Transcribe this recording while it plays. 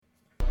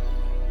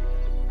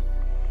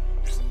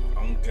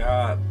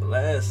God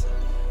bless.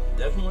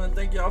 Definitely want to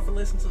thank y'all for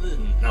listening to the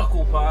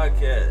Knuckle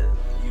Podcast.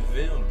 You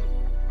feel me?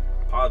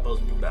 Pod supposed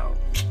to be about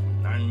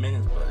 90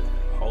 minutes, but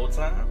the whole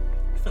time,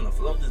 we finna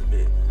float this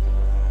bit.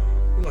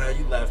 We gonna have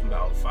you laughing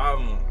about 5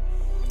 of them,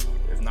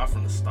 if not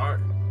from the start.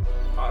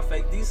 Pod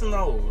fake decent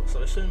though,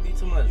 so it shouldn't be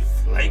too much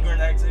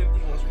flagrant activity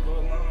once we go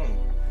along.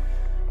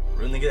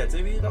 Real nigga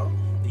activity though.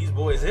 These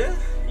boys here,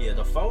 yeah,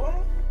 the four of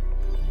them,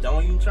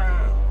 don't even try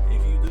 'em.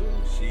 If you do,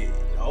 shit,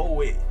 oh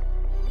wait.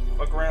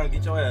 Fuck around,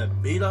 get your ass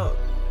beat up.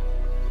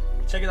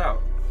 Check it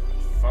out.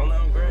 Phone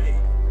upgrade.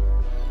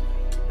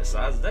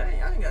 Besides that,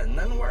 y'all ain't got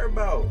nothing to worry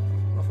about.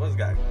 Motherfuckers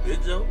got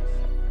good jokes,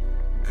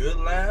 good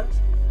laughs.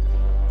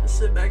 Just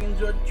sit back and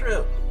enjoy the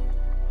trip.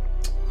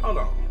 Hold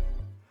on.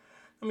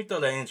 Let me throw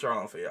that intro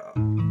on for y'all.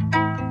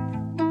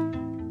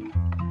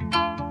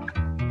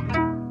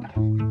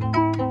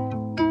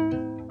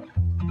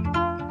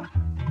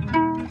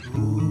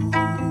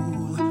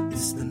 Ooh,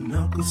 it's the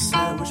Knuckle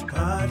Sandwich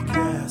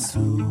Podcast.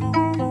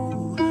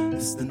 Ooh,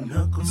 it's the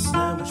Knuckle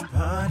Sandwich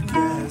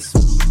Podcast.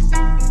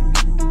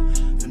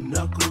 Ooh, the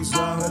Knuckles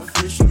are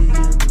officially in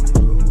the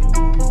room,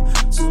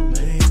 so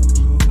make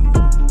room.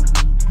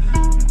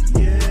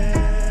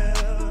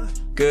 Yeah.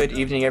 Good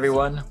evening,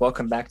 everyone.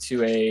 Welcome back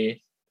to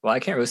I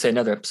can't really say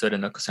another episode of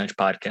Knuckle Sandwich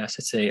Podcast.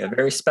 It's a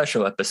very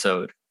special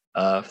episode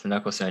of the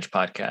Knuckle Sandwich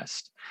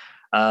Podcast.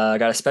 I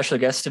got a special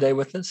guest today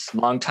with us,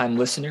 longtime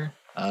listener,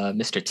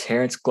 Mr.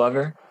 Terrence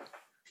Glover.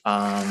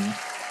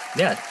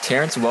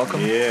 Terrence, welcome.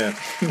 Yeah.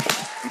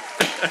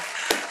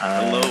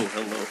 Hello.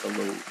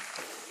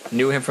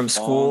 Knew him from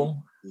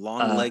school.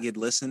 Long-legged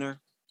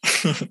listener.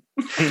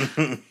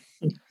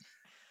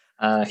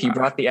 He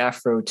brought the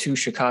afro to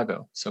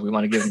Chicago, so we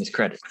want to give him his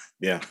credit.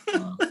 Yeah.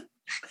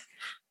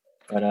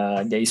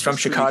 He's from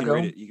Chicago.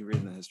 You can read it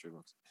in the history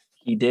books.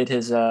 He did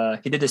his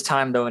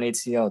time though in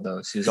ATL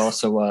though, so he's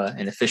also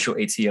an official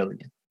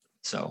ATLian.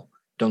 So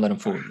don't let him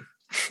fool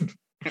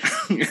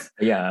you.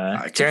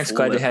 Terrence,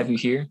 glad to have you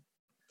here.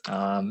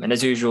 And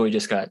as usual, we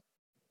just got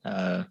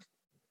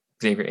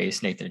Xavier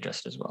Ace, Nathan, and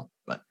Justin as well.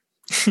 But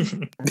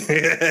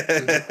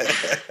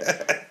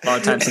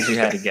long time since we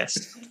had a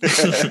guest.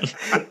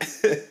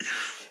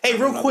 Hey,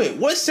 real quick,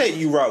 what set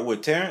you rock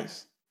with,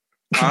 Terrence?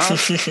 I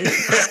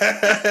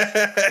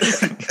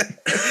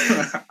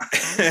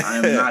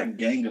am not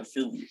gang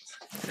affiliate.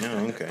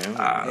 Oh, okay.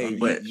 Hey,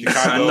 but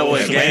Chicago, I know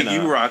what gang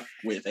Atlanta. you rock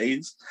with,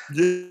 Ace.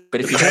 But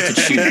if you had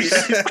to choose,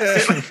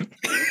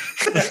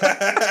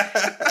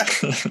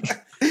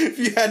 if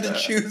you had to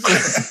choose,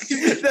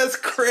 that's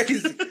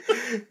crazy.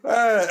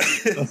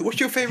 What's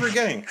your favorite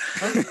gang?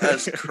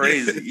 That's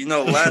crazy. You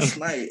know, last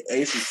night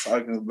Ace was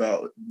talking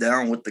about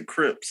Down with the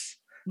Crips.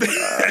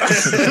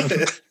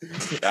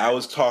 I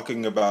was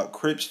talking about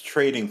Crips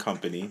Trading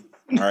Company,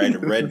 all right,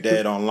 and Red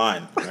Dead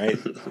Online, right?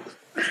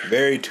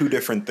 Very two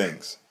different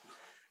things.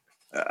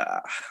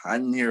 I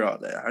didn't hear all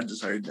that. I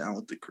just heard Down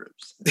with the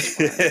Crips.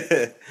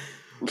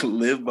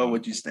 Live by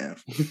what you stand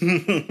for.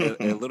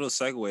 A little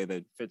segue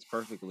that fits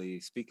perfectly.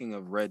 Speaking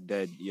of Red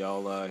Dead,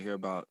 y'all hear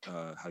about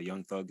how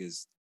Young Thug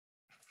is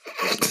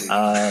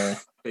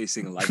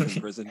facing life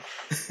in prison?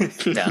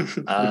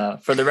 yeah.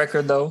 For the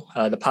record, though,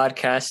 the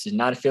podcast is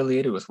not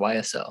affiliated with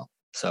YSL.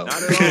 So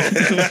Not at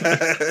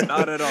all.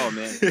 Not at all,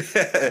 man.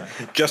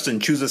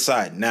 Justin, choose a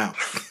side now.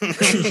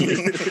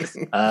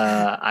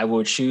 I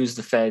will choose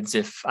the feds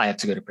if I have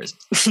to go to prison.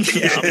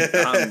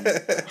 I'm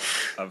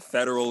a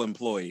federal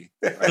employee.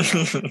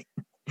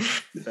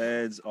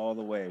 Feds all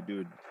the way,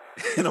 dude.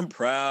 And I'm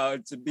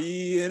proud to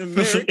be an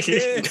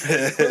American.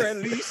 Or at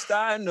least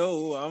I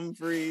know I'm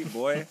free,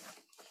 boy.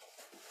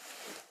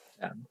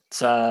 Yeah.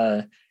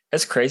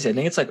 It's crazy. I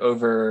think it's like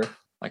over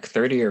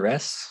 30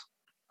 arrests.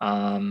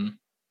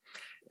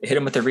 They hit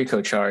him with a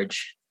RICO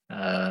charge,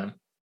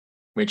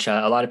 which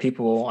a lot of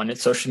people on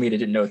social media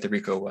didn't know what the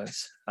RICO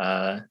was.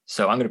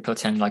 So I'm going to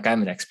pretend like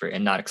I'm an expert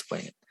and not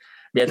explain it.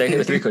 Yeah, they hit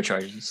with RICO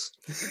charges.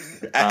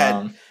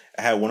 I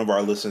had one of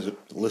our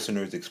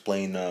listeners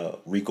explain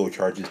RICO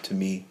charges to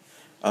me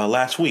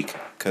last week,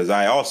 because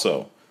I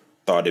also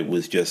thought it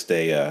was just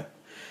a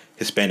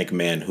Hispanic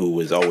man who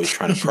was always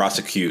trying to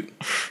prosecute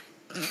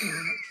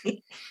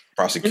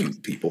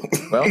people.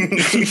 Well,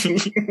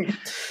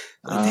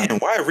 damn,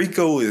 why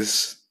RICO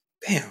is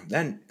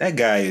that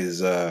guy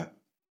is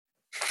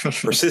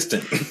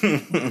persistent.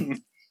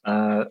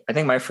 I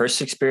think my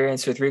first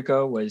experience with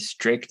RICO was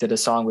Drake did a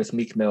song with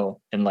Meek Mill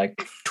in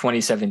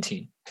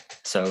 2017.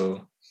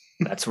 So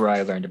that's where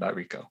I learned about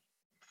RICO.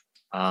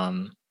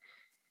 Yeah,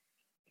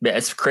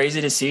 it's crazy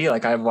to see.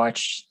 I've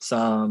watched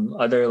some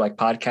other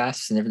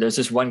podcasts, and there's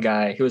this one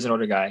guy, he was an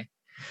older guy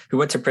who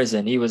went to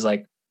prison. He was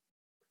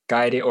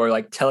guided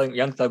or telling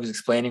Young Thug was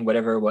explaining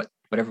whatever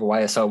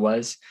YSL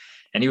was.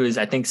 And he was,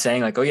 I think,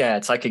 saying oh yeah,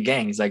 it's like a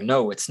gang. He's like,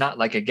 no, it's not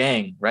like a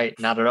gang, right?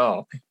 Not at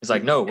all. He's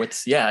like, no,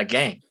 it's a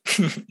gang.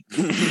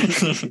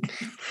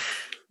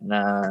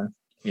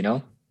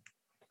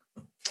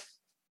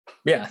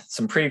 Yeah,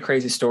 some pretty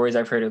crazy stories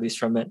I've heard, at least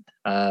from it.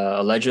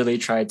 Allegedly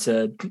tried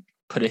to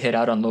put a hit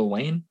out on Lil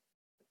Wayne.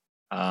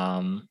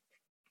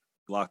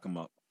 Lock him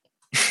up.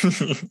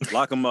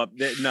 Lock him up.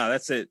 No,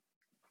 that's it.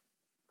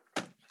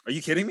 Are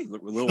you kidding me?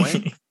 Lil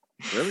Wayne?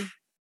 Really?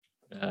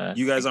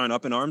 You guys aren't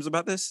up in arms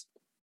about this?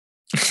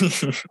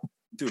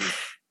 Dude.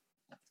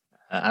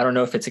 I don't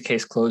know if it's a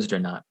case closed or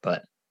not,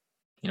 but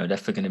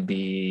definitely going to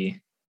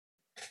be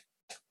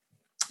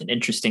an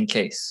interesting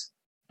case.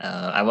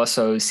 I've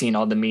also seen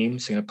all the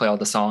memes. I'm going to play all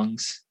the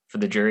songs for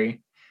the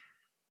jury.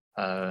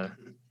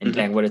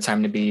 And what a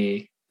time to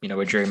be,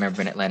 a jury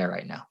member in Atlanta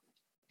right now.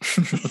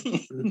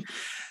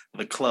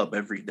 The club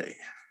every day.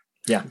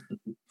 Yeah.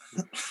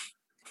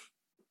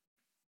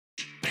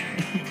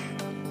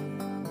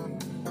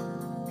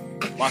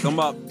 Lock them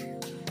up.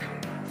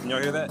 Can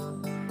y'all hear that?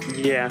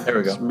 Yeah. There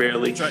we go.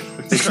 Barely.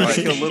 They tried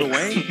to kill Lil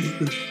Wayne.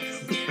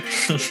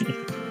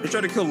 They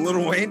tried to kill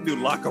Lil Wayne. Dude,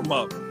 lock him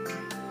up.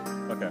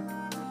 Okay.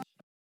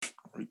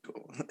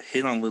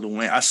 Hit on Lil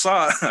Wayne. I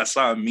saw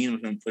a meme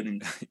of him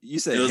putting. You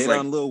said hit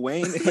on Lil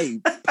Wayne. Hey,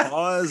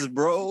 pause,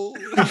 bro.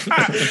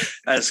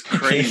 That's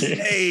crazy.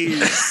 Hey,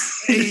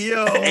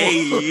 yo.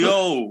 Hey,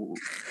 yo.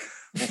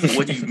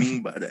 What do you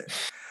mean by that?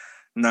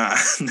 Nah,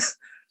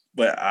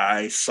 but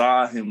I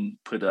saw him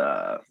put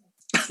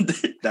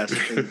that's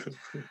crazy.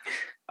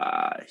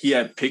 He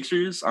had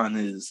pictures on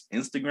his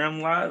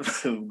Instagram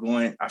live of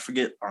going. I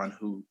forget on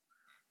who,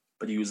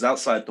 but he was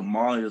outside the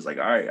mall. He was like,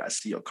 "All right, I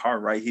see your car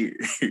right here."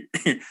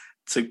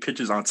 Took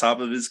pictures on top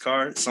of his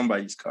car,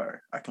 somebody's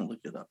car. I can look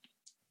it up.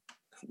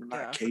 We're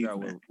not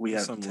cavemen. We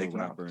have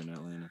technology. In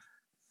Atlanta.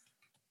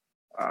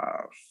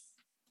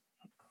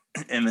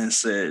 And then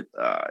said,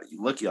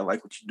 "You lucky I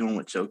like what you're doing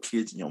with your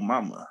kids and your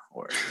mama,"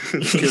 or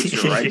killed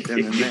you right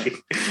then and there.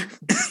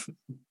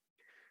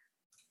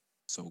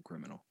 So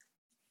criminal.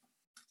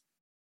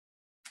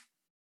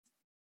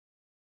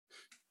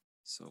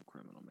 So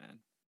criminal, man.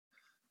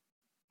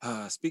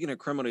 Speaking of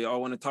criminal,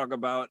 y'all want to talk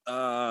about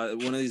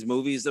one of these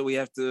movies that we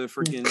have to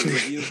freaking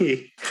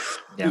review?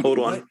 Yeah. Hold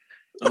on.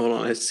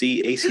 I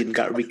see AC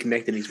got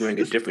reconnected. He's wearing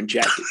a different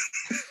jacket.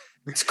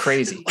 It's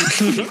crazy.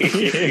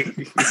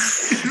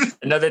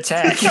 Another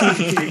tag.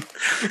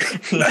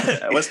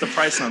 What's the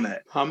price on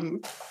that?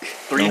 Don't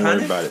worry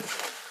about it.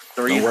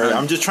 Don't worry.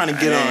 I'm just trying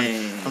to get on.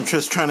 I'm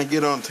just trying to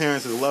get on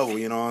Terrence's level.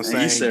 You know what I'm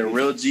saying? You said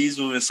real G's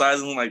moving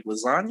sizing like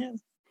lasagna.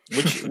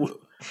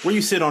 Where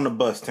you sit on the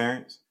bus,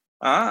 Terrence?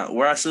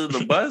 Where I sit on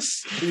the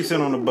bus? Where you sit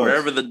on the bus?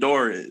 Wherever the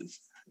door is.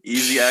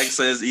 Easy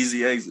access,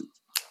 easy exit.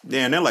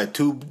 Damn, they're like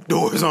 2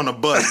 doors on the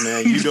bus,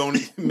 man. You don't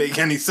make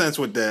any sense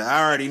with that.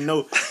 I already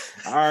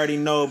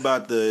know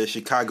about the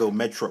Chicago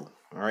Metro.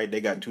 All right,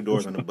 they got 2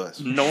 doors on the bus.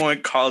 No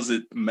one calls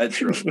it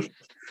Metro.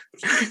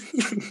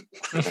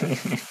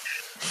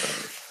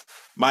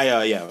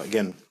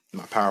 Again,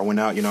 my power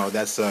went out.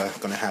 That's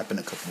gonna happen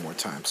a couple more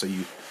times. So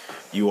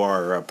you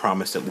are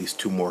promised at least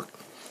 2 more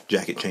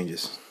jacket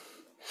changes.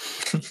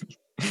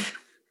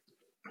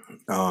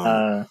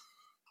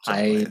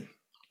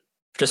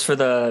 Just for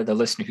the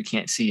listener who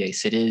can't see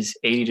Ace, it is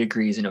 80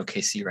 degrees in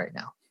OKC right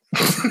now.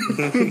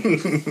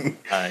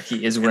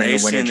 He is wearing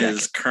a winter jacket.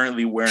 Is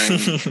currently wearing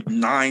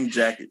 9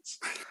 jackets.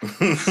 What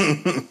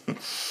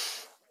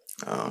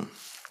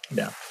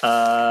do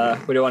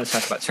you want to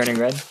talk about? Turning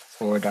Red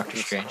or Doctor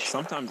Strange?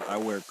 Sometimes I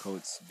wear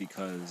coats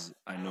because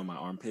I know my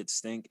armpits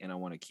stink and I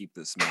want to keep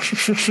the smell.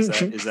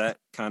 Is that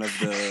kind of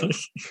the...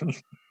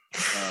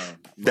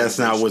 That's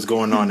not what's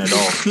going on at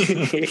all.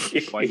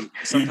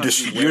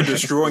 You're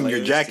destroying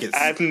your jackets.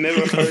 I've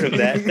never heard of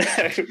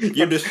that.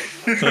 You're just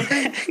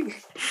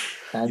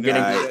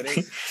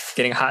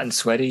getting hot and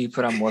sweaty. You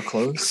put on more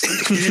clothes.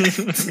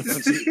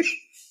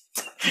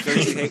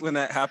 Don't you hate when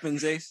that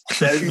happens, Ace?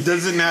 That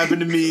doesn't happen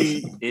to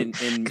me. In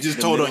just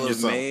the told middle on of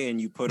yourself. May and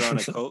you put on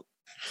a coat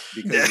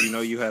because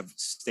you have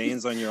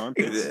stains on your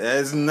armpits.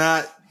 That's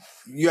not.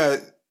 You got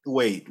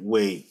wait.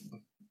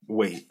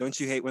 Don't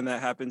you hate when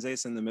that happens,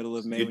 Ace? In the middle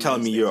of May, you're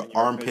telling me your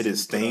armpit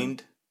is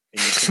stained?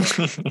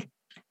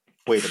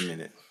 Wait a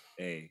minute.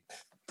 Hey,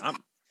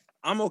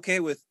 I'm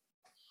okay with.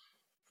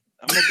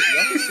 I'm okay.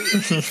 Y'all can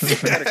see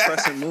it. I got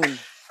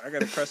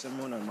a crescent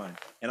moon on mine,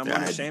 and I'm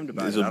unashamed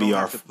about it. This will be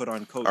our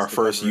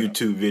first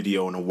YouTube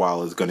video in a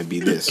while. Is going to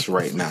be this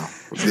right now,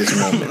 this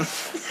moment.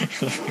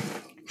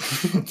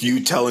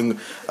 You telling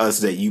us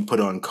that you put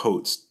on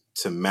coats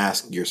to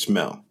mask your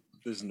smell.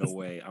 There's no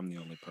way I'm the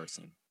only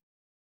person.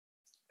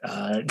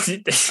 I'm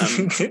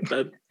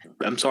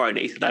sorry,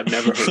 Nathan. I've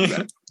never heard of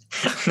that.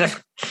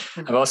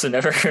 I've also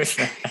never heard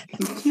that.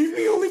 You're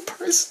the only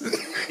person.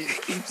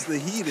 It keeps the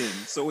heat in,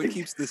 so it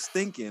keeps the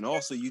stink in.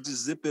 Also, you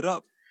just zip it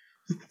up,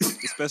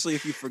 especially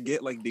if you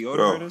forget like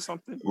deodorant or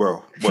something.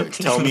 Bro, what?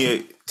 Tell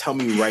me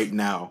right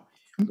now.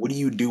 What do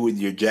you do with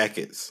your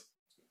jackets?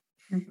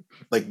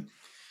 Like,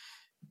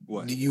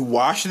 what? Do you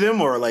wash them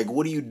or like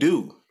what do you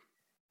do?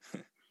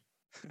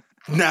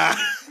 Nah.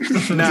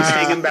 Just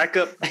hang them back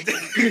up.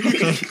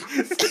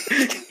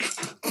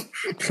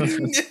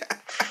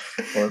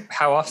 Or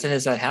how often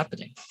is that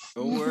happening?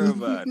 Don't worry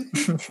about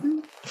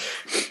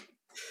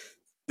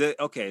it.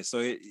 Okay, so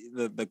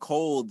the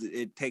cold,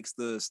 it takes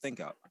the stink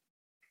out.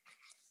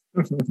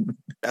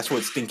 That's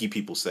what stinky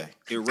people say.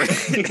 It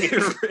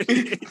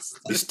radiates.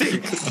 You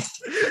stink.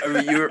 I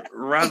mean, you'd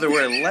rather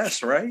wear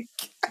less, right?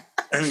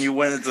 And you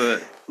wanted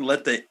to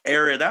let the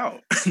air it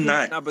out,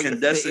 not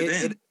condense it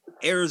in. It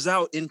airs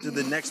out into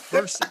the next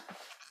person.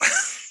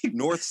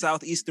 North,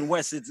 south, east, and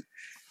west.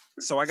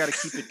 So I got to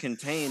keep it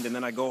contained, and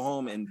then I go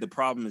home, and the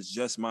problem is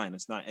just mine.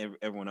 It's not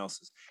everyone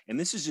else's. And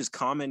this is just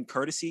common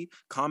courtesy,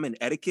 common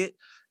etiquette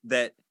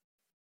that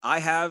I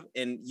have,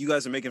 and you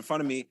guys are making fun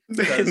of me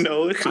because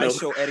I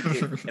show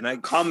etiquette,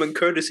 and common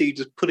courtesy,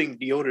 just putting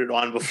deodorant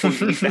on before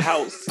you leave the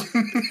house.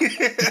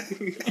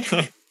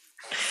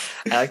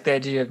 I like the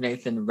idea of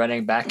Nathan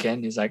running back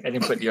in. He's like, I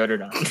didn't put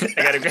deodorant on.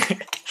 I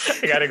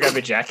gotta grab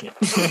a jacket.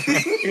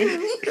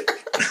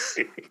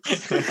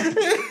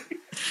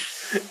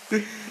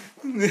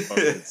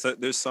 So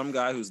there's some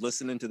guy who's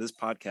listening to this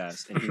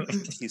podcast, and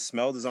he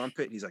smelled his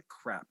armpit. He's like,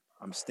 crap,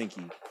 I'm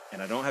stinky,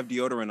 and I don't have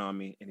deodorant on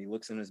me. And he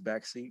looks in his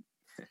back seat,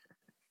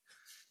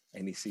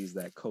 and he sees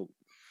that coat.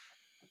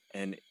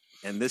 And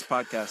this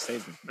podcast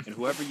saved him. And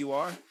whoever you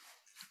are,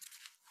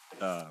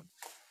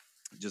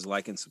 just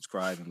like and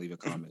subscribe and leave a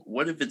comment.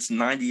 What if it's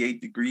 98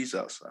 degrees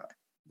outside?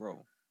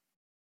 Bro,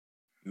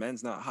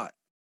 men's not hot.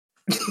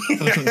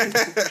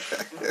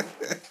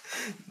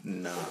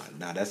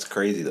 Nah, that's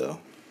crazy though.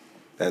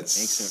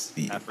 That's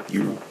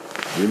you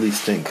really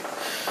stink.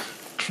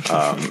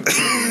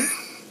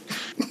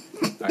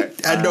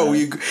 Right, I know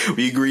we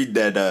agreed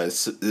that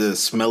the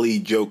smelly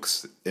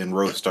jokes and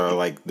roast are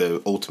like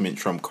the ultimate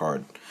trump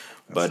card,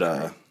 but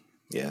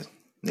yeah,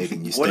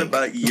 Nathan, you stink. What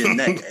about your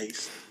neck,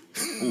 Ace?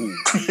 Ooh.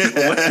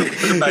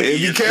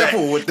 Be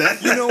careful with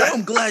that. You know,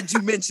 I'm glad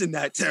you mentioned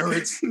that,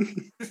 Terrence.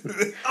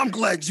 I'm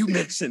glad you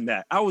mentioned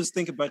that. I was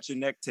thinking about your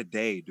neck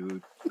today,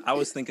 dude. I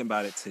was thinking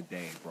about it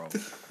today, bro.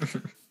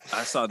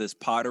 I saw this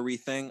pottery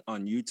thing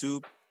on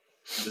YouTube.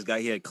 This guy,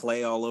 he had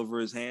clay all over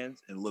his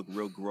hands and it looked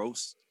real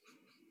gross.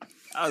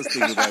 I was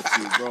thinking about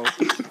you, bro.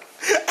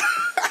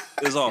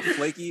 It was all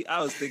flaky.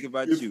 I was thinking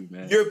about you,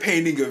 man. You're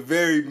painting a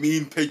very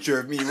mean picture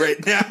of me right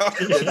now.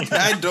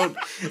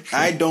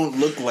 I don't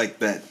look like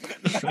that.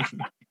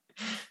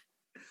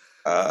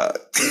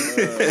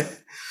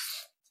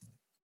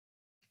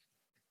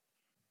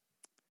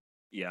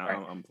 Yeah,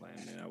 I'm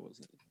playing, man. I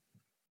wasn't.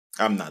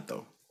 I'm not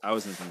though. I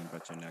wasn't thinking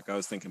about your neck. I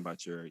was thinking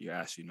about your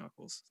ashy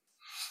knuckles.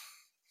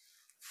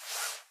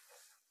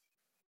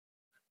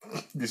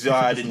 You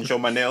saw how I didn't show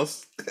my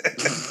nails?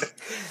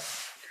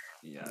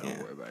 Yeah, don't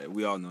worry about it.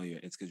 We all know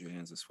it's because your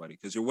hands are sweaty.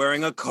 Because you're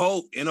wearing a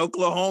coat in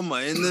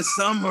Oklahoma in the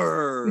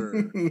summer.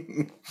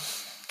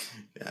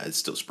 Yeah, it's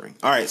still spring.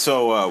 All right,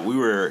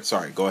 so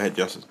sorry, go ahead,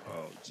 Justin.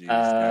 Oh,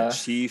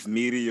 geez. Chief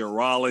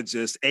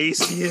meteorologist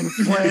Asian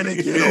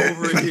Flanagan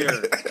over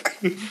here.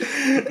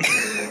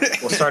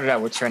 We'll start it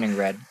out with Turning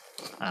Red.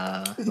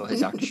 Go ahead,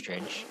 Doctor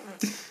Strange.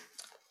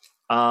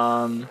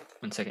 1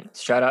 second.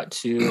 Shout out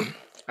to...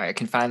 All right, I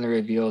can finally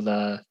reveal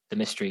the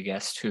mystery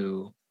guest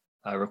who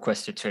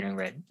requested Turning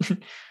Red.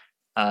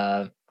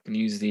 Can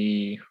use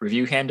the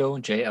review handle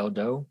JL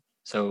Doe.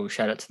 So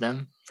shout out to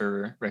them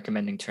for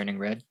recommending Turning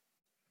Red.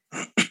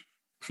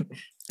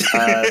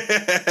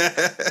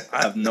 I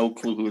have no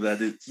clue who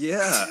that is.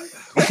 Yeah,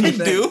 you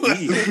do?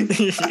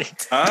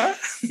 Huh?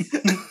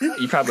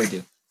 You probably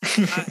do.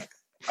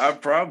 I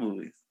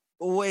probably.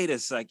 Wait a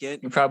second.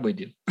 You probably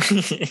do.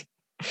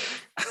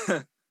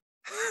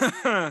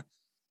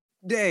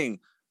 Dang.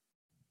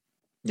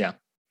 Yeah.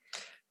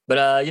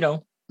 But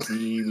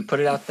we put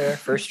it out there,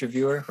 first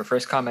reviewer or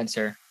first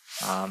commenter,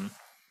 and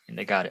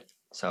they got it.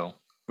 So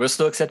we'll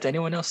still accept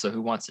anyone else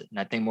who wants it. And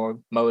I think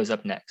Mo is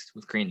up next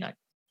with Green Knight.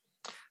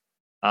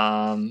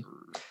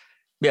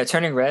 Yeah,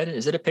 Turning Red,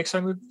 is it a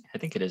Pixar movie? I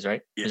think it is,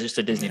 right? Yeah. It's just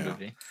a Disney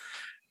movie.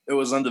 It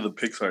was under the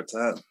Pixar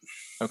tab.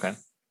 Okay.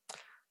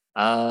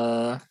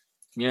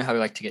 You know how we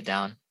like to get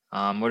down.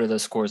 What are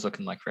those scores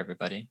looking like for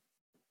everybody?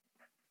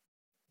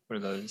 What are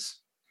those?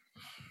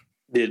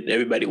 Did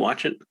everybody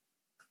watch it?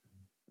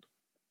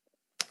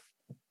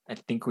 I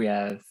think we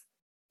have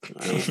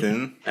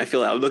Nathan. I feel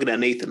like I'm looking at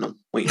Nathan. I'm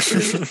waiting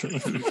for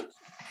him.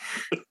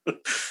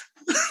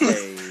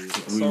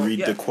 Hey, We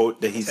read the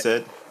quote that he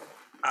said.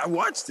 I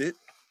watched it.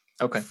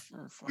 Okay.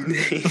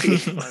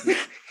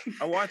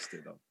 I watched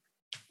it though.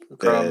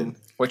 From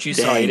what you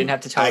saw, you didn't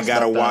have to tell us. I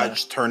gotta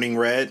watch Turning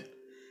Red.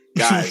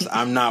 Guys,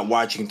 I'm not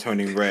watching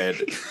Turning Red.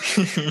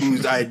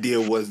 Whose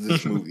idea was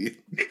this movie?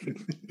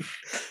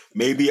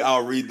 Maybe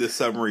I'll read the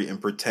summary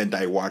and pretend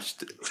I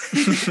watched it.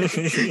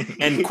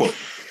 End quote.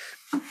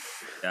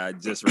 Yeah, I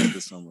just read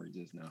the summary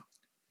just now.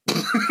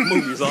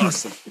 Movie's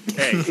awesome.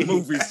 Hey,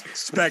 movie's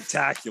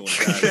spectacular,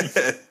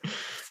 guys.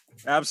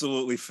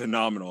 Absolutely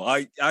phenomenal.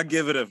 I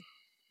give it a...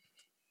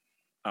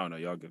 I don't know.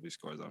 Y'all give me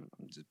scores. I'm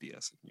just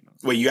BSing, you know.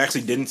 Wait, you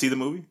actually didn't see the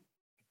movie?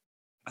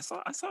 I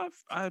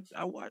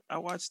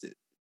watched it.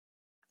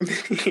 All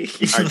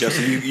right,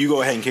 Justin, you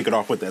go ahead and kick it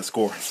off with that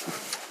score.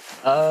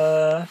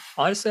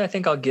 Honestly, I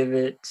think I'll give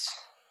it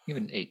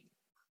an 8.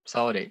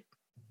 Solid 8.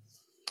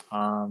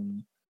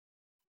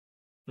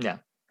 Yeah.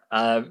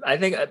 I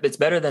think it's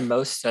better than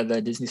most of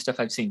the Disney stuff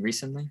I've seen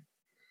recently.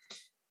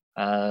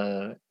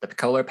 The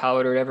color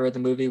palette or whatever of the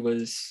movie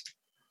was, I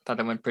thought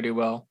that went pretty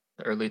well.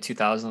 The early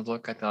 2000s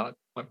look, I thought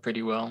went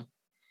pretty well.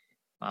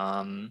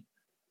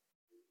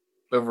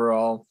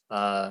 Overall,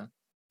 I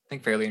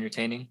think fairly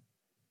entertaining.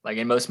 Like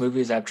in most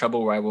movies, I have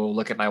trouble where I will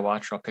look at my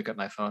watch or I'll pick up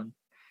my phone,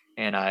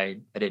 and I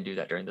didn't do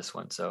that during this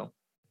one, so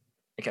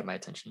it kept my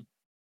attention.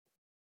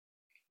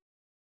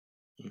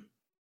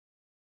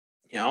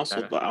 Yeah,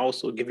 I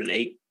also give it an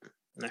 8.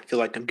 And I feel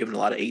like I'm giving a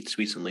lot of 8s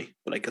recently,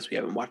 but I guess we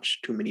haven't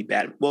watched too many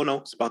bad. Well, no,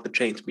 it's about the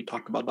change. We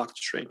talked about Doctor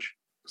Strange.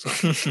 So,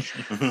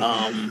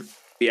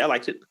 yeah, I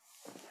liked it.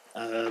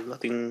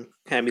 Nothing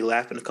had me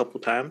laughing a couple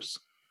of times.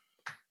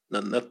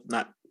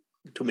 Not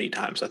too many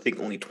times. I think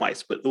only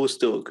twice, but it was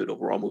still a good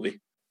overall movie.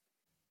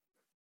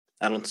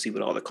 I don't see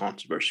what all the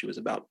controversy was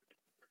about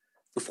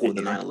before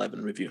the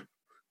 9/11 review.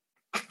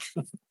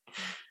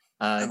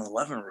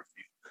 9/11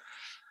 review.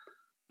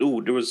 Ooh,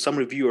 there was some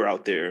reviewer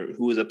out there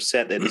who was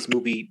upset that this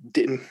movie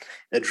didn't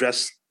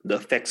address the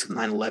effects of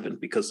 9/11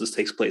 because this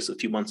takes place a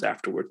few months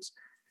afterwards.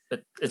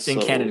 But it's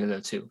in Canada though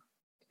too.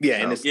 Yeah,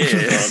 and it's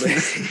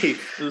it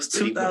was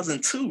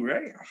 2002,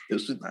 right? It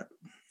was not.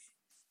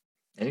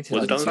 I think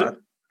 2002.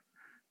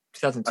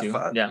 2002.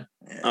 Yeah.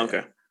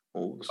 Okay.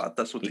 Well, I thought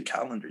that's what the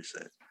calendar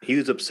said. He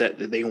was upset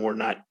that they were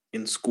not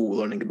in school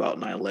learning about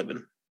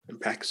 9/11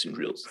 and practicing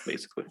drills,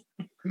 basically.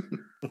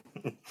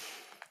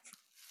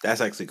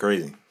 That's actually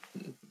crazy.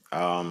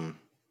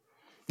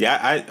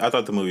 Yeah, I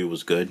thought the movie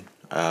was good.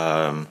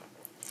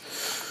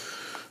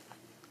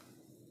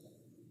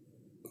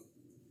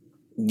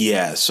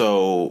 Yeah,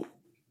 so,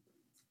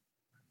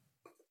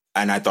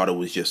 and I thought it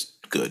was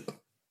just good.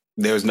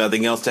 There was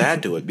nothing else to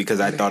add to it because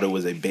I thought it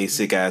was a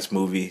basic ass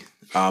movie,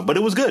 but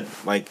it was good.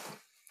 Like,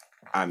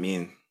 I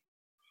mean,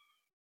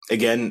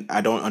 again,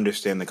 I don't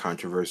understand the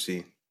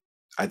controversy.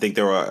 I think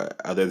there are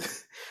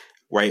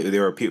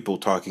there are people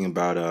talking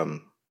about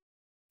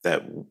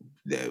that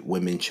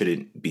women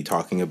shouldn't be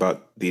talking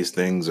about these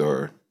things,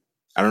 or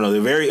I don't know.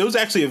 It was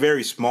actually a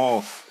very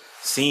small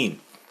scene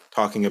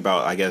talking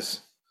about, I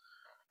guess,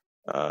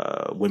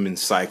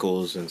 women's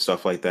cycles and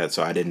stuff like that.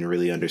 So I didn't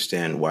really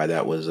understand why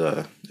that was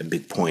a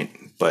big point.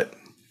 But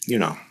you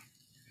know,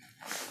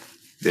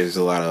 there's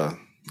a lot of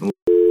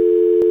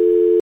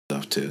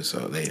stuff too,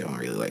 so they don't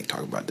really like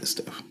talking about this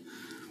stuff.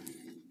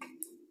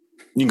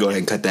 You can go ahead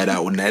and cut that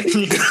out when that.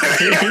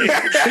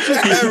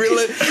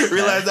 I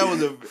realized that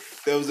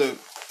was a.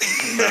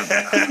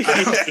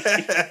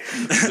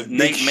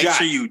 Make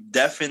sure you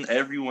deafen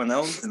everyone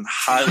else and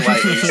highlight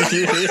it.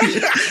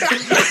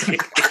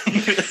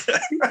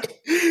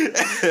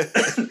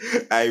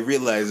 I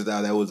realized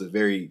now that was a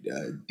very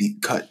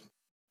deep cut.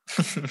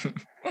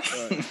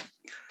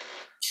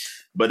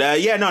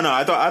 But yeah, no.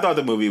 I thought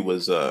the movie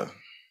was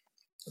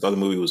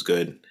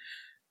good.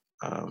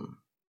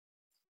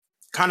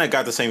 Kind of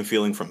got the same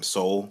feeling from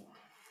Soul.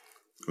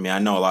 I mean, I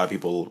know a lot of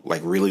people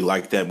really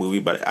liked that movie,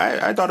 but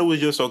I thought it was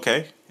just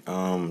okay.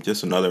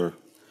 Just another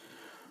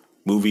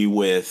movie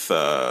with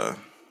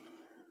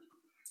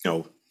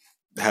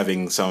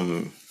having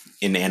some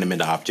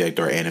inanimate object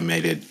or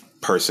animated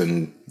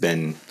person,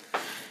 then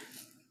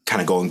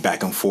kind of going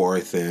back and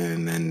forth,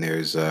 and then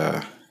there's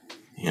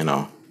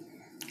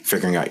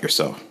figuring out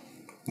yourself,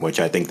 which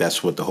I think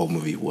that's what the whole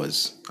movie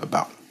was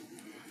about.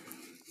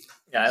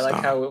 Yeah, I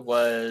like how it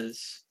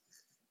was.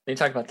 We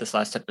talked about this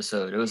last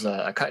episode. It was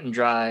a cut and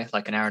dry,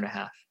 like an hour and a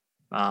half.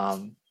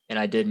 And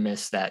I did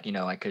miss that,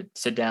 I could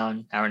sit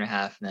down, hour and a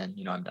half, and then,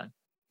 I'm done.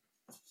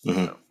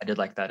 Mm-hmm. So I did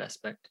like that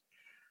aspect.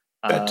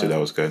 That too, that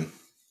was good.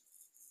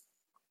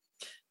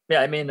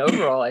 Yeah, I mean,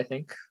 overall, I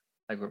think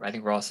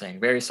we're all saying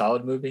very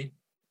solid movie.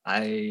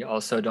 I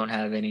also don't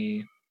have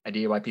any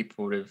idea why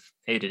people would have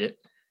hated it.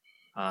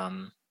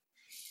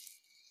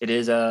 It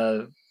is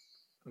a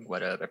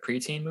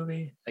preteen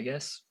movie, I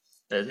guess.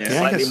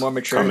 Slightly more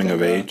mature. Coming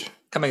of age.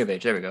 Coming of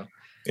age. There we go.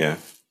 Yeah.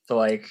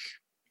 So I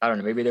don't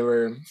know. Maybe they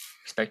were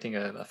expecting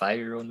a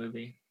 5-year-old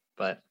movie,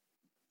 but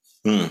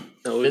no,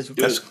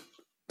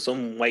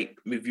 some white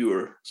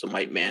reviewer, some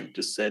white man,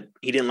 just said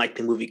he didn't like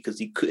the movie because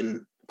he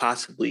couldn't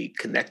possibly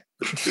connect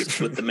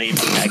with the main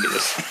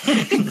protagonist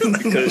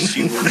because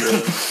she was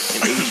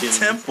an Asian.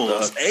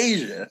 Temples,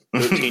 Asia.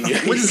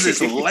 What is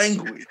this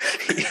language?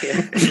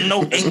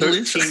 No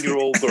English.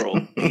 13-year-old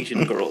girl,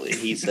 Asian girl, and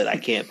he said, "I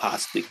can't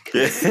possibly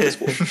connect with this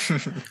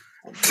woman."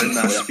 I'm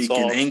not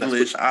speaking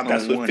English.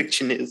 That's what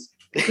fiction is.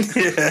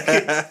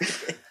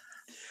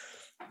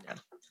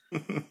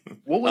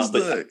 What was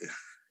the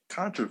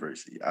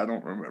controversy? I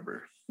don't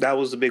remember. That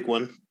was the big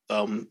one.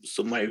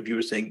 So my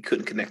reviewer saying he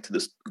couldn't connect to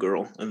this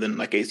girl, and then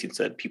like Asian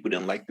said, people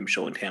didn't like them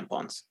showing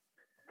tampons.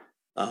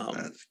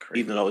 That's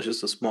crazy. Even though it was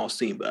just a small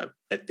scene, but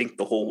I think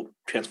the whole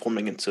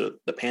transforming into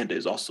the panda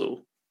is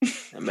also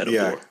a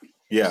metaphor.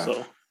 Yeah.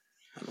 So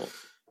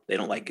they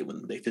don't like it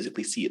when they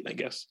physically see it, I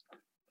guess.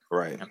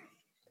 Right.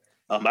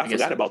 I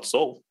forgot about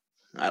Soul.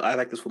 I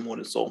like this one more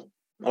than Soul.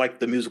 I like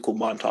the musical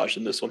montage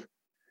in this one.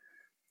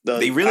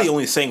 They really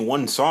only sang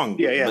one song.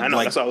 Yeah, I know.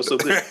 That's why it was so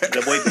good.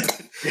 The boy band.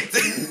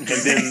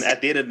 And then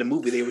at the end of the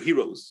movie, they were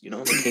heroes. You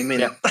know, they came in.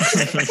 Yeah.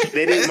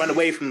 They didn't run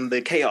away from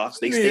the chaos.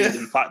 They stayed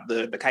and fought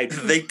the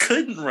kaiju. They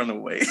couldn't run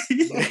away.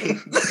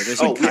 There's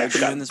a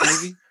kaiju in this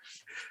movie.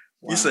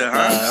 You said,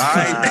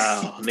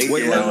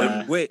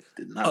 wait.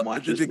 Did not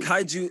watch the this movie.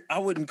 kaiju. I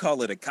wouldn't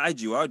call it a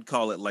kaiju. I would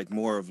call it like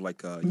more of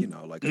like a,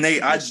 like a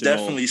Nate, I traditional-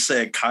 definitely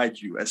said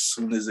kaiju as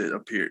soon as it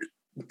appeared.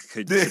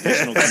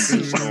 traditional.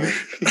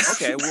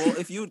 Okay, well,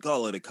 if you would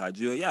call it a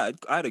kaiju, yeah,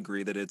 I'd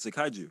agree that it's a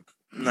kaiju.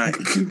 Nice.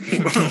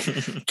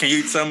 Can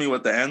you tell me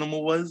what the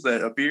animal was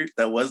that appeared?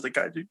 That was the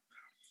kaiju.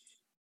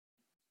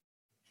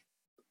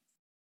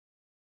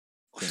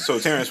 So,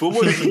 Terrence, what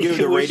would you give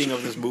the rating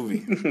of this movie?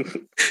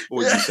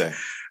 What would you say?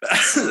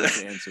 I'll let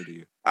the answer to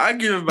you. I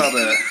give about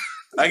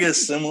I guess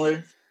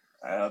similar.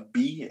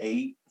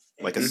 B8.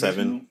 Like a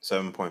 7,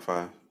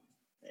 7.5.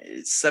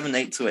 It's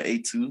 7.8 to an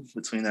 8.2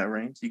 between that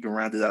range. You can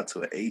round it out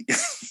to an 8.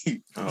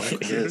 Oh, okay.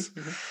 Yes.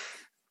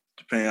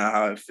 Depending on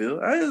how I feel.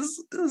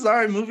 It's an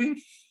alright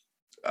movie.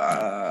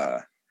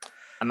 I'm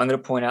going to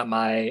point out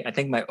I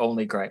think my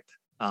only gripe,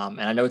 and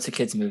I know it's a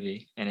kid's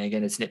movie, and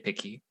again, it's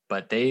nitpicky,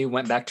 but they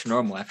went back to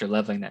normal after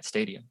leveling that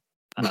stadium.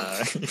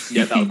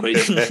 Yeah, that was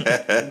crazy.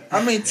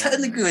 I mean,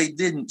 technically they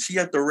didn't. She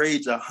had to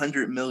rage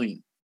 100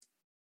 million.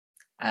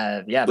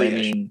 But I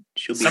mean,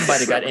 She'll be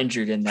somebody got forever.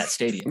 injured in that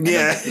stadium.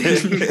 Yeah.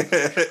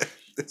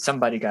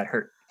 Somebody got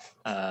hurt.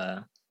 Nobody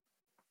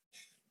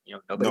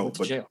No, went to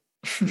but- jail.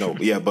 No,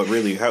 yeah, but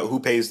really, who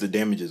pays the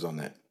damages on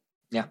that?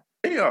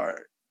 They are.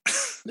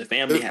 The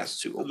family has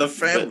to. The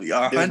family,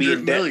 But they'll be 100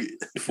 in debt million.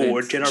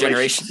 for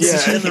generations.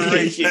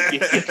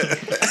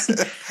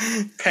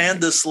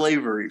 Panda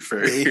slavery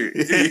for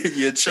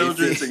your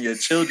children's and your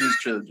children's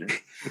children.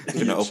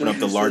 You're gonna open up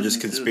the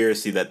largest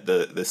conspiracy that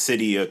the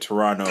city of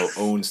Toronto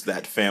owns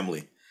that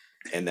family,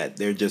 and that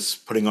they're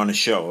just putting on a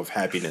show of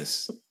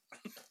happiness,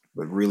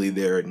 but really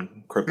they're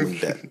in crippling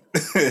debt.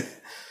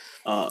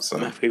 So-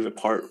 My favorite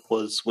part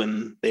was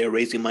when they are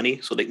raising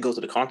money so they can go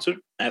to the concert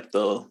at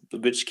the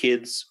rich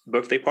kid's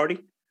birthday party.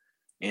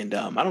 And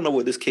I don't know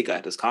where this kid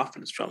got this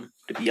confidence from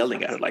to be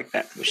yelling at her like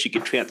that, but she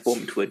could transform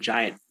into a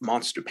giant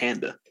monster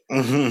panda.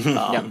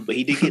 But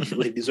he did get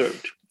what he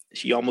deserved.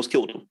 She almost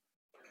killed him.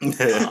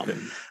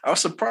 I was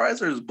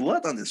surprised there was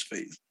blood on his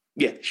face.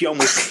 Yeah, she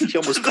almost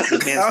cut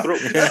this man's throat.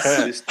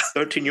 This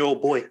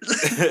 13-year-old boy.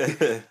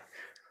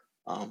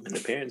 And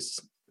the parents,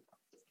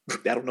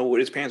 I don't know where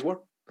his parents were.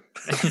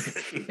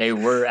 They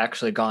were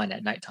actually gone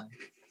at nighttime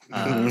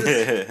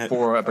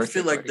for a I birthday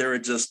feel like party. they were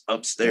just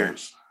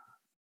upstairs.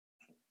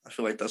 I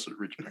feel like that's what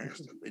rich parents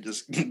do. They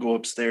just go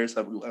upstairs,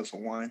 have a glass of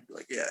wine. Be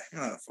like, yeah,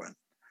 you'll have fun.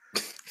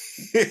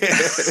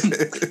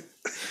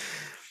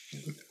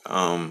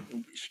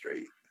 You'll be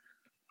straight.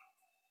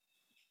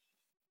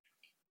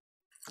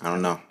 I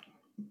don't know.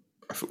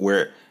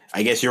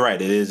 I guess you're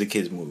right. It is a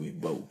kids movie,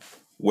 but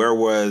where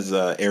was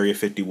Area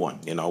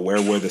 51?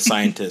 Where were the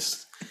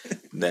scientists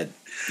that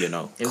It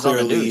was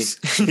clearly, on the news.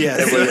 Yeah,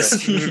 It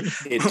was.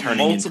 it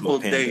turning Multiple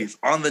into a panda. days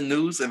on the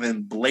news and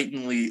then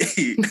blatantly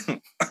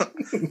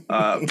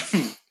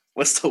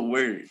what's the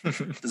word?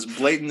 Just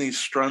blatantly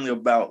strung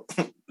about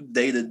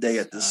day to day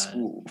at the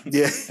school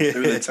Yeah,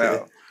 through the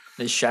town.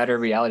 They shatter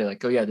reality,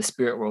 like, oh yeah, the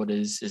spirit world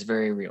is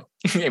very real,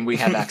 and we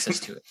have access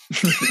to it.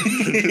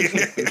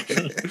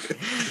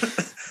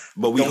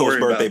 But we Don't host worry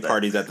about birthday that.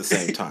 parties at the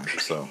same time,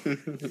 so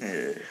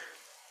Yeah.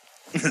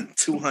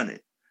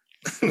 200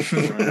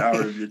 for an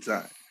hour of your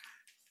time.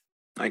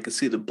 I can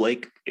see the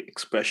Blake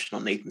expression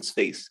on Nathan's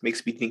face.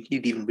 Makes me think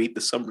he'd even read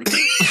the summary.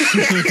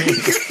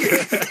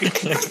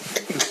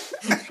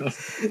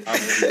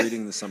 I'm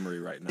reading the summary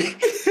right now.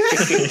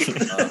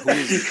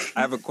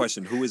 I have a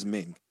question. Who is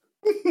Ming?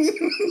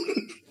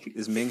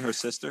 Is Ming her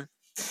sister?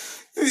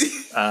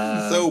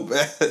 so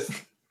bad.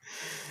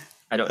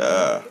 I don't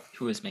know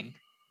who is Ming.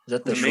 Is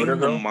that the Ming, shorter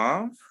the girl?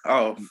 mom?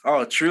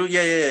 Oh, true.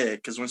 Yeah.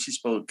 Because when she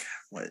spoke,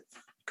 what,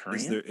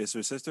 Korean? Is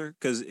her sister?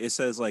 Because it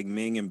says like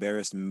Ming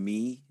embarrassed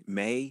May,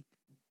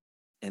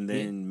 and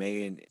then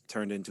May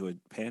turned into a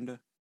panda.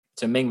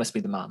 So Ming must be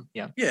the mom.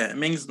 Yeah. Yeah,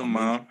 Ming's the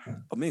mom.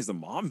 Oh, Ming's the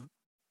mom.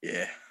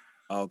 Yeah.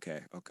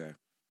 Okay.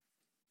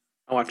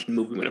 I watched the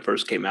movie when it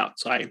first came out,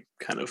 so I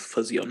kind of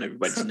fuzzy on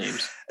everybody's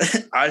names.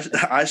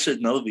 I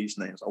should know these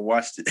names. I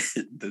watched it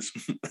this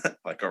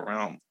like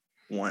around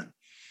 1.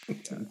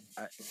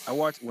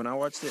 When I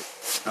watched it,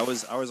 I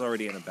was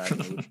already in a bad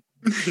mood,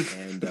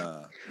 and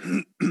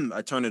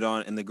I turned it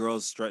on, and the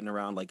girl's strutting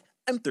around like,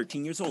 I'm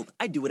 13 years old.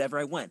 I do whatever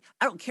I want.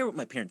 I don't care what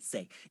my parents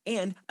say.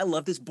 And I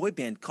love this boy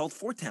band called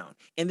Four Town,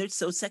 and they're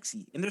so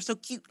sexy, and they're so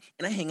cute,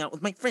 and I hang out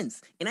with my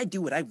friends, and I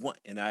do what I want.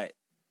 And I'm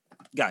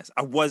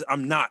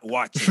not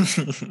watching.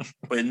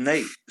 But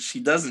Nate, she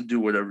doesn't do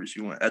whatever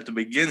she wants. At the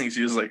beginning,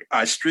 she was like,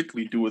 I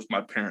strictly do what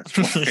my parents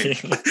want.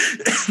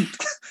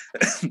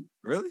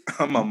 Really?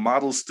 I'm a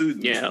model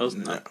student. Yeah, that was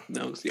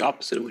the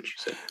opposite of what you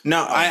said.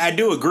 No, I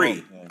do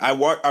agree.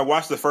 Oh, I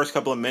watched the first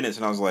couple of minutes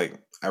and I was like,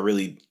 I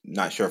really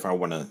not sure if I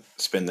want to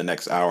spend the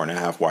next hour and a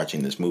half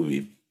watching this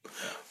movie.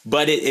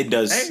 But it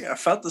does. Hey, I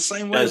felt the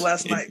same way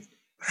last night.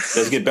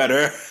 Does get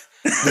better.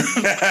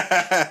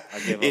 I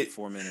gave up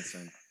 4 minutes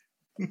in.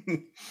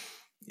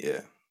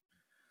 Yeah.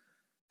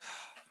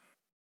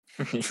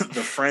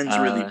 The friends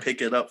really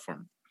pick it up for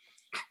me.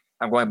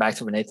 I'm going back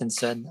to what Nathan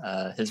said.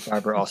 His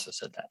barber also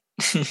said that.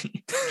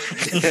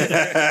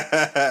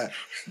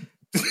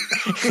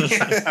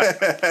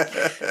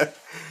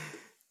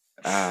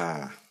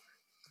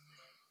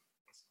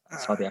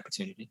 Saw the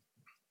opportunity.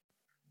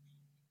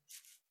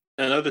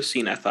 Another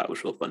scene I thought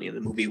was real funny in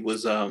the movie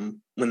was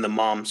when the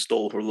mom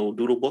stole her little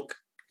doodle book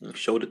and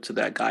showed it to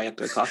that guy at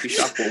the coffee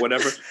shop or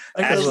whatever.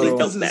 I actually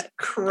felt that.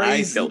 Crazy.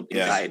 I felt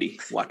anxiety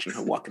watching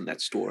her walk in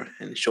that store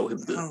and show him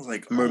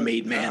the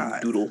mermaid man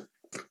doodle.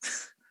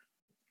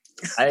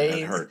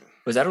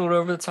 Was that a little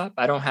over the top?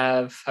 I don't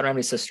have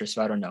any sisters,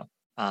 so I don't know.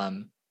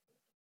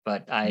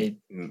 But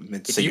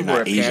if you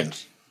were a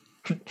parent,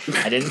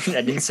 I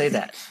didn't say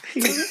that.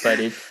 But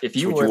if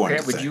you were a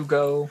parent, would you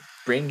go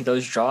bring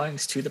those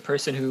drawings to the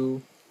person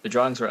who the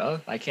drawings were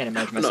of? I can't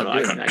imagine myself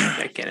doing that.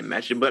 I can't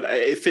imagine. But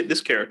it fit this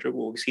character.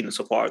 What we've seen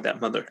so far,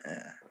 that mother.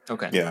 Yeah.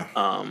 Okay. Yeah.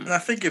 And I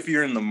think if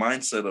you're in the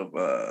mindset of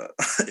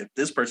if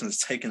this person is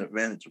taking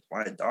advantage of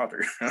my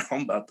daughter,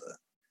 I'm gonna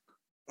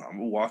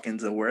walk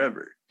into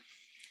wherever.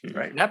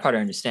 Right. That part I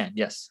understand.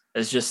 Yes.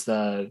 It's just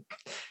that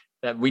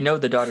we know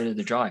the daughter did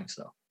the drawings,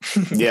 though.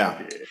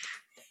 Yeah.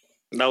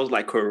 That was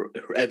like her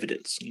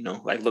evidence,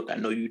 like, look, I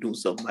know you doing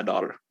something with my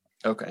daughter.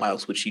 Okay. Why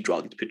else would she draw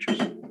these pictures?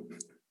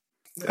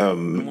 A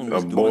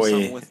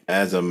boy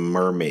as a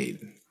mermaid.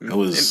 It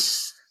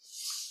was.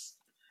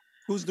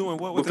 Who's doing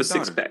what with a his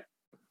daughter?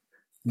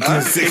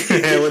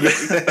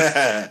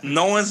 6-pack?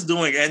 No one's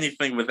doing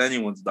anything with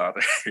anyone's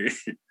daughter,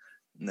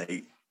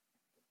 Nate.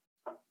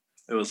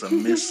 It was a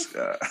miss.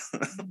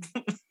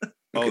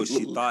 Oh,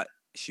 she thought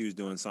she was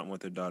doing something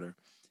with her daughter.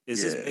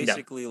 Is this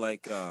basically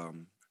like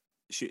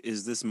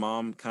is this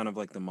mom kind of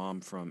like the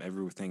mom from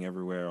Everything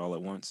Everywhere All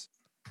at Once?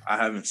 I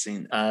haven't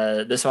seen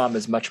it. This mom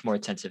is much more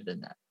attentive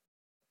than that.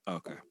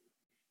 Okay.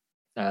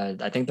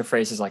 I think the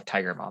phrase is like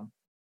Tiger Mom.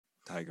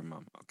 Tiger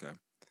Mom. Okay.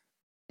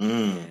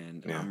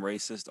 And I'm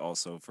racist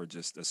also for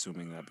just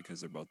assuming that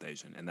because they're both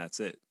Asian, and that's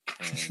it.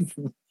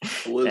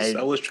 And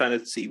I was trying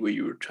to see where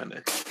you were trying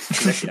to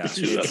connect the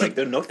two. I was like,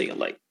 they're nothing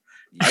alike.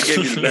 I gave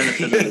you the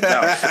benefit of the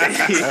doubt.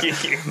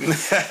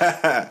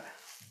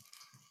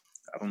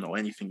 I don't know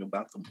anything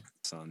about them.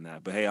 On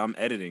that, but hey, I'm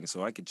editing,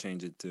 so I could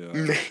change it to.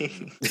 Nice.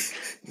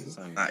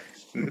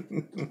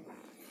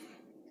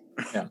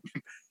 Yeah.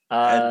 To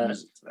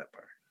that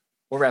part.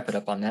 We'll wrap it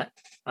up on that.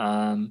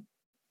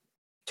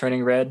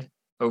 Turning Red.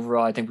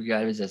 Overall, I think we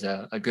got it as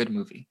a good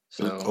movie.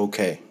 So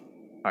okay.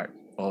 All right.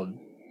 Well,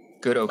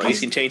 good. Okay. You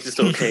can change this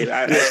to okay.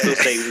 I still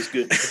say it was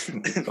good.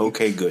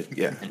 Okay. Good.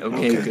 Yeah. An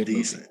okay. Good.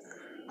 Decent.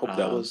 Movie. Hope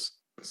that was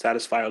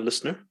satisfy our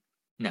listener.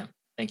 No,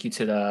 thank you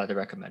to the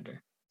recommender.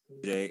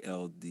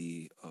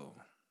 JLDO.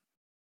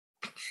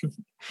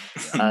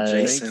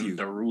 Jason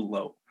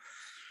Derulo.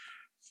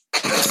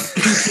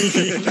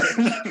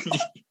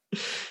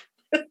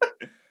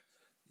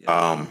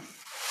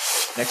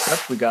 Next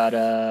up, we got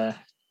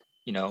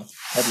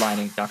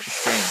headlining Doctor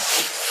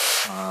Strange.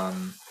 I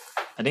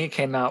think it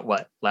came out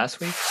last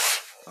week?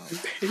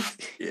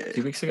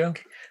 2 weeks ago,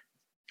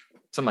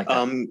 something like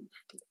that.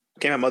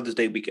 Came out Mother's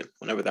Day weekend,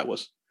 whenever that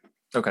was.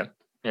 Okay,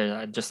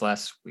 yeah, just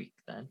last week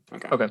then.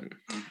 Okay.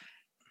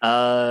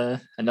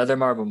 Another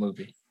Marvel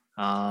movie.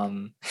 I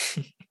know.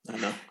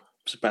 I'm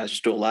surprised you're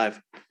still alive.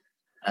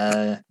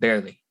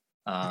 Barely.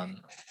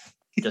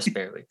 Just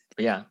barely.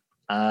 But yeah.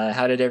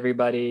 How did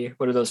everybody?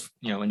 What are those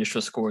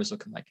initial scores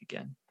looking like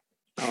again?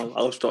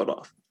 I'll start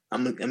off.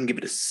 I'm gonna give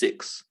it a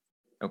 6.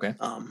 Okay.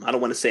 I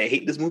don't want to say I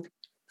hate this movie,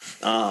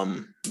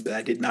 but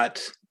I did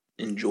not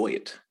enjoy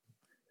it.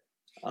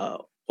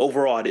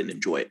 Overall, I didn't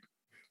enjoy it.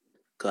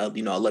 Cause I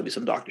love you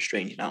some Doctor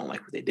Strange, and I don't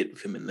like what they did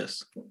with him in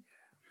this.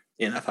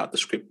 And I thought the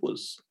script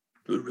was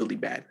really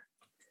bad,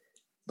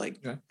 like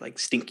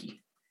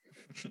stinky.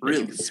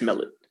 Really,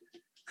 smell it.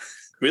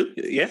 Really?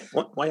 Yeah.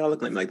 Why y'all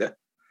looking at me like that?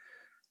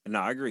 No,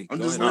 I agree. I'm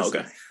just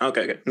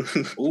okay.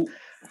 Ooh.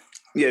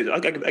 Yeah, I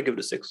give it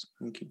a 6.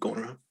 We'll keep going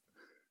around.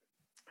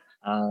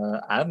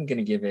 I'm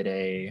gonna give it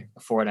a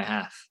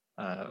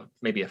 4.5,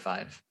 maybe a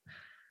 5.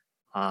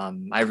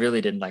 I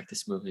really didn't like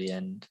this movie,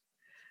 and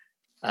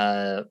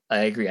I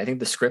agree. I think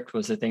the script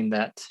was the thing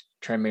that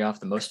turned me off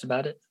the most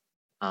about it.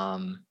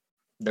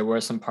 There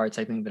were some parts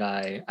I think that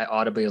I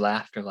audibly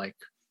laughed or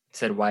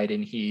said, why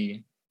didn't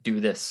he do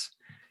this?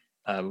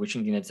 Which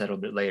you can get into that a little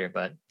bit later,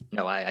 but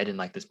no, I didn't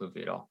like this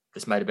movie at all.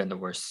 This might have been the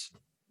worst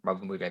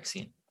Marvel movie I've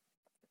seen.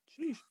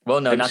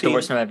 Well, no, not the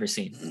worst one I've ever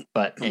seen,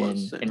 but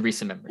in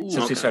recent memory,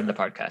 since we started the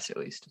podcast, at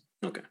least.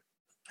 Okay.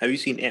 Have you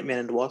seen Ant-Man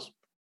and the Wasp?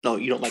 No,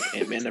 you don't like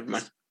Ant-Man. Never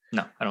mind.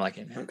 No, I don't like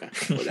Ant-Man. Okay,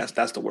 well,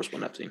 that's the worst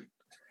one I've seen.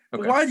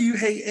 Okay. Why do you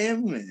hate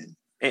Ant-Man?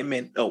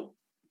 Ant-Man. Oh,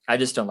 I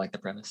just don't like the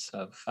premise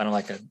of. I don't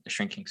like a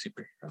shrinking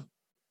superhero.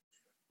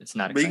 It's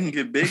not. But you Exciting.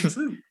 can get big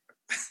too.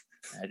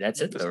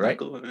 That's it, that's though, right?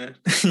 cool, man.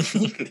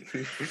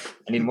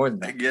 I need more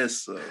than I that.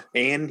 guess so.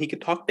 And he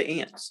could talk to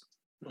ants.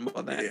 How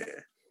about that?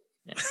 Yeah.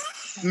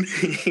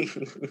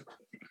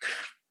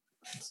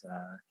 It's,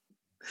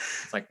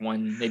 It's like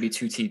one, maybe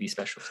two TV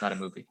specials, not a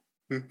movie.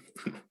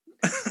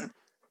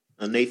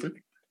 Nathan?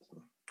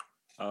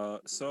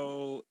 It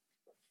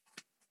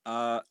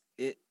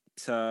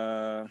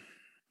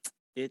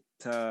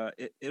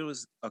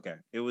was okay.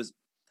 It was,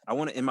 I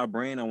want to, in my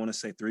brain, I want to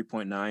say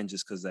 3.9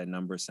 just because that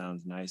number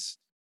sounds nice.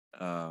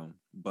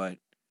 But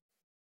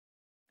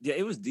yeah,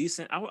 it was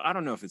decent. I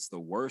don't know if it's the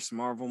worst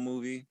Marvel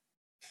movie.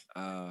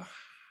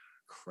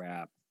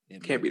 Crap.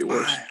 Can't be the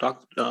worst.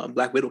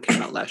 Black Widow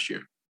came out last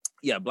year.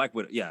 Yeah, Black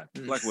Widow. Yeah,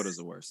 Black Widow's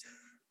the worst.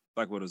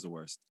 Black Widow's the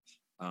worst.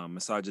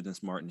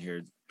 Misogynist Martin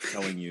here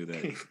telling you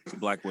that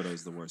Black Widow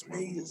is the worst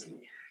Marvel movie.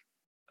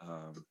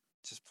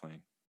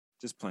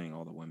 Just playing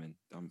all the women.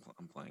 I'm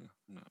playing.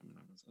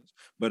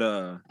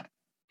 But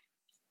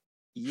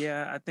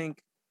yeah, I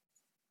think.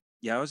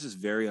 Yeah, I was just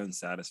very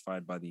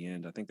unsatisfied by the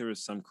end. I think there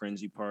was some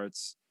cringy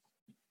parts.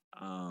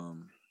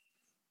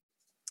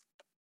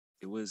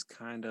 It was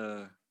kind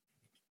of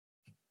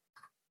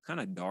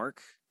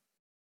dark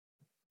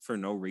for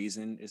no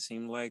reason. It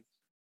seemed like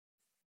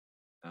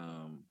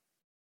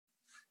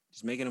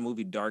just making a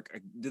movie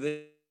dark. Do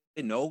they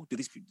know? Do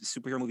these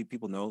superhero movie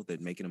people know that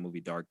making a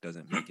movie dark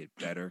doesn't make it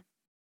better?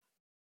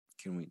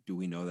 Do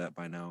we know that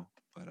by now?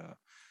 But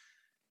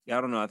yeah,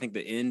 I don't know. I think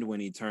the end when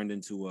he turned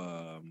into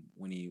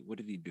what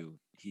did he do?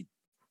 He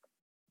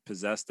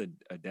possessed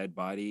a dead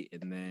body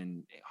and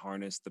then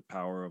harnessed the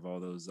power of all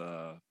those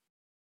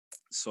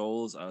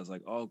souls. I was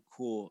like, oh,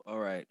 cool. All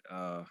right.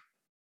 Yeah,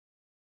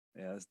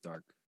 that's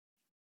dark.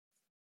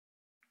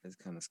 It's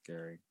kind of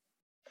scary.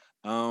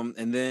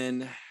 And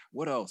then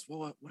what else?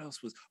 What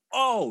else was?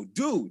 Oh,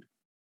 dude.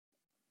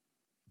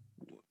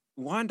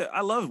 Wanda.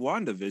 I love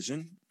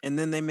WandaVision, and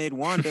then they made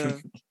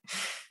Wanda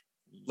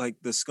like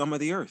the scum of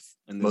the earth.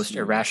 And most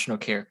irrational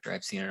character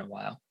I've seen in a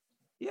while.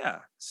 Yeah,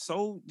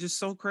 just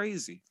so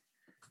crazy.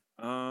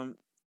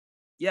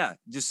 Yeah,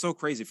 just so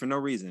crazy for no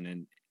reason.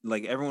 And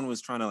like everyone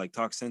was trying to like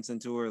talk sense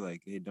into her,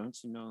 like, hey, don't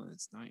you know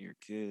it's not your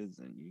kids,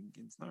 and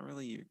it's not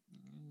really your,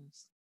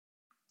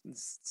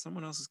 it's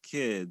someone else's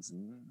kids.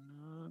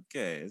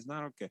 Okay, it's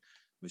not okay.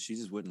 But she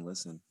just wouldn't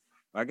listen.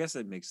 I guess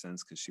it makes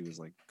sense because she was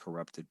like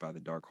corrupted by the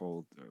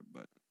Darkhold.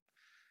 But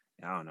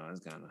I don't know. It's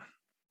kind of.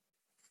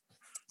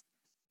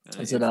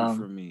 Is it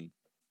for me?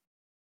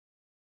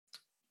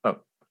 Oh,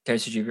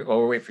 Terrence,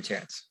 we'll wait for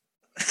Terrence.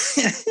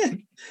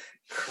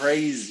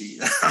 Crazy.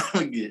 I'm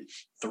gonna get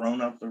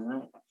thrown out the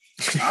room.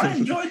 I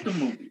enjoyed the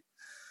movie.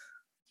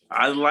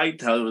 I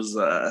liked how it was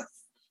the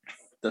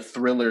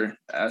thriller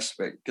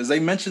aspect, because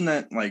they mentioned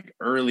that like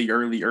early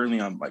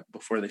on, like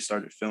before they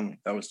started filming,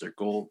 that was their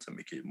goal, to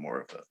make it more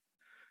of a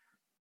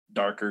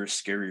darker,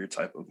 scarier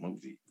type of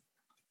movie.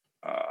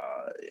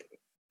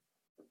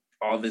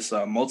 All this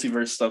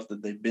multiverse stuff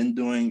that they've been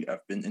doing,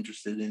 I've been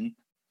interested in.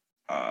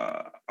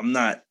 I'm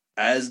not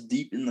as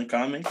deep in the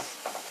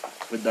comics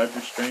with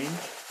Doctor Strange,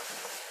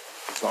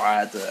 so I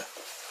had to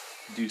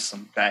do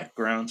some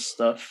background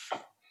stuff,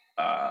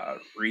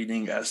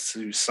 reading as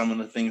to some of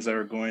the things that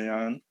are going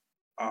on.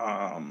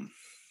 I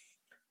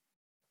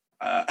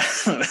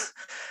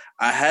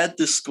had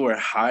to score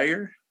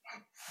higher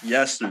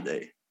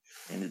yesterday,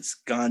 and it's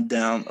gone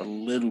down a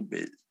little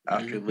bit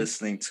after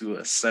listening to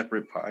a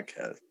separate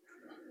podcast.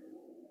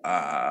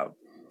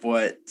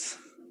 But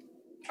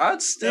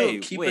I'd still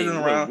keep it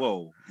around.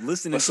 Whoa,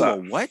 listening to a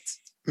what?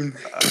 A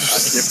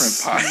different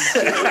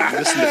podcast.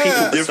 Listen to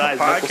people different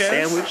podcasts.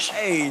 Sandwich.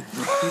 Hey,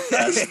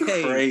 that's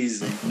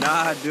crazy.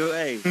 Nah, dude.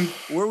 Hey,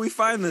 where we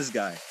find this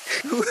guy?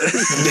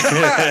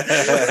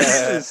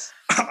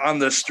 On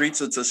the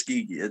streets of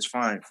Tuskegee. It's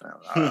fine, fam.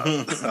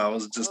 I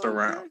was just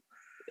around.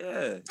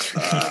 Yeah.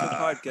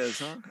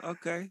 Podcast, huh?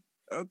 Okay.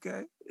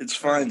 It's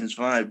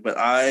fine. But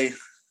I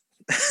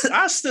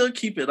still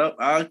keep it up.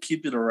 I'll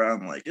keep it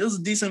around. Like, it was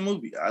a decent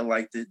movie. I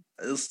liked it.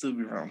 It'll still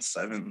be around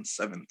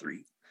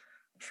 7.3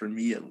 for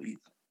me, at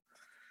least.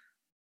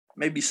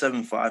 Maybe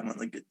 7.5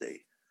 on a good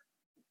day.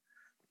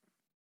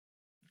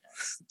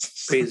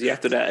 Crazy.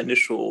 After that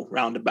initial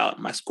roundabout,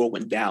 my score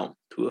went down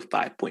to a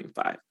 5.5.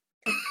 I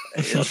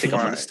think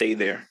I'm going to stay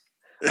there.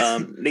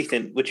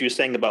 Nathan, what you were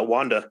saying about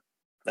Wanda,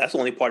 that's the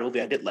only part of the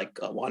movie I did like,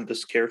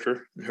 Wanda's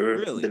character and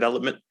her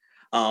development.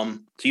 So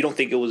you don't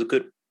think it was a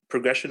good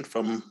progression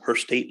from her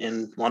state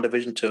in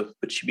WandaVision to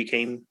what she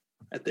became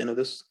at the end of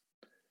this,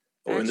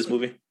 or in this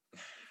movie?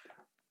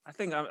 I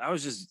think I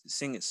was just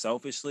seeing it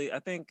selfishly. I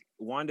think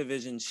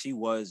WandaVision, she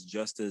was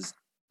just as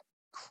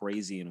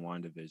crazy in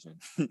WandaVision.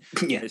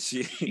 Yeah,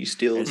 she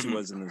still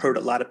hurt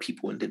a lot of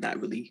people and did not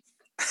really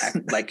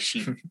act like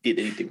she did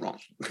anything wrong.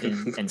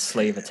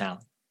 Enslave a town.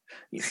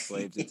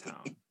 Enslaved a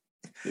town.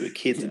 There were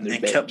kids in their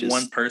and bed. Kept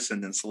one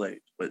person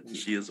enslaved, but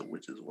she is a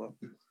witch as well.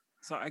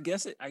 So I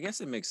guess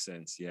it makes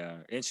sense, yeah.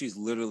 And she's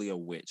literally a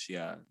witch,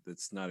 yeah.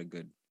 That's not a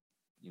good,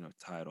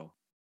 title.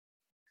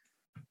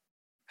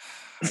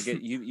 I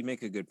get you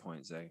make a good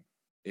point, Zay.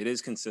 It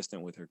is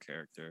consistent with her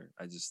character.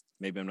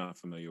 Maybe I'm not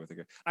familiar with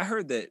her. I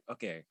heard that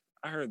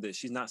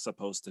she's not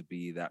supposed to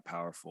be that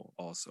powerful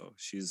also.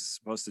 She's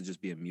supposed to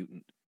just be a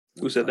mutant.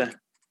 Who said that?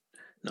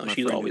 No,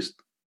 she's always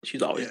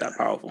that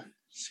powerful.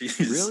 She's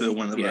Really? still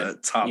one of Yeah.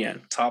 the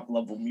top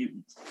level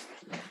mutants.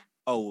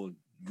 Oh, well,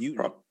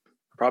 mutant.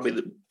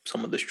 Probably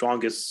some of the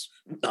strongest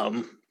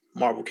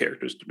Marvel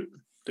characters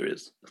there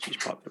is. She's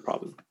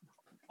probably.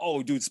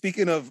 Oh, dude.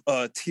 Speaking of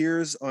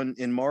tiers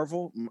in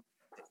Marvel,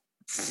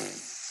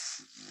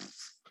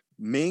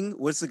 Ming,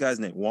 what's the guy's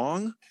name?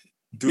 Wong.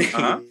 Dude,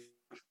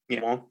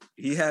 Yeah.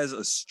 he has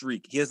a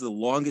streak. He has the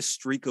longest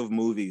streak of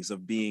movies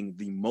of being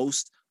the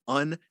most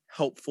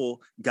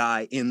unhelpful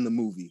guy in the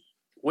movie.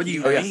 What do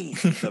you Oh, yeah. mean?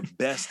 The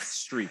best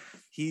streak.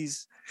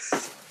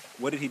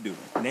 What did he do?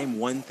 Name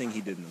one thing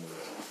he did in the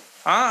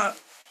movie.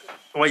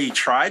 What he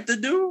tried to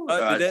do?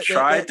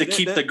 Tried to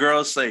keep the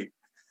girls safe.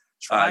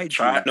 Tried.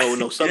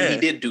 No, something Yeah. he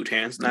did do,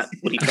 Terrence, not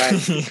what he tried.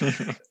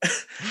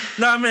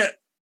 No, I mean,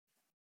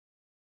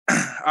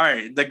 all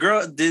right. The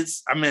girl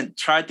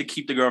tried to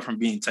keep the girl from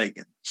being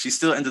taken. She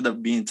still ended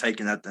up being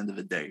taken at the end of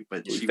the day,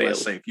 but He she failed.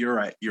 was safe. You're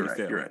right. You're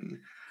He right. failed.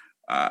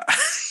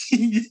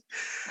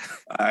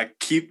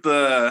 Keep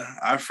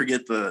I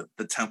forget the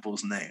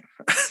temple's name.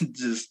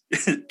 Just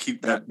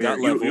keep that Got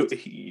buried. level.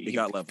 He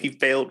got level. He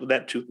failed with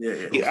that too.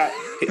 Yeah.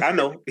 I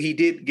know. He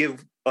did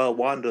give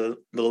Wanda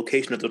the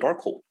location of the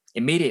Darkhold.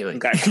 Immediately.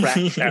 And got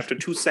cracked after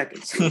 2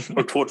 seconds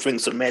for torturing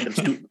some random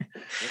student.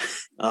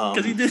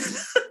 Because he did.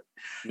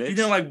 He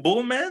didn't like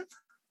Bullman.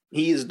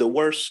 He is the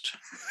worst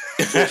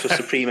Sorcerer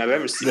Supreme I've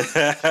ever seen.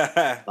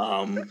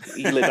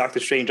 He let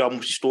Doctor Strange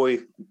almost destroy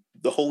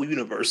the whole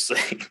universe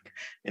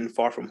in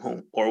Far From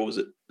Home, or was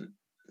it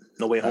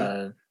No Way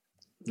Home?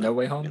 No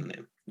Way Home. And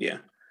then, yeah.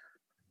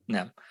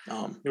 No.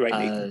 You're right,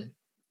 Nathan.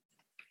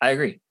 I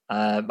agree.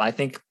 I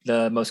think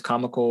the most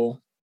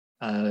comical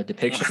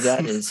depiction of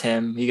that is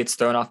him. He gets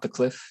thrown off the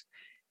cliff,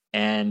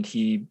 and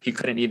he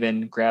couldn't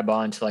even grab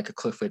onto like a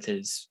cliff with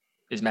his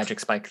magic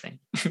spike thing.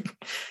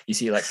 You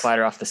see, like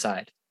clatter off the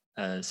side.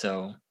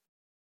 So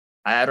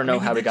I don't know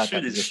how we got that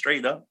Shoot it position.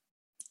 straight up.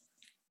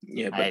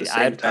 Yeah, but at the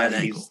same bad time,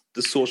 angle. he's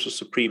the Sorcerer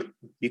Supreme.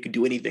 You can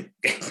do anything.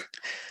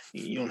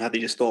 You don't have to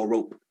just throw a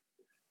rope.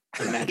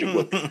 A magic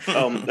whip.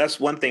 That's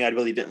one thing I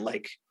really didn't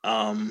like.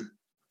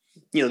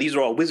 These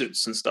are all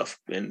wizards and stuff,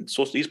 and these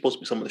are supposed to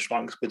be some of the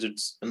strongest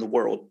wizards in the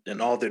world,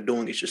 and all they're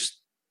doing is just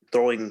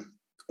throwing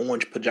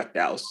orange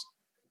projectiles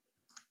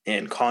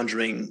and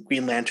conjuring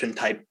Green Lantern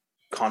type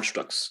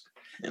constructs.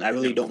 And I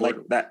really don't like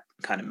that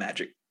kind of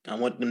magic. I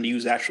want them to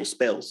use actual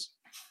spells.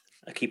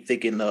 I keep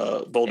thinking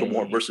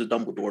Voldemort versus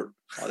Dumbledore,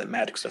 all that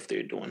magic stuff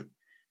they're doing.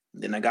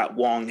 And then I got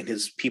Wong and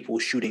his people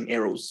shooting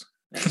arrows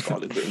at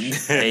Scarlet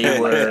Witch. They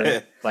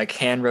were like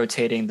hand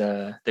rotating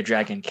the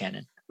dragon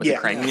cannon with the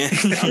crank.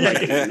 I'm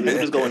like, what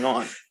is going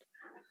on?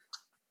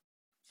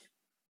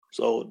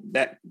 So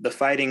the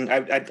fighting,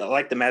 I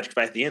like the magic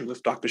fight at the end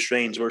with Doctor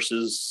Strange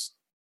versus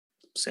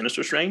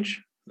Sinister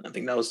Strange. I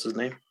think that was his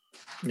name.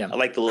 Yeah. I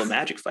like the little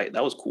magic fight.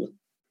 That was cool.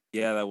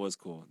 Yeah, that was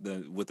cool.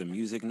 With the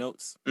music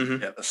notes.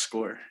 Mm-hmm. Yeah, the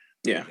score.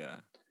 Yeah.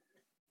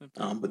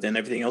 But then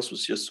everything else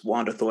was just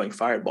Wanda throwing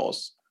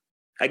fireballs.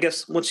 I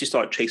guess once she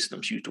started chasing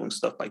them, she was doing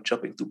stuff like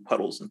jumping through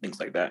puddles and things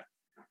like that.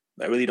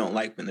 But I really don't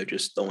like when they're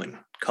just throwing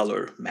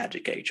color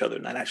magic at each other,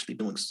 not actually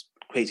doing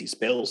crazy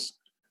spells.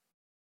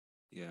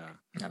 Yeah,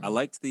 I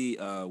liked the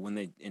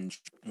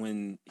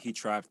when he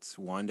trapped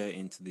Wanda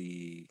in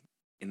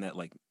that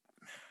like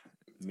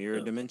mirror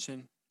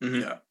dimension.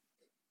 Mm-hmm. Yeah.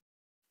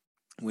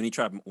 When he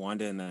trapped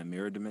Wanda in that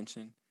mirror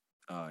dimension,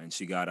 and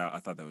she got out, I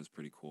thought that was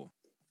pretty cool.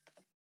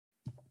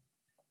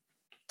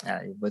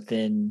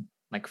 Within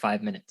like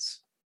 5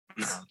 minutes.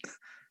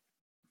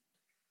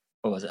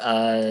 What was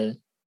it?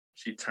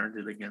 She turned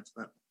it against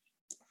them.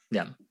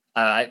 Yeah.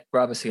 We're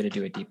obviously going to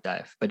do a deep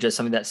dive, but just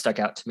something that stuck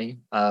out to me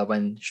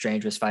when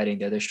Strange was fighting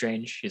the other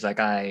Strange. He's like,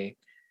 when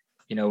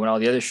all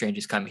the other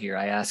Stranges come here,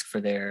 I ask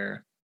for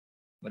their,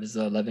 what is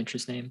the love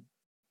interest name?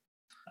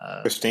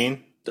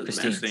 Christine.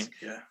 Christine.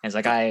 Yeah. And it's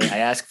like, I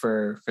ask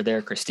for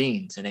their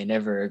Christines and they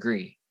never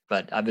agree.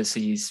 But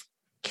obviously he's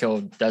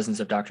killed dozens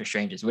of Doctor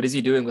Stranges. What is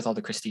he doing with all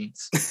the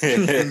Christines? I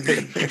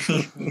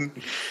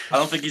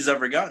don't think he's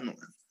ever gotten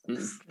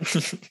one.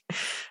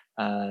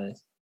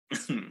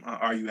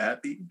 Are you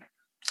happy?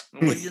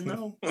 What do you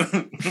know?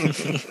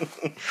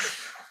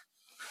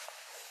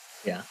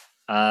 Yeah.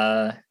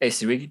 Ace,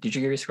 did you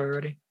give your score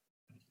already?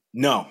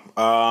 No.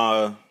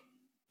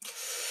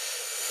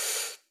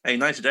 Hey,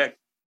 nice deck.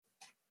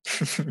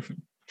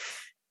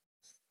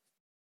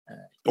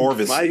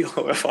 Orvis. Why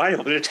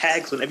are there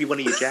tags on every one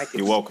of your jackets?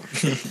 You're welcome.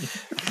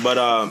 But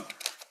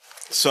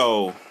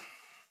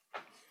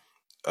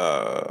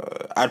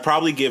I'd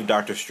probably give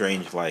Doctor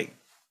Strange like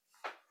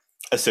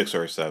a 6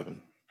 or a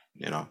 7.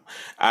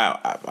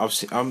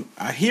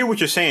 I hear what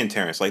you're saying,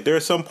 Terrence. Like there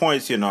are some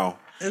points,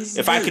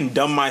 if I can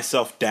dumb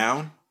myself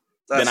down,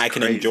 then I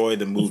can enjoy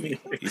the movie.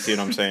 You see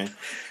what I'm saying?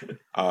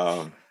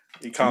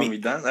 You calling me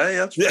done? Hey,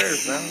 that's fair,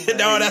 man.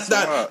 No, that's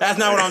not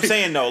what I'm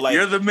saying though. Like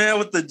you're the man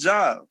with the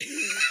job.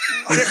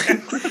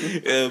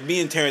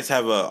 Me and Terrence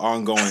have an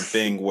ongoing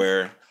thing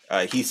where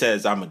he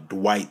says I'm a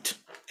Dwight,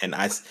 and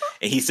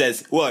he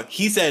said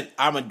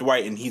I'm a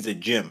Dwight and he's a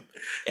Jim,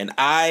 and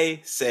I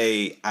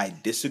say I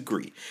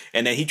disagree,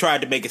 and then he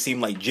tried to make it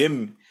seem like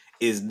Jim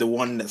is the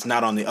one that's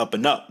not on the up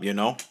and up, you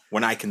know?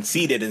 When I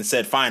conceded and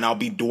said, fine, I'll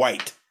be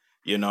Dwight,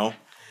 you know?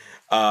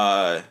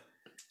 And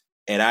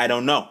I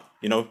don't know,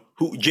 you know,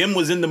 who Jim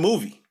was in the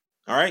movie.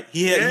 All right.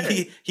 He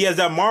has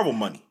that Marvel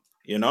money,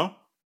 you know?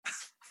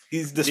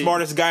 He's the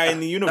smartest guy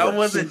in the universe. That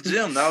wasn't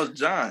Jim, that was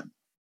John.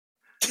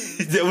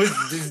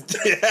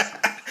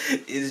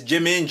 It's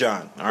Jim and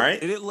John, all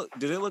right? Did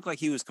it look like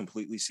he was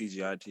completely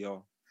CGI to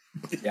y'all?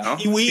 Yeah.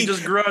 He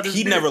just grew out his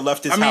beard. never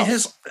left his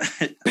house.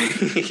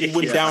 He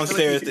went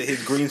downstairs to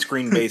his green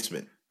screen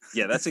basement.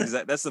 Yeah, that's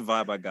the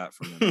vibe I got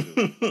from him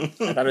too. I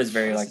thought it was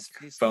very like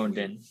phoned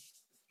in.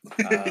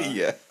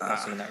 Yeah.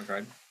 Also in that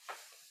regard.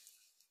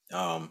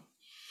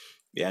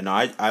 Yeah, no,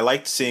 I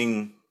liked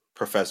seeing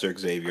Professor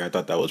Xavier. I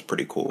thought that was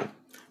pretty cool.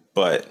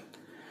 But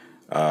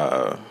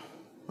I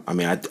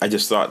mean, I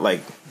just thought like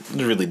it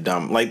was really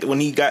dumb. Like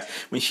when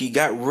she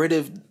got rid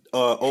of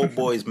old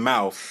boy's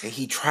mouth and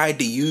he tried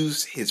to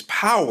use his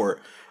power.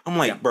 I'm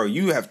like, bro,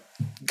 you have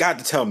got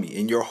to tell me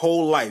in your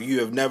whole life you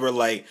have never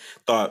like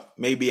thought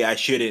maybe I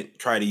shouldn't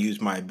try to use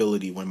my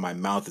ability when my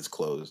mouth is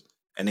closed.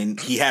 And then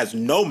he has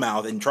no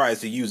mouth and tries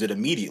to use it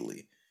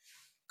immediately.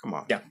 Come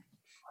on. Yeah.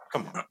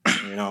 Come on.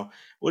 You know,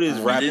 what is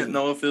I rapping? didn't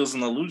know if it was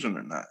an illusion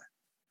or not.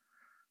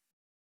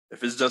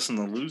 If it's just an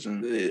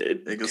illusion,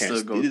 it can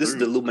still go This through. is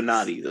the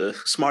Illuminati, the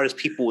smartest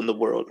people in the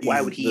world.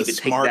 Why would he even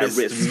take that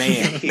risk?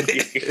 Man.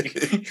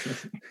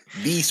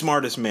 The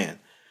smartest man.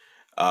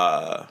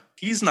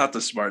 He's not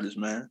the smartest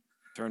man.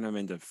 Turn him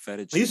into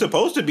fettuccine. He's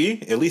supposed to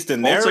be, at least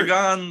in there.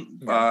 Boltagon,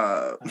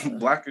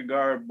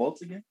 Blackagar,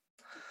 Boltagon?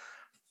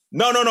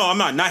 No, I'm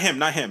not. Not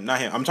him.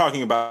 I'm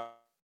talking about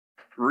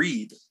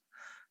Reed.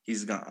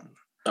 He's gone.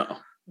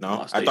 Oh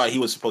no. I thought he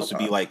was supposed to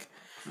be like.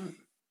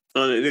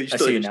 You're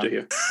still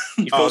here.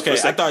 Oh, okay,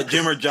 I thought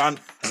Jim and John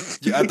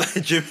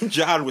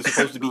was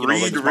supposed to be, you know,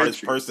 like the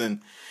smartest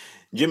person.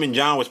 Jim and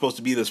John was supposed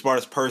to be the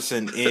smartest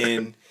person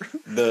in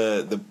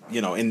the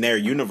you know, in their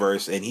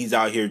universe, and he's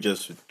out here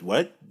just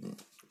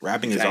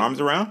wrapping his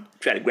arms around.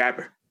 Try to grab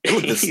her.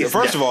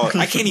 First of all,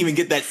 I can't even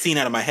get that scene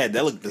out of my head.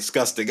 That looked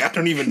disgusting. I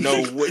don't even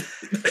know what.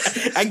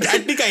 I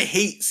think I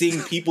hate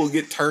seeing people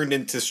get turned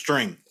into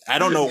string. I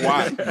don't know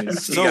why.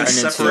 It's so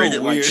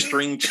separated like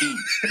string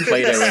cheese.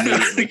 Play-Doh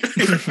immediately.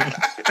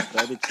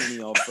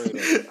 Fettuccine Alfredo.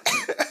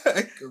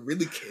 I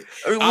really can't.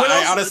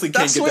 I honestly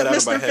can't get that out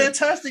of my head. That's what Mr.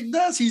 Fantastic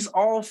does. He's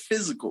all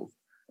physical.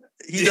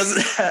 He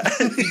doesn't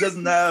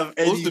have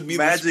any supposed to be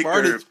magic the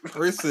smartest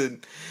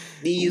person.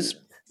 These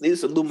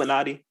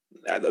Illuminati.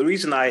 The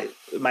reason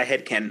my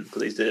head canon,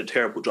 because they did a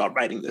terrible job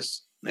writing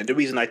this. And the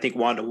reason I think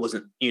Wanda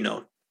wasn't, you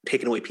know,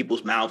 taking away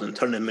people's mouths and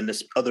turning them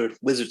into other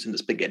wizards into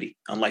spaghetti,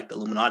 unlike the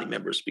Illuminati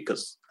members,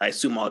 because I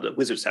assume all the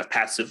wizards have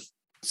passive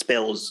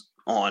spells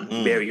on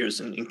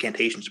barriers and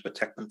incantations to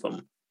protect them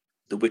from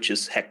the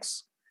witch's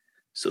hex.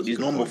 So these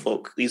normal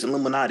folk, these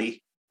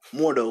Illuminati,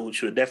 Mordo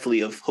should definitely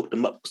have hooked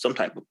them up with some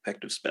type of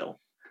protective spell.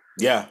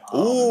 Yeah.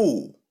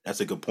 Ooh, that's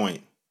a good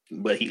point.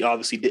 But he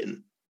obviously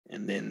didn't.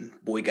 And then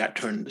boy got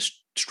turned into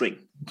string.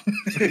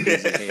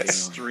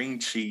 String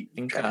cheat.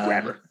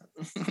 Grabber.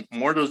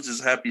 Mordo's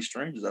just happy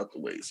strangers out the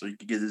way so he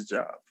could get his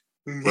job.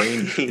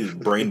 His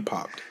brain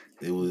popped.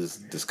 It was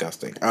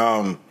disgusting.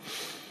 And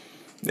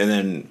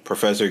then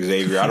Professor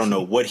Xavier, I don't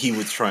know what he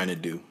was trying to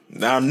do. I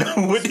don't know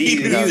what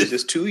he was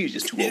just too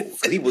old.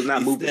 He was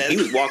not moving. He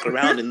was walking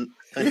around in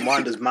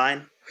Wanda's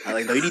mind. I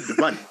was like, no, you need to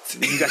run.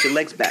 You got your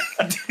legs back.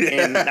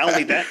 And not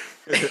only that,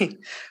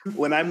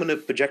 when I'm gonna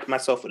project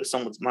myself into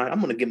someone's mind, I'm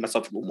gonna give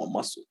myself a little more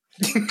muscle.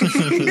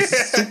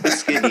 Super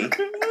skinny.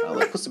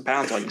 Put some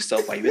pounds on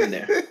yourself while you're in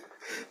there.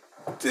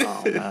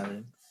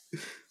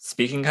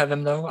 Speaking of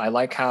him, though, I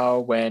like how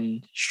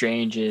when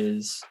Strange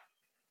is,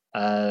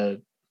 I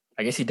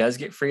guess he does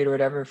get freed or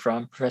whatever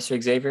from Professor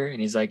Xavier,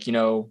 and he's like, you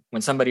know,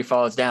 when somebody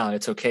falls down,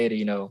 it's okay to,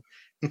 you know,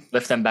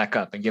 lift them back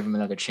up and give them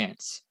another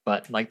chance.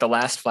 But like the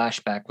last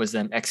flashback was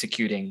them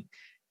executing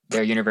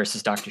their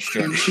universe's Doctor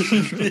Strange.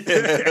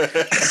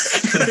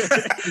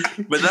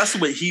 But that's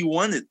what he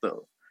wanted,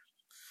 though.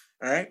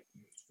 All right?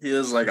 He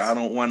was like, I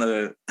don't want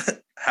to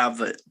have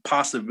the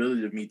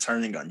possibility of me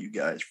turning on you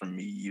guys from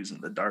me using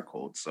the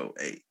Darkhold. So,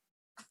 hey,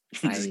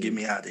 just get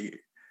me out of here.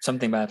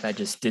 Something about that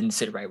just didn't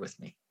sit right with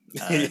me.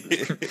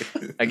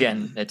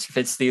 Again, if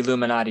it's the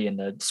Illuminati and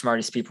the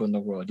smartest people in the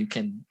world, you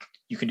can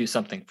do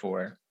something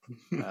for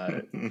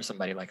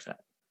somebody like that.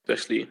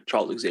 Especially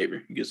Charles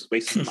Xavier. You just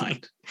waste his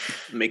mind.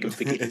 Make him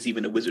think he's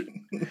even a wizard.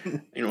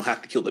 You don't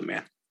have to kill the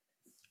man.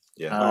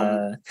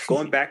 Yeah.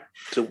 Going back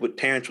to what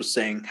Terrence was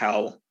saying,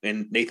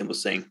 and Nathan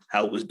was saying,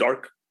 how it was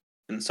dark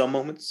in some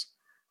moments.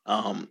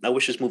 I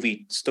wish this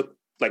movie stuck,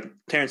 like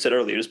Terrence said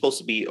earlier, it was supposed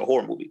to be a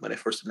horror movie when they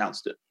first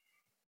announced it.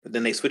 But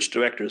then they switched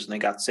directors and they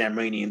got Sam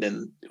Raimi, and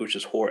then it was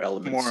just horror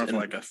elements. More of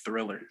like a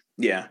thriller.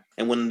 Yeah.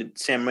 And when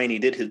Sam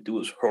Raimi did his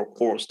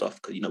horror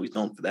stuff, because, you know, he's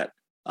known for that.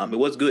 It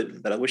was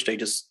good, but I wish they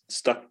just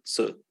stuck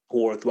to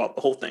horror throughout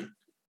the whole thing.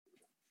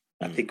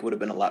 I think it would have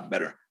been a lot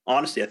better.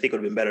 Honestly, I think it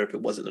would have been better if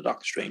it wasn't a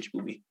Doctor Strange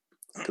movie,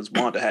 because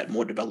Wanda had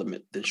more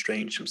development than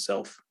Strange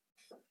himself.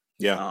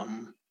 Yeah.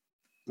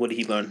 What did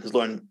he learn? He's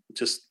learned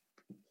just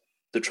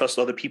to trust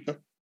other people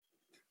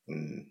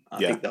I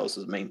think that was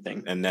his main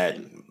thing. And that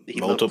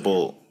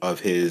multiple of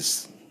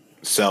his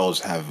cells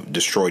have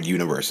destroyed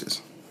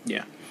universes.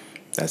 Yeah.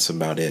 That's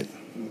about it.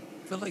 I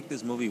feel like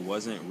this movie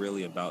wasn't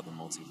really about the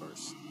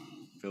multiverse.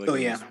 I feel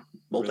like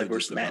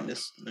Multiverse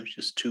Madness. There's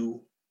just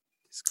two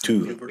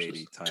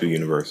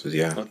universes,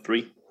 yeah. Oh,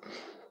 3.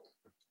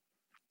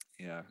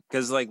 Yeah,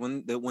 because like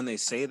when they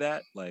say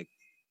that, like,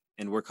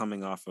 and we're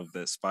coming off of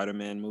the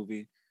Spider-Man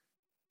movie,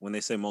 when they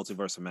say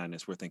Multiverse of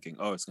Madness, we're thinking,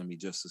 oh, it's gonna be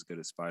just as good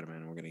as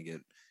Spider-Man. We're gonna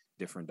get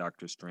different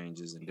Doctor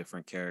Stranges and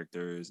different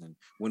characters, and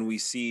when we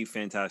see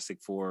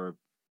Fantastic Four,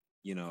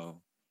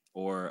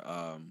 or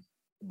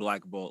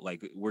Black Bolt,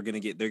 like they're gonna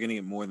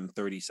get more than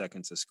 30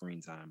 seconds of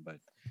screen time, but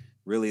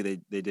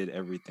really they did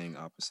everything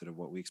opposite of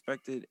what we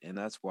expected, and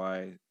that's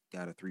why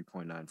got a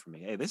 3.9 for me.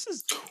 Hey, this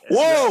is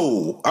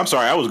whoa! I'm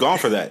sorry, I was gone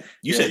for that.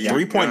 You said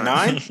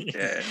 3.9?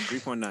 Yeah,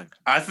 3.9.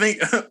 I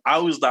think I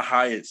was the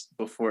highest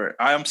before.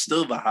 I am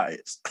still the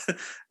highest.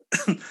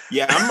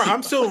 Yeah,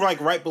 I'm still like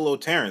right below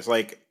Terrence.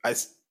 Like I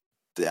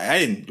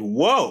didn't.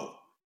 Whoa,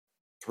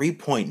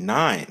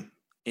 3.9.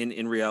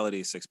 In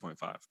reality,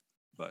 6.5,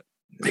 but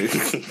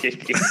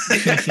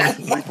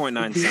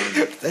 3.9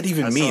 sounds. That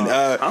even mean?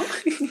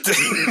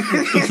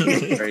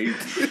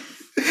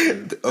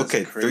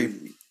 Okay,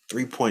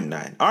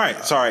 3.9. All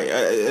right,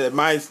 sorry.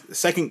 My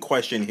second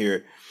question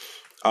here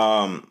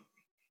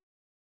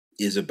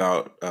is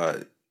about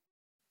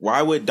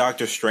why would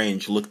Doctor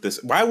Strange look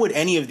this? Why would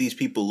any of these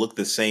people look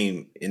the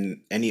same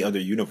in any other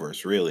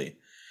universe? Really,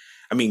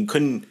 I mean,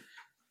 couldn't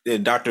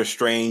Doctor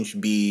Strange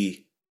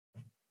be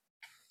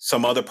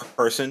some other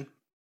person?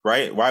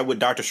 Right? Why would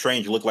Doctor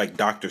Strange look like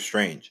Doctor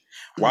Strange?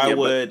 Why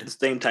would at the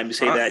same time you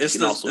say that, it's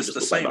you can also just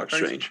look like Doctor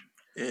Strange.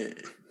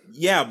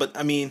 Yeah, but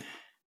I mean,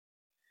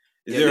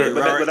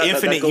 there are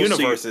infinite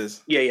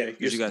universes. They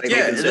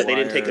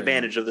didn't take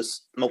advantage of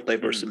this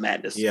multiverse of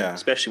madness. Yeah,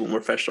 especially when we're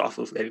fresh off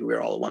of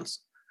Everywhere All at Once.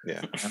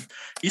 Yeah,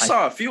 you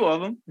saw a few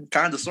of them,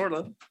 kind of, sort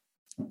of,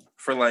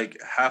 for like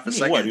half a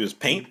second. What? He was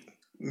paint.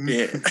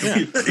 Yeah,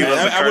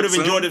 I would have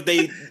enjoyed if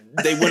they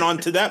went on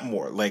to that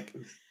more. Like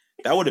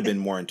that would have been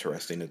more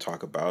interesting to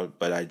talk about.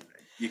 But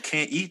you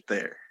can't eat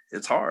there.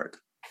 It's hard.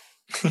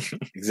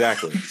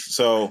 Exactly.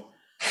 So,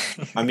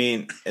 I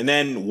mean, and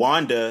then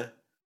Wanda,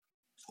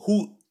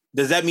 who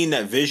does that mean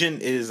that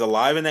Vision is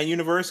alive in that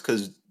universe?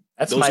 Because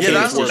those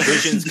kids were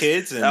Vision's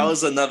kids. And that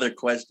was another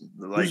question.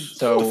 Like,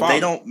 so they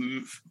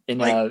don't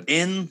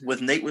in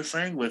what Nate was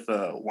saying with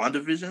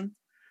WandaVision.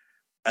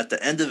 At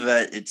the end of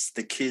that, it's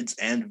the kids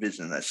and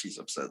Vision that she's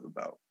upset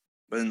about.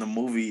 But in the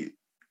movie,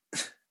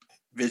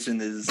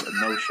 Vision is a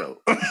no-show.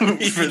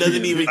 He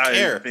doesn't even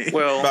care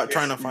about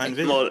trying to find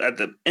Vision. Well, at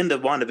the end of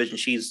WandaVision,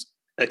 she's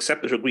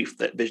accepted her grief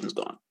that Vision's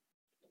gone.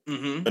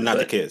 Mm-hmm. But not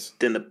the kids.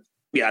 Then the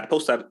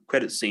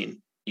post-credit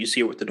scene, you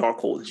see her with the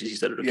Darkhold, and she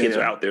said her kids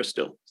are out there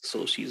still.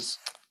 So she's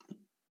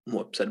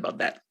more upset about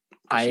that.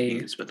 She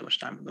didn't spend too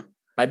much time with them.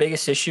 My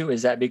biggest issue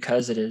is that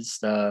because it is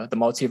the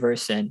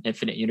multiverse and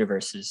infinite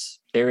universes,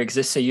 there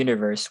exists a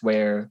universe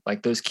where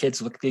like those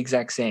kids look the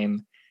exact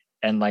same,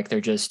 and like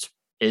there just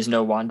is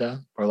no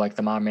Wanda, or like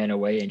the mom ran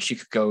away and she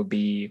could go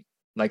be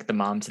like the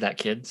mom to that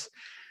kids.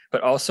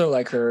 But also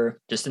like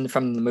her, just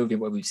from the movie,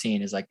 what we've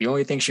seen is like the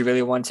only thing she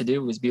really wanted to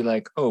do was be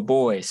like, oh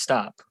boys,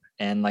 stop.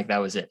 And like that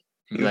was it.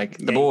 Be like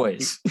the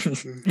boys. She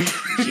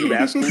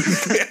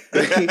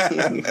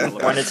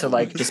wanted to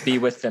like just be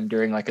with them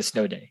during like a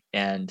snow day.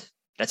 And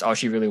that's all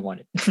she really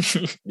wanted.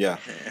 Yeah.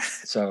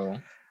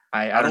 So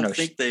I don't know.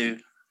 Think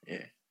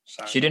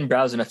she didn't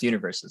browse enough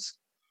universes.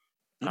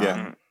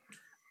 Yeah.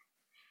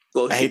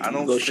 Well, she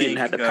didn't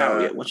have the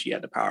power yet. Once she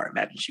had the power,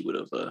 imagine she would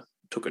have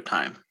took her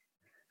time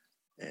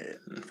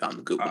and found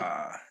the good one.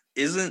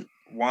 Isn't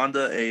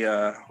Wanda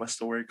a what's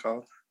the word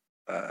called?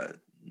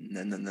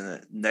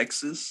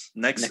 Nexus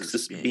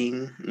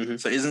being. Mm-hmm.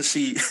 So isn't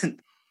she?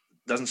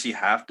 Doesn't she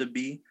have to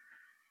be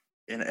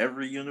in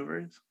every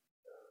universe?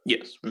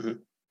 Yes. Mm-hmm.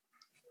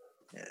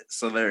 Yeah,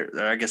 so there,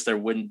 I guess there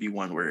wouldn't be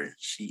one where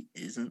she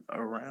isn't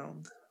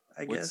around.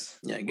 I guess.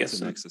 I guess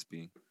Nexus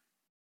being.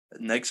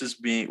 Nexus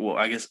being, well,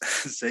 I guess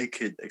Zay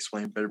could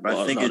explain better, but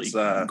I think it's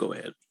go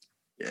ahead.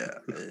 Yeah,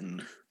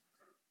 and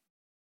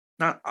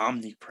not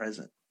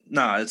omnipresent.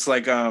 No, it's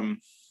like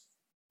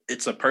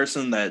it's a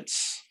person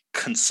that's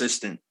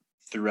consistent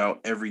throughout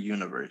every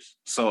universe.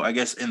 So I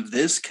guess in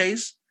this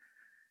case,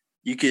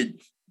 it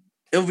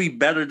would be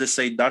better to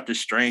say Doctor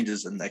Strange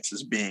is a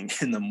Nexus being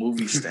in the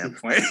movie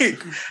standpoint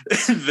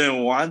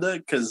than Wanda,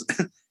 because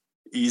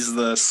he's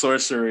the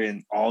sorcerer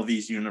in all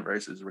these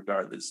universes,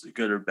 regardless,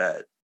 good or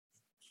bad.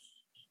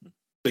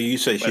 So you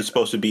say she's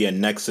supposed to be a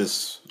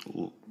Nexus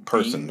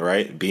person,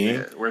 right? Being?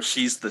 Yeah, where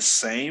she's the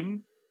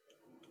same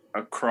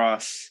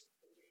across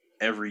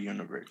every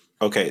universe.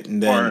 Okay.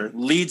 Or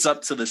leads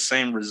up to the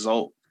same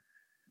result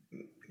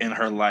in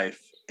her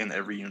life in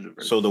every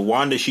universe. So the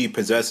Wanda she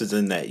possesses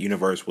in that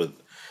universe with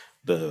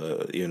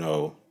the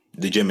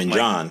Jim and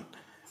John,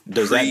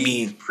 does that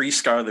mean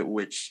pre-Scarlet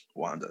Witch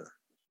Wanda?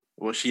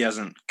 Well, she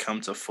hasn't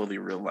come to fully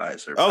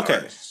realize her Okay.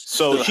 powers.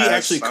 So she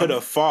actually could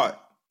have fought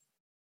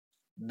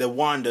the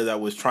Wanda that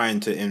was trying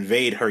to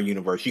invade her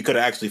universe. She could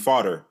have actually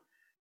fought her,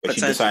 but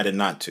she decided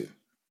not to.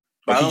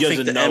 But I don't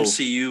think the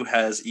MCU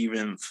has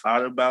even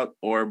thought about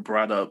or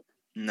brought up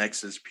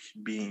Nexus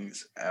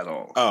beings at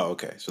all. Oh,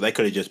 okay. So they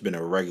could have just been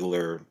a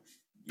regular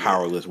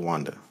powerless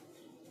Wanda.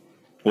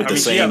 With the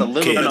same she had a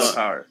little kids. bit of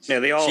power.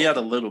 Yeah, she had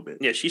a little bit.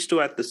 Yeah, she still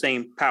had the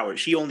same power.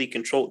 She only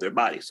controlled their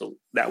body, so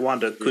that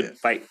Wanda couldn't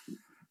fight.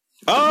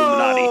 Okay.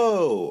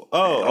 All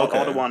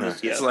the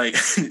Wandas, It's like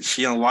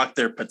she unlocked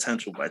their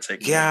potential by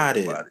taking their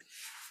body.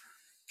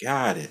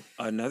 Got it.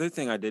 Another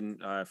thing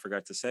I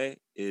forgot to say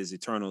is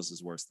Eternals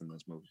is worse than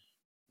this movie.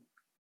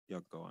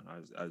 Y'all go on.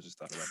 I just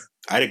thought about it.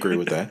 I'd agree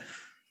with that.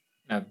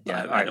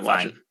 Yeah, all right,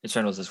 fine.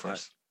 Eternals is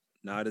worse.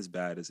 Not as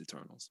bad as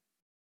Eternals.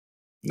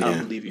 I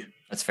don't believe you.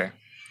 That's fair.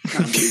 I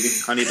don't believe you.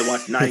 I need to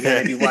watch. Now you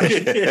gotta be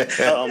watching.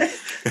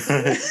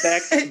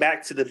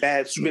 Back to the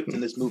bad script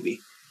in this movie.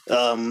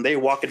 They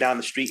were walking down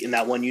the street in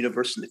that one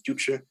universe in the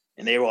future,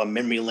 and they were on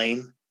memory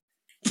lane,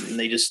 and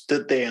they just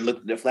stood there and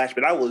looked at their flash.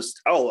 But I was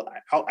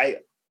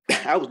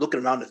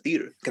looking around the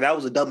theater because that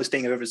was the dumbest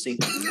thing I've ever seen.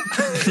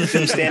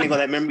 Them standing on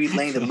that memory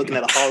lane and looking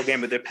at a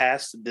hologram of their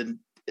past. And then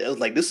it was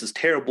like, this is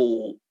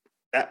terrible.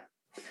 That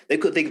they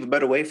could think of a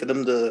better way for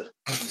them to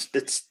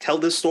tell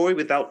this story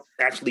without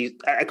actually.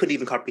 I couldn't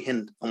even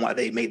comprehend on why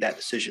they made that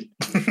decision.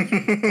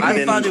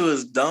 I thought it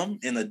was dumb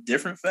in a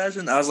different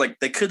fashion. I was like,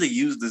 they could have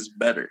used this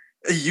better.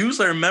 Use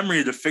our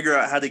memory to figure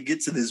out how to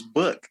get to this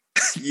book.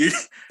 You're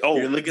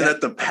looking at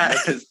the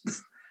past.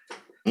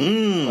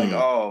 Like,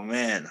 oh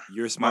man,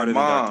 you're smarter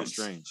than Doctor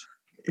Strange.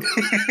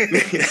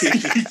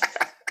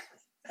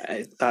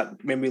 I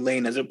thought memory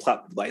lane as a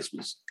plot device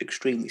was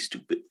extremely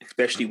stupid,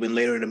 especially when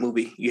later in the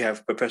movie you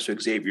have Professor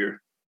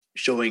Xavier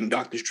showing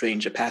Doctor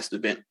Strange a past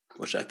event,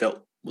 which I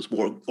felt was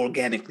more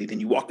organically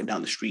than you walking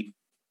down the street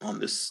on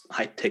this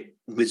high-tech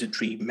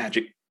wizardry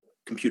magic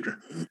computer.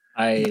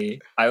 I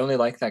only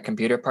like that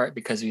computer part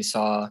because we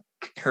saw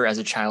her as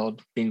a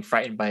child being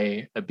frightened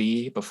by a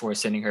bee before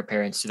sending her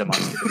parents to the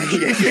monster.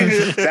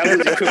 That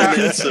was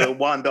equivalent to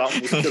Wanda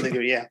was killing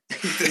her. Yeah.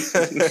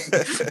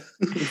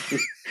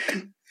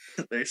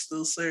 They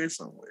still say it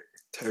somewhere.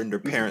 Turned their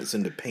parents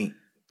into paint.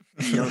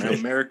 Young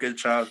America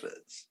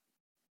Chavez.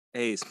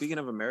 Hey, speaking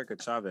of America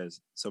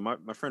Chavez, so my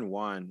friend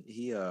Juan,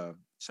 he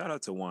shout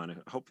out to Juan.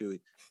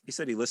 Hopefully, he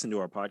said he listened to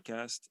our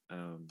podcast,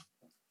 and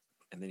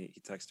then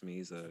he texted me.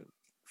 He's a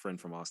friend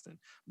from Austin,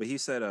 but he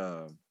said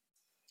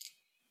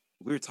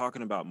we were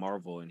talking about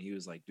Marvel, and he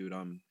was like, "Dude,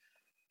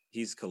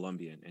 he's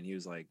Colombian," and he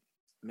was like,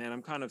 "Man,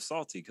 I'm kind of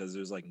salty because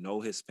there's like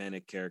no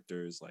Hispanic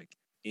characters like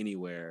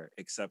anywhere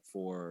except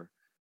for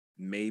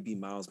maybe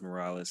Miles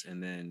Morales,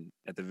 and then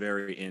at the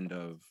very end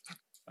of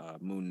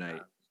Moon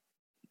Knight,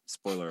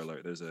 spoiler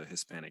alert, there's a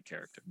Hispanic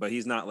character, but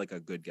he's not like a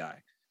good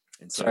guy."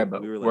 And so sorry,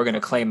 but we're gonna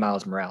claim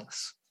Miles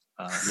Morales.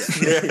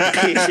 Keep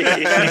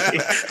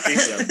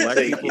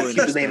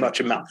his name out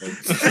your mouth.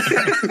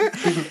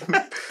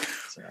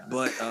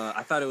 But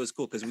I thought it was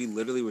cool because we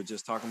literally were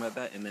just talking about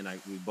that, and then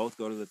we both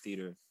go to the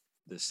theater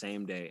the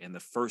same day, and the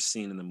first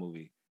scene in the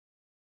movie,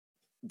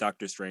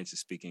 Doctor Strange is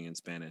speaking in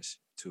Spanish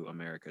to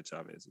America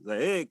Chavez. He's like,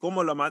 "Hey,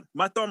 ¿cómo la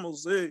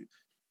matamos?" Hey.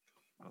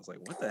 I was like,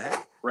 "What the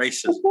heck?"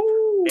 Racist.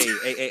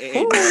 Hey.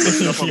 No, I'm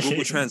looking up on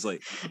Google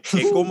Translate.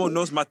 Hey, ¿cómo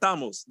nos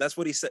matamos? That's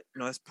what he said.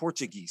 No, that's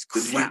Portuguese.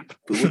 Crap.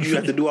 But what do you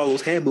have to do all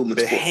those hand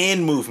movements? The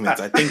hand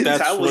movements. I think that's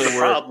that was the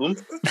problem.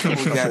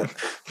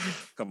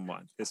 Come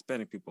on,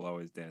 Hispanic people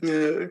always dance.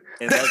 Yeah.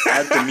 And that's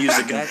Add the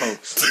music and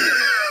post.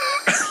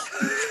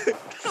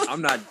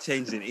 I'm not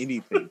changing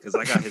anything because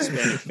I got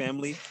Hispanic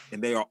family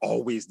and they are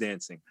always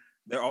dancing.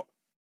 They're all.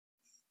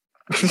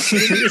 Are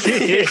you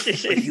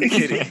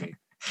kidding me?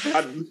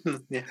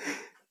 Yeah.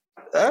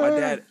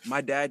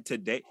 My dad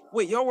today.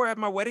 Wait, y'all were at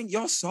my wedding?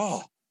 Y'all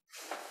saw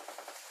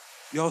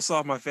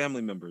my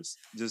family members.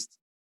 Just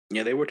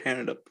they were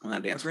tearing it up on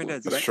that dance floor.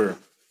 That's true.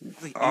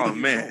 Like Oh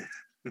man.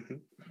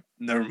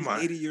 Never He's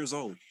mind. 80 years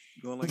old.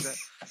 Going like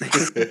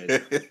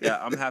that. Yeah,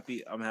 I'm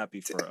happy. I'm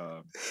happy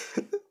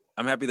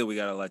that we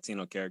got a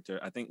Latino character.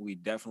 I think we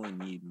definitely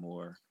need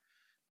more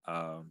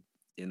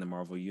in the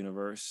Marvel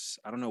universe.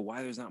 I don't know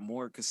why there's not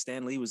more because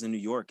Stan Lee was in New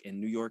York, and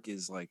New York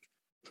is like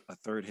a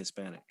third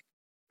Hispanic.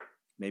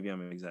 Maybe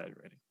I'm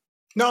exaggerating.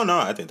 No,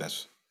 I think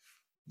that's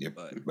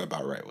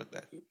about right with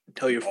that.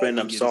 Tell your friend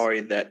I'm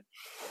sorry that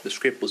the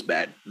script was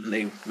bad and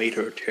they made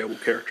her a terrible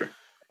character.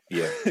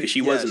 Yeah,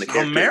 she wasn't a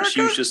character. America?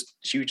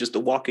 She was just a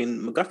walking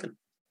MacGuffin.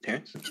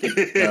 Terrence,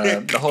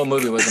 the whole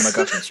movie was a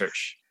MacGuffin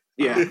search.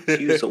 Yeah,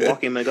 she was a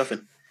walking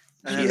MacGuffin.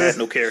 She had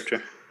no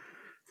character.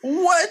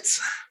 What?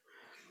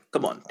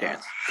 Come on,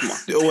 Terrence. Come on.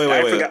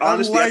 Wait.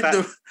 Honestly,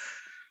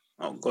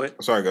 oh, go ahead.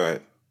 Sorry, go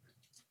ahead.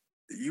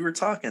 You were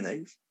talking,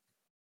 Ace.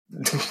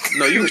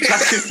 No, you were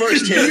talking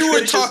first. Terrence. You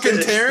were talking,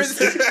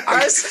 Terrence.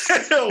 I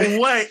said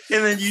what,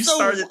 and then you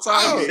started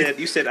talking.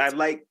 You said I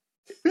like.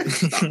 I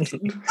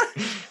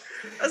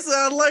said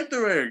I liked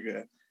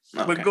America,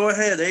 but go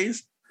ahead,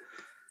 Ace.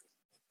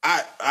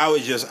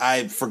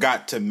 I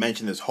forgot to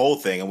mention this whole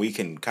thing, and we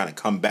can kind of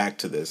come back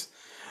to this.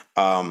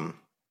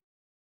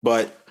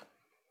 But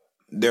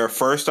their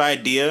first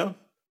idea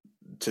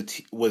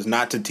was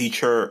not to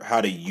teach her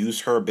how to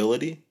use her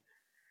ability,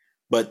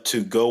 but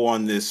to go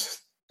on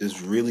this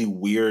really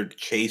weird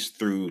chase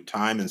through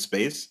time and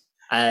space.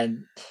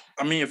 And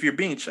I mean, if you're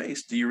being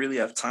chased, do you really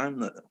have time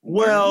to?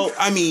 Well,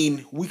 I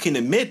mean, we can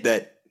admit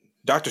that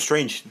Doctor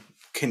Strange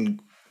can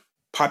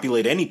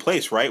populate any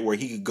place, right? Where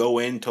he could go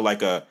into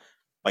like a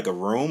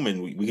room,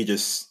 and we could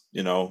just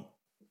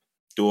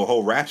do a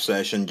whole rap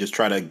session, just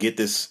try to get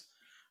this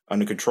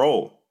under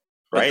control,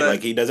 right?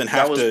 Like he doesn't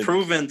have to. That was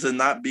proven to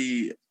not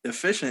be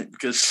efficient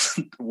because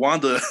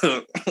Wanda,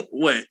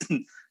 what?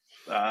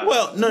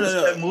 Well, no.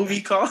 That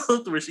movie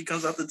called where she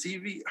comes out the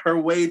TV, her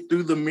way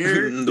through the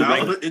mirror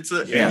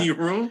into any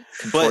room.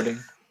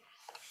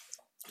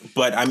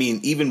 But I mean,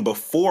 even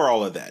before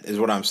all of that is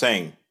what I'm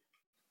saying.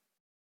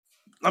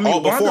 I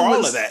mean, before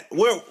all of that,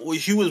 where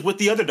she was with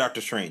the other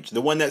Doctor Strange,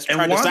 the one that's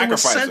trying to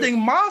sacrifice was sending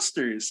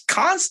monsters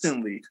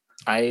constantly.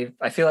 I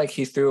feel like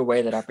he threw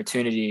away that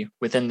opportunity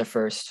within the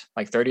first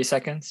 30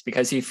 seconds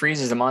because he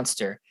freezes the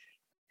monster,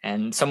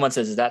 and someone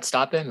says, "Does that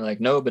stop him?" Like,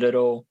 no, but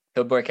he'll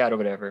break out or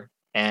whatever.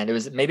 And it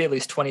was maybe at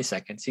least 20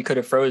 seconds. He could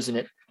have frozen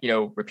it,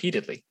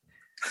 repeatedly.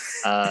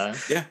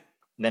 Yeah.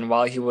 Then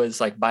while he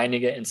was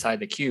binding it inside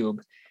the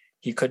cube,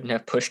 he couldn't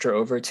have pushed her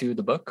over to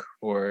the book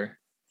or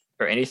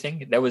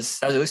anything. That was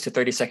at least a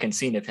 30-second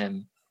scene of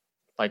him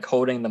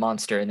holding the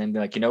monster and then be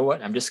like, you know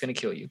what? I'm just going to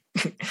kill you.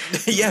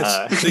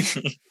 Yes.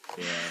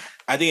 Yeah.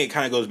 I think it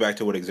kind of goes back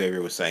to what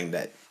Xavier was saying,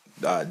 that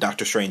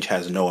Doctor Strange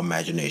has no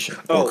imagination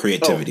or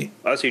creativity.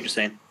 I see what you're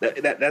saying.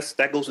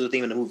 That goes to the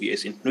theme of the movie.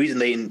 The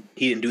reason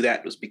he didn't do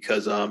that was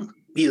because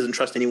he doesn't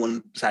trust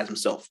anyone besides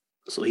himself.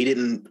 So he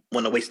didn't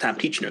want to waste time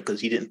teaching her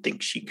because he didn't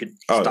think she could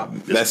stop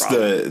this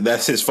problem.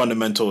 That's his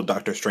fundamental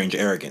Doctor Strange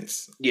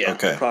arrogance. Yeah,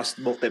 okay. Across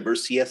both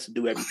multiverse, he has to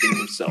do everything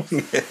himself.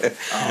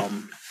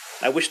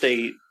 I wish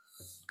they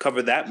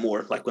covered that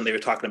more, like when they were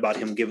talking about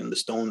him giving the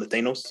stone to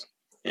Thanos,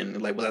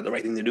 and was that the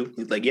right thing to do?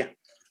 He's like, yeah.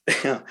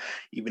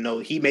 Even though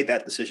he made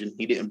that decision,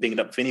 he didn't bring it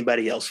up for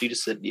anybody else. He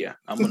just said, yeah,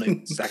 I'm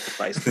going to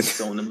sacrifice the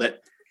stone and let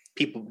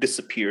people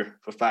disappear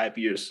for 5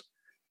 years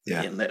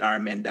and let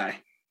Iron Man die.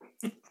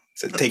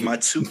 So my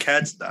 2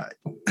 cats died.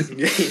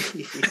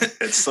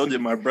 And so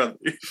did my brother.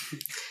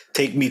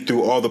 Take me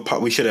through all the...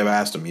 we should have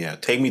asked him,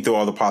 take me through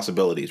all the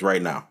possibilities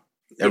right now.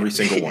 Every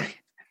single one.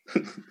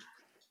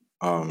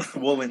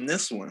 Well, in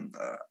this one,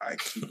 I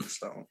keep the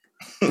stone.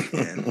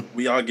 And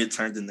we all get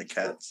turned into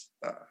cats.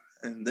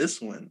 In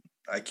this one,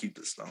 I keep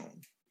the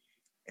stone,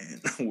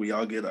 and we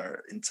all get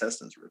our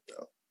intestines ripped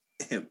out.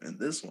 In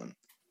this one,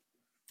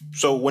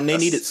 so when they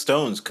needed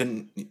stones,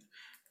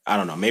 I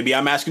don't know. Maybe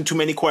I'm asking too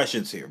many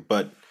questions here,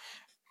 but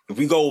if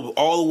we go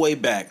all the way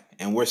back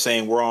and we're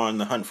saying we're on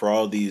the hunt for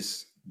all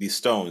these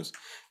stones,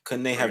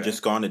 couldn't they have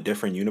just gone to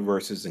different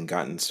universes and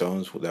gotten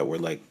stones that were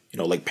like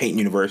Paint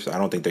Universe? I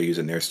don't think they're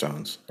using their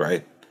stones,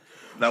 right?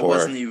 That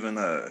wasn't even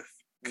a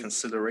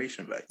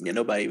consideration back then. Yeah,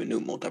 nobody even knew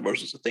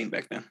multiverse was a thing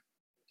back then.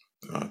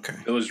 Okay.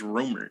 It was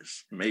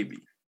rumors, maybe.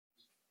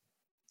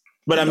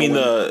 But I mean,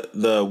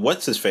 the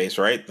what's his face,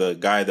 right? The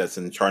guy that's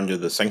in charge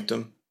of the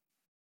Sanctum.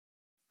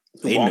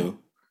 They Wong. knew.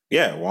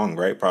 Yeah, Wong,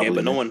 right? Probably. Yeah,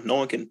 but no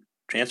one can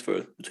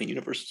transfer between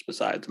universes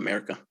besides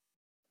America.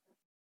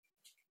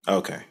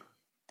 Okay.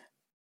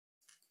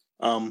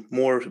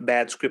 More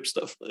bad script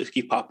stuff. It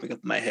keep popping up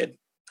in my head.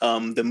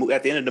 At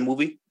the end of the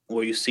movie,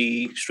 where you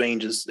see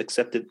Strange is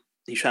accepted,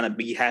 he's trying to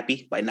be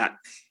happy by not,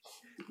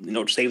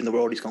 saving the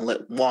world. He's gonna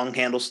let Wong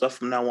handle stuff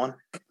from now on.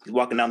 He's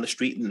walking down the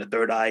street, and the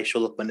third eye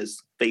shows up on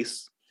his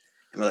face,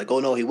 and we're like, "Oh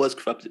no, he was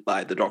corrupted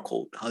by the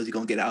Darkhold. How is he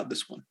gonna get out of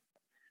this one?"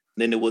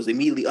 And then it was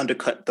immediately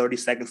undercut 30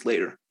 seconds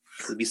later.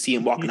 We see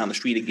him walking down the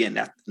street again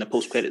after in the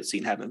post-credit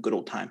scene, having a good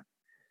old time.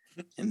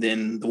 And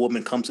then the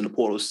woman comes in the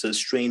portal, says,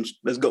 "Strange,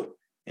 let's go."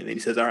 And then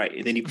he says, "All right."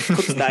 And then he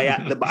puts the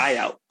eye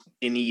out,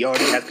 and he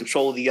already has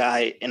control of the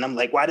eye. And I'm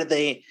like, why did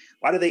they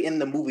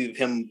end the movie with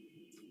him,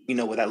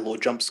 with that little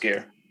jump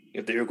scare,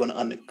 if they were going to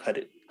undercut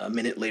it a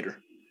minute later?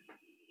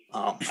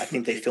 I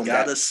think they filmed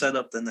that. Gotta set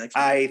up the next.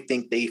 I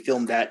think they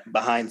filmed that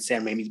behind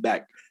Sam Raimi's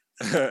back.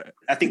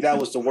 I think that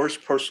was the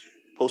worst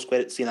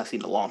post-credit scene I've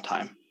seen in a long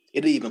time.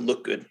 It didn't even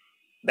look good.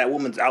 That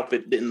woman's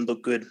outfit didn't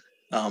look good.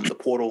 The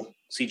portal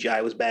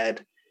CGI was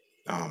bad.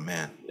 Oh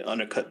man, the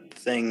undercut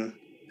thing.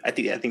 I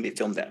think they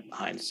filmed that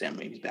behind Sam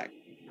Raimi's back.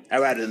 I'd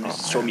rather than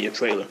just show me a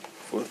trailer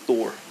for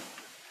Thor.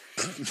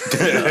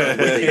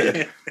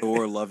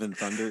 Thor: Love and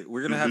Thunder.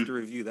 We're gonna have to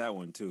review that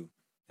one too.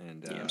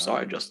 And I'm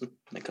sorry, Justin.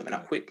 They're coming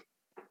out quick.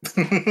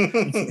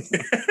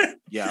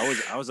 Yeah,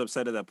 I was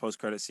upset at that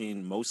post-credit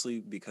scene mostly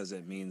because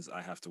it means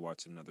I have to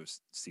watch another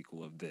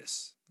sequel of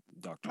this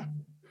Doctor.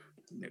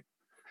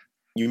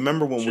 You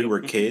remember when we were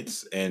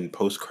kids and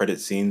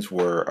post-credit scenes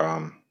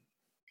were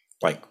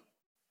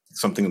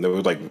something that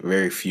was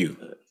very few,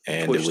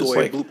 and Toy it was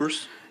Story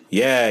bloopers.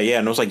 Yeah,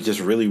 and it was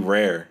just really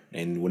rare.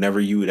 And whenever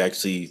you would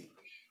actually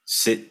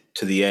sit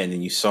to the end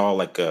and you saw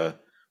a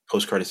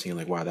post-credit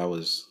scene, wow, that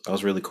was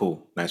really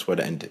cool. Nice way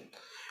to end it.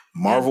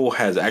 Marvel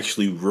has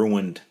actually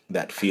ruined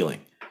that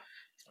feeling.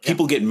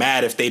 People get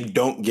mad if they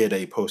don't get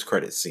a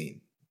post-credit scene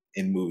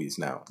in movies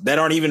now that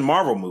aren't even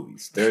Marvel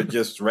movies. They're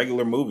just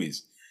regular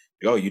movies.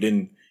 Oh, you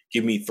didn't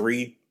give me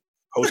 3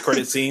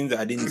 post-credit scenes.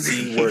 I didn't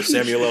see where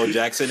Samuel L.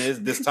 Jackson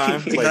is this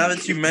time. Like, now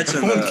that you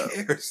mentioned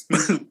who cares?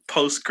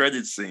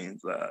 post-credit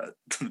scenes,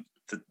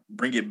 to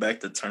bring it back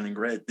to Turning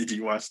Red, did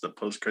you watch the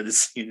post-credit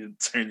scene in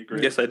Turning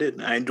Red? Yes, I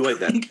did. I enjoyed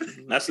that.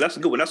 That's a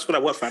good one. That's what I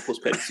watched for my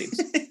post-credit scenes.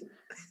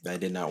 I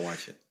did not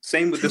watch it.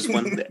 Same with this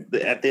one.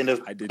 At the end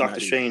of I did Doctor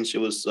not Strange, it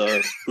was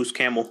Bruce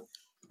Campbell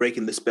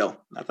breaking the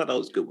spell. I thought that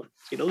was a good one.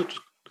 See, those are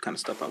just the kind of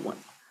stuff I want.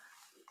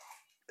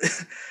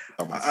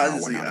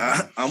 Honestly,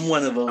 I'm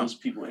one of those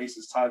people Ace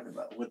is talking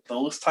about. With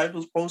those type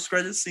of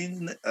post-credit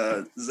scenes,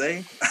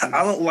 Zay,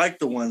 I don't like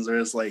the ones where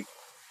it's like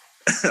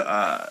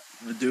the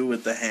dude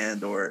with the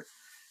hand or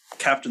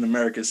Captain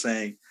America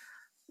saying,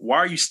 "Why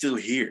are you still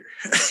here?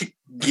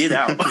 Get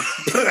out!"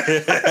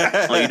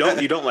 Oh,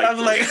 you don't like? I'm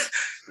like,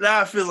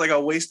 now I feel like I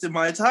wasted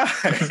my time.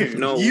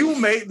 No, you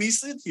made me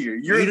sit here.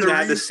 You didn't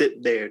have to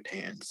sit there,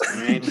 Tans. All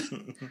right?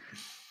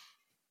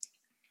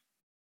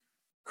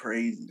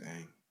 Crazy.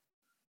 Dang.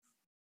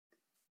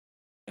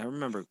 I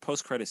remember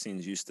post-credit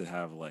scenes used to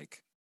have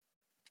like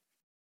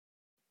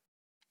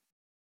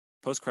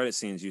post-credit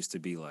scenes used to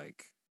be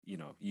like, you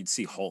know, you'd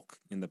see Hulk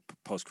in the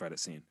post-credit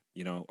scene,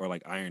 you know, or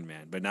like Iron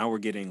Man. But now we're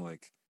getting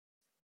like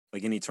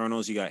in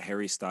Eternals, you got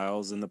Harry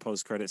Styles in the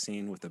post-credit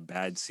scene with a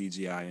bad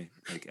CGI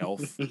like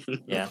elf.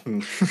 Yeah.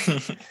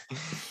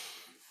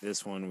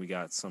 This one we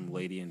got some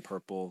lady in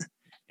purple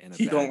and a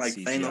You bad don't like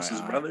CGI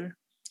Thanos' eye. brother?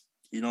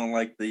 You don't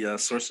like the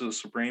Sorcerer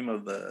Supreme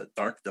of the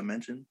Dark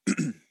Dimension?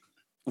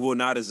 Well,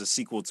 not as a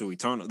sequel to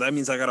Eternal. That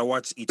means I gotta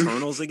watch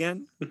Eternals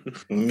again.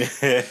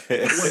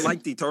 Everyone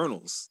liked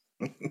Eternals.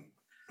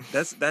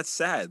 That's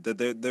sad that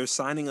they're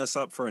signing us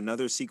up for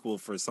another sequel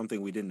for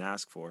something we didn't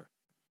ask for.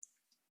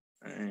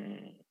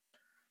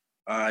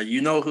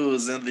 You know who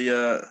was in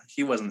the?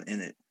 He wasn't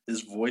in it.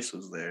 His voice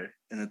was there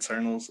in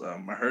Eternals.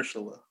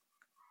 Mahershala.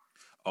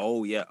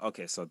 Oh yeah,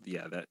 okay, so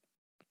yeah, that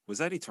was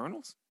that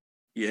Eternals.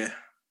 Yeah.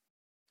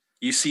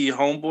 You see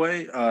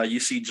Homeboy. You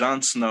see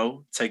Jon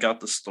Snow take out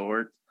the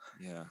sword.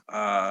 Yeah.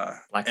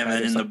 Black And Knight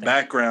then or in the something?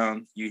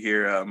 background, you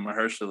hear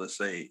Mahershala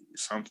say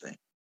something.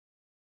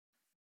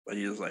 But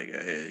he was like,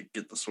 "Hey,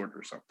 get the sword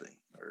or something,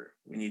 or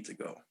we need to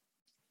go,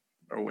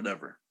 or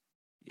whatever."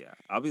 Yeah,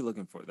 I'll be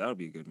looking for it. That'll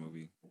be a good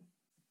movie.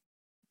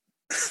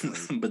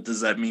 But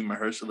does that mean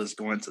Mahershala's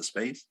going to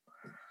space?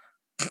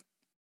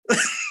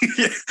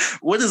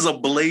 What does a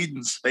blade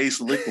in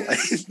space look like?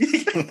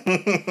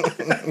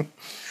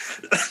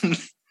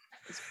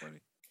 It's funny.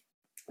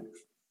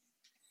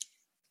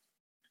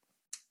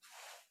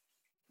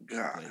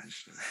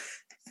 Gosh.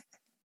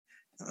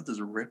 I'm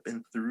just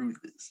ripping through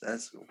this.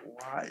 That's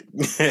wild.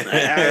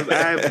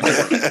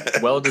 I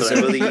Well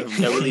deserved.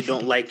 I really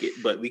don't like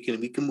it, but we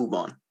can move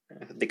on.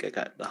 I think I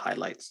got the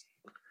highlights.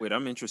 Wait,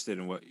 I'm interested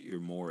in what your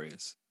more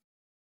is.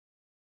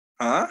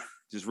 Huh?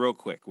 Just real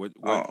quick. What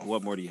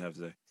more do you have to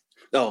say?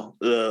 Oh,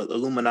 the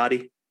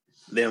Illuminati,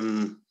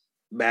 them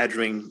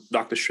badgering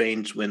Doctor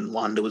Strange when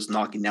Wanda was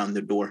knocking down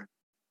their door.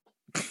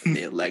 And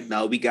they're like,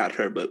 "No, we got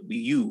her, but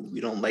we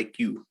don't like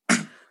you."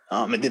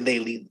 And then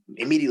they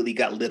immediately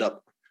got lit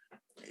up.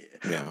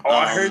 Yeah. Oh,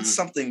 I heard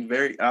something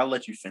I'll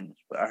let you finish,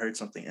 but I heard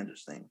something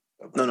interesting.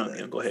 No,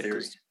 go ahead.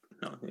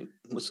 No,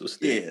 what's the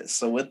theory? Yeah,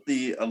 so with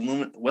the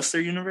what's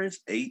their universe?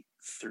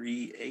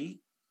 838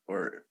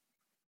 or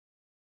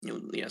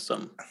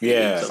something.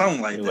 Yeah.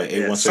 Something like that.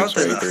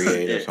 816 or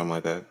 838 yeah. or something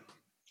like that.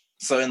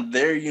 So in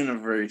their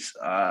universe,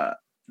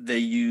 they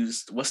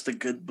used what's the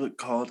good book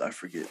called? I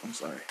forget. I'm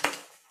sorry.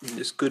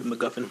 It's good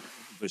MacGuffin.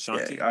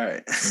 Vishanti? Yeah, all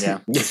right. Yeah.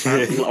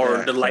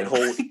 Or the light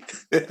hole.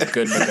 Good.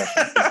 Good.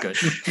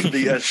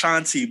 The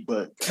Ashanti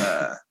book.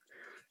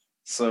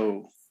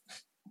 So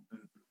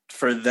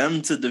for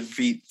them to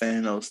defeat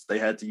Thanos, they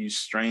had to use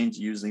Strange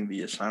using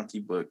the Ashanti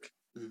book.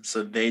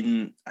 So they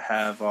didn't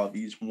have all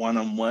these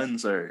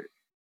one-on-ones or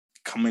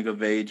coming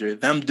of age or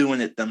them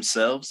doing it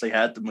themselves. They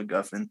had the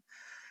MacGuffin.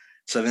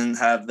 So they didn't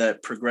have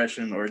that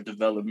progression or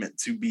development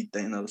to beat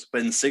Thanos.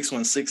 But in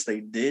 616,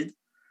 they did.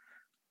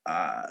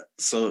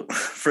 So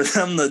for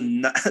them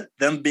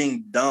them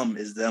being dumb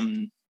is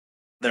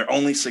their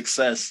only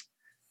success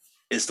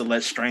is to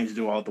let Strange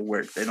do all the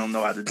work. They don't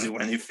know how to do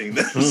anything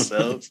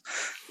themselves.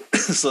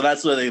 So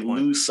that's why they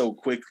lose so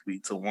quickly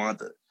to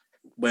Wanda.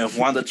 But if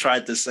Wanda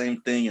tried the same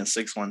thing in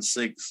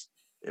 616,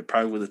 it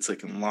probably would have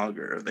taken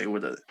longer, or they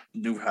would have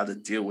knew how to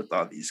deal with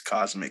all these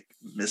cosmic,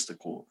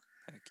 mystical,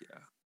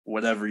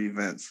 whatever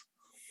events.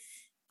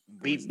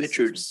 Reed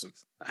Richards.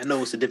 I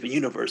know it's a different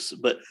universe,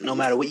 but no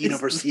matter what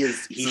universe he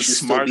is, he should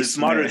still be smartest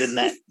smarter man. than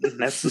that.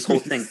 That's this whole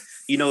thing.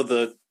 You know,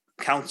 the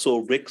Council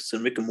of Ricks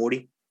and Rick and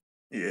Morty?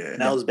 Yeah.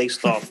 That was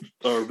based off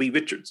Reed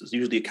Richards. It's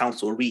usually a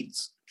council of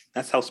Reeds.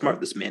 That's how smart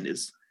this man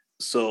is.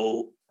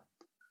 So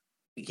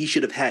he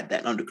should have had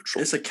that under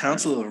control. It's a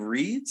council of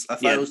Reeds? I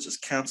thought it was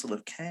just council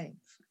of Kangs.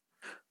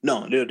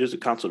 No, there's a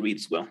council of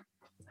Reeds as well.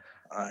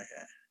 Okay.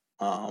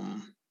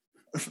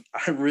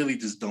 I really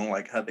just don't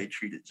like how they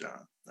treated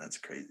John. That's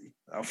crazy.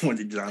 I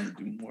wanted John to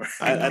do more.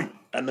 I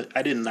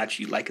didn't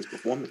actually like his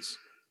performance.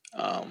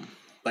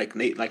 like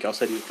Nate, like y'all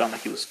said, he felt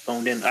like he was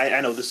phoned in.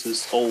 I know this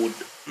is old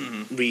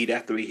Reed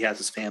after he has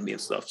his family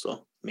and stuff,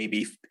 so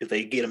maybe if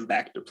they get him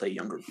back to play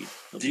younger Reed.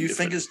 Do you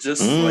think it's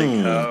just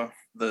like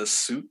the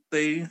suit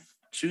they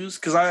choose?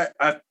 Because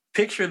I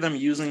picture them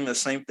using the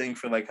same thing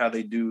for like how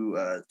they do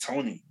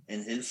Tony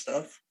and his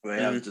stuff, where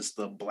they have just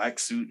the black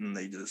suit and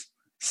they just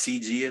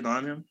CG it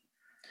on him.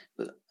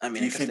 I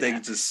mean, do you think they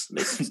could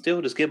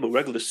still just give him a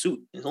regular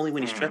suit? It's only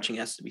when he's stretching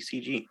has to be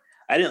CG.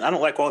 I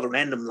don't like all the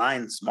random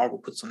lines Marvel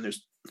puts on their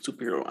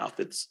superhero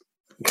outfits.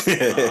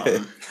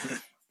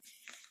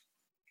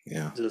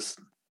 Yeah. Just.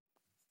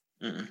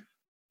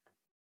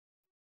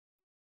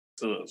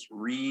 So it was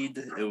Reed.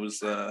 It was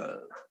the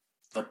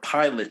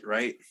pilot,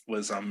 right?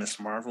 Was Miss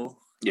Marvel.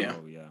 Yeah.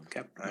 Oh yeah.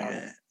 Captain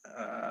Marvel.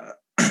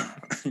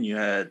 You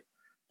had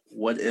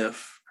What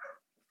If.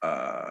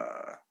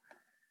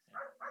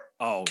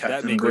 Oh, Captain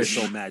that made me Bush.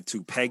 so mad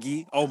too.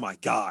 Peggy. Oh my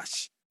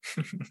gosh.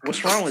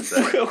 What's wrong with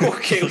that?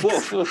 Okay,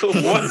 whoa.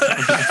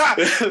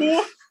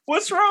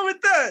 What's wrong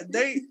with that?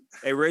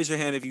 Hey, raise your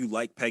hand if you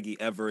like Peggy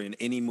ever in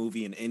any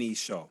movie, in any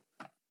show.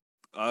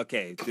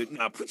 Okay,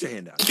 now put your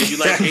hand out. Did you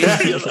like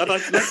Agents? I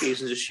like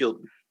Agents of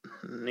S.H.I.E.L.D.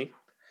 Nate?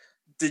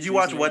 Did you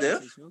watch What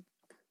If?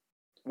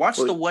 Watch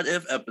the What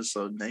If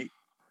episode, Nate.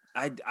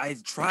 I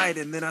tried,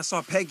 and then I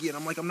saw Peggy, and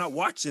I'm like, I'm not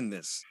watching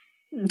this.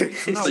 I'm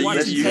not So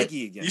watching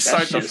Peggy again. You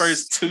start the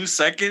first 2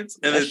 seconds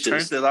and then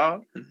turned it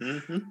off?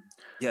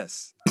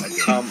 Yes.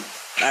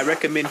 I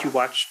recommend you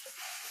watch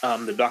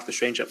the Doctor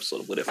Strange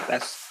episode of What If.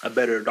 That's a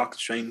better Doctor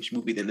Strange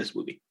movie than this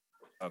movie.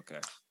 Okay.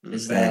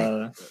 Is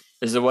the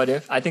What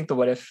If? I think the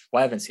What If. Well,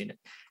 I haven't seen it,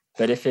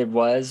 but if it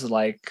was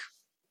like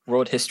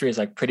world history is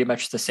like pretty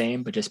much the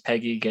same, but just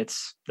Peggy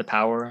gets the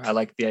power. I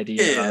like the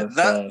idea. Yeah,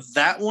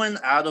 that one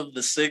out of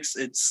the 6,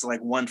 it's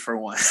like 1 for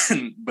 1,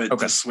 but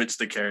just switch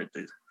the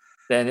characters.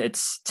 Then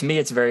to me,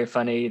 it's very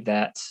funny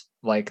that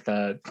like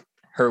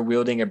her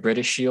wielding a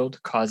British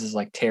shield causes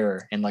like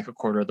terror in like a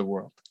quarter of the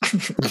world.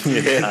 It's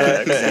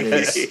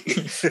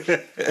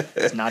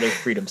not a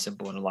freedom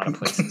symbol in a lot of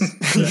places.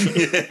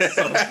 That's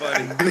so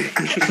funny.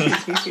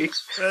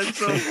 That's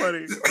so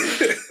funny.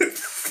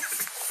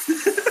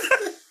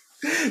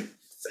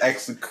 It's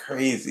actually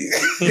crazy.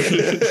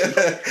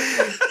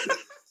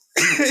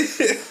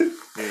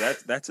 Yeah,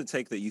 that's a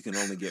take that you can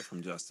only get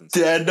from Justin.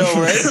 Yeah, I know,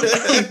 right?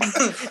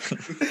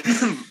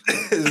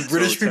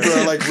 British people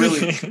are like,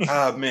 really?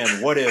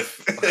 Man, what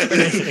if?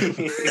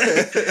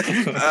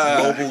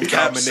 Global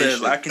Cap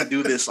says, I can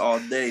do this all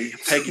day.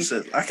 Peggy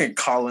says, I can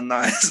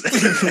colonize.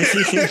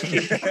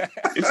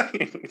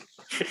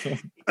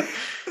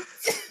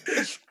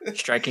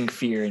 Striking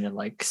fear in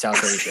like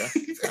South Asia.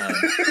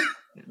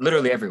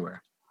 Literally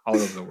everywhere. All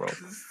over the world.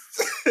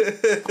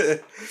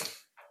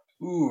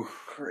 Ooh,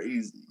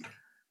 crazy.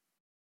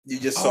 You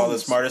just saw the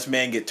smartest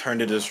man get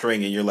turned into a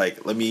string, and you're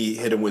like, let me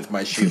hit him with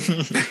my shield.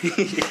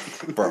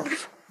 Bro.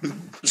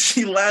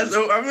 She laughed.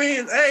 I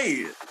mean,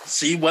 hey,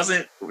 she was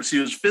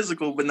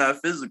physical, but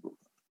not physical.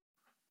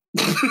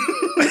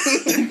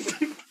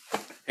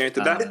 And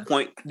to that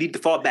point, you need to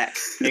fall back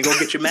and go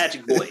get your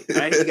magic boy,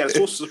 right? You got a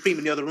Sorcerer Supreme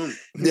in the other room.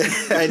 Yeah,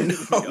 I know.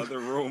 The other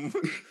room.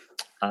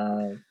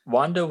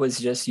 Wanda was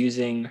just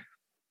using,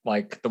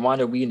 like, the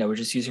Wanda we know was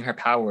just using her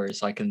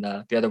powers, like in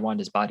the other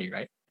Wanda's body,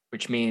 right?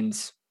 Which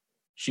means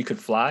she could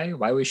fly.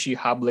 Why was she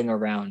hobbling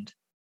around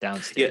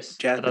downstairs? Yes,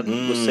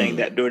 Jasmine was saying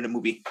that during the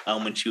movie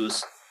when she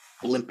was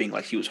limping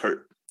like she was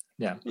hurt.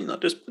 Yeah. You know,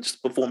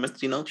 just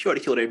performance, you know, she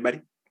already killed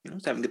everybody. You know,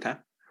 it's having a good time.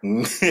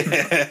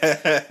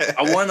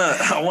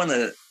 I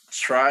wanna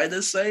try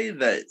to say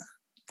that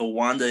the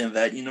Wanda in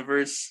that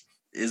universe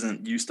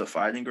isn't used to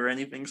fighting or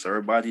anything, so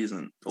her body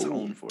isn't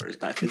toned for it.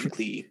 It's not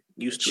physically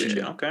used to it.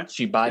 Okay.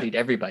 She bodied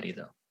everybody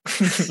though.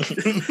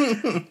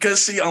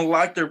 Because she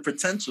unlocked her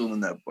potential in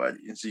that body,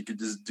 and she could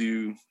just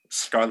do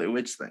Scarlet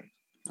Witch thing.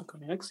 Okay,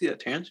 I can see that,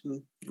 Terrence.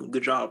 You do a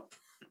good job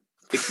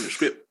fixing the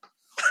script.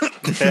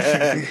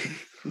 I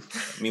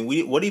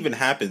mean, what even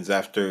happens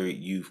after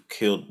you've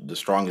killed the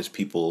strongest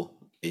people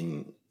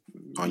on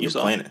your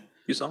planet?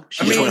 You saw?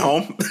 She went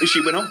home? She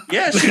went home?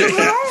 Yeah, she went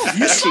home.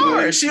 You saw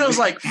her. She was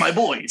like, my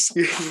boys.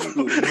 Go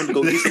get some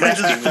I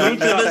just flew to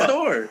the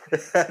door.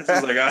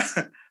 She's like,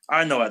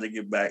 I know how to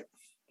get back.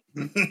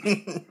 Yeah,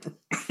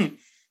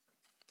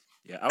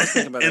 I was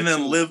thinking about and that then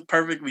too. live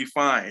perfectly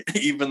fine,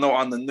 even though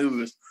on the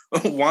news,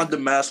 Wanda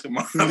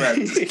Maximoff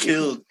had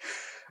killed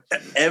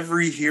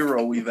every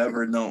hero we've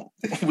ever known.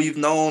 We've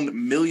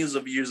known millions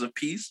of years of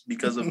peace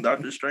because of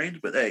Doctor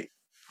Strange, but hey,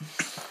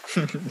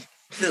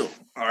 still,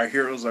 our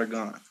heroes are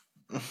gone.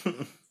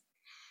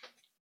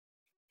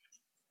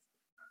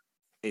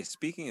 Hey,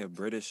 speaking of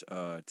British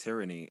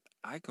tyranny,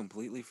 I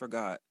completely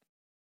forgot.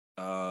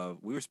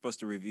 We were supposed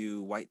to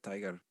review White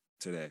Tiger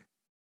today.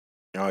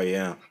 Oh,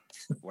 yeah.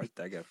 White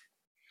Tiger.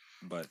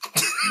 But Do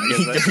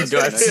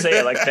I have to say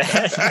it like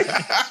that?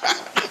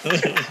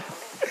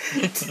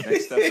 Next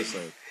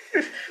episode.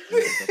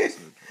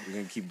 We're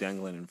going to keep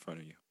dangling in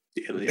front of you.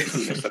 Yeah,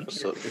 next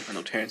episode. I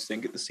know Terrence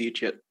didn't get to see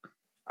it yet.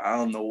 I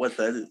don't know what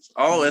that is.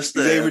 Oh, it's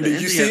the David, did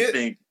you see Indian it?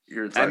 thing.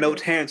 I know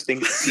Terrence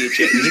thinks see it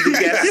yet. He's a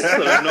guest,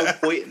 so there's no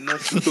point in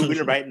us proving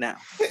it right now.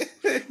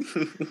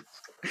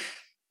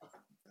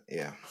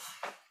 Yeah.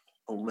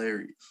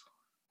 Hilarious.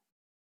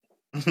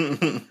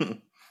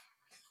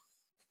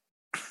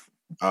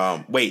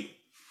 Wait.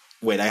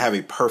 I have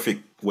a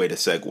perfect way to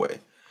segue.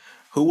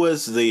 Who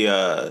was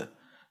the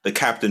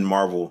Captain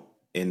Marvel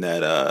in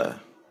that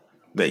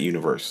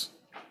universe?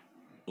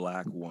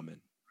 Black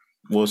woman.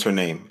 What was her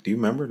name? Do you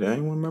remember? Does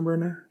anyone remember her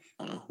name?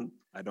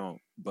 I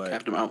don't. But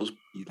Captain Marvel's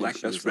black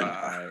best friend.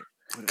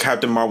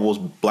 Captain Marvel's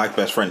black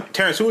best friend.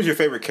 Terrence, who was your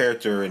favorite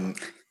character in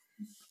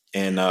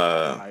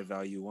High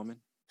Value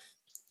Woman?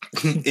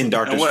 in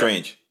Doctor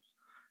Strange?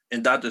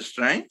 In Doctor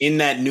Strange? In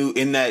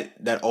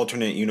that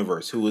alternate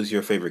universe, who was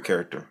your favorite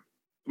character?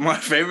 My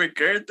favorite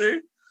character?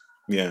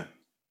 Yeah.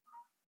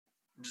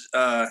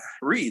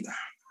 Reed.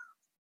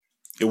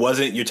 It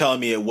wasn't. You're telling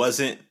me it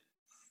wasn't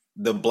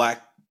the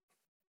black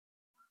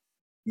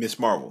Miss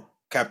Marvel,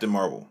 Captain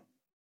Marvel.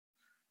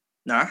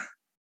 Nah.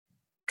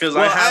 Because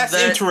I have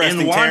that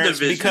in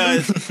WandaVision.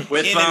 Because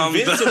with in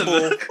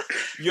Invincible,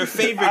 your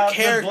favorite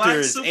character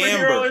is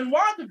Amber. In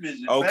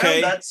WandaVision,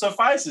 okay, that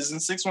suffices in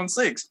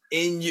 616.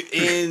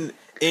 In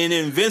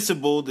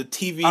Invincible, the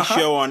TV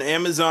show on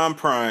Amazon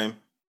Prime.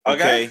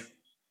 Okay.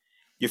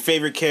 Your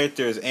favorite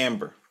character is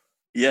Amber.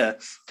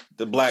 Yes.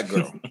 The black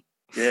girl.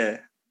 Yeah.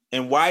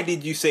 And why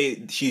did you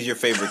say she's your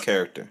favorite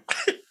character?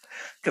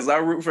 Because I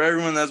root for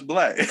everyone that's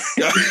black.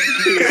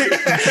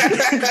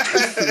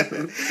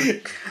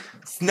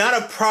 It's not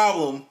a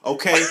problem,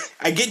 okay?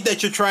 I get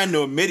that you're trying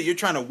to admit it. You're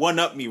trying to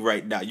one-up me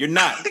right now. You're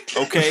not,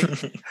 okay?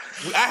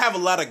 I have a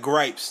lot of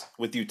gripes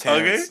with you,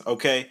 Terrence,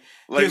 okay?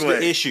 Here's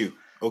the issue,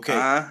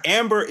 okay?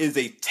 Amber is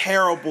a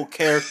terrible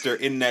character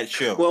in that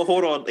show. Well,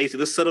 hold on, AC.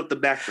 Let's set up the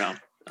background.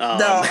 No,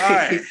 all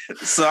right.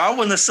 So I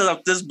want to set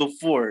up this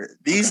before.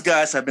 These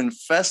guys have been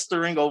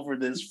festering over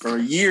this for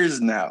years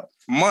now.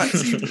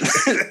 Months even.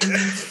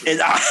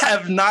 And I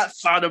have not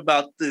thought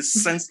about this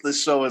since the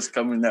show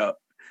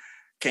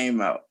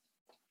came out.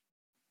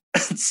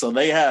 So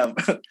they have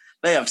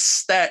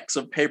stacks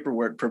of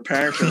paperwork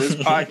preparing for this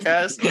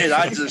podcast, and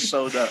I just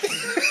showed up.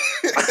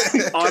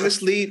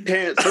 Honestly,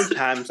 parents,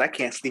 sometimes I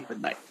can't sleep at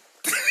night.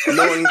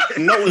 Knowing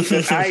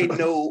that I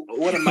know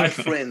one of my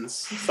friends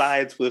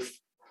sides with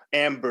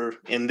Amber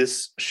in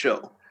this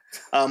show.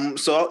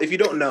 So if you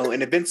don't know,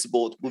 an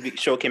Invincible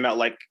show came out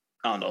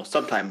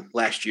sometime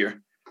last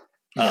year.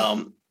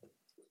 Yeah.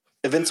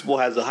 Invincible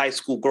has a high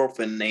school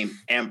girlfriend named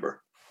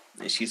Amber,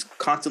 and she's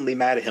constantly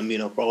mad at him,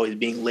 for always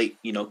being late,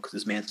 because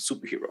this man's a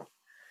superhero.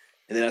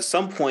 And then at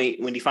some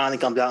point, when he finally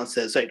comes out and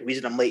says, "Hey, the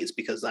reason I'm late is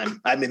because I'm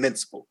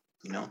invincible,"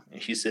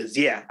 and she says,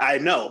 "Yeah, I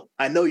know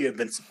you're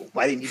invincible.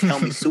 Why didn't you tell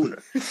me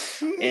sooner?"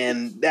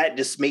 And that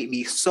just made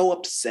me so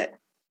upset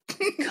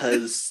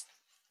because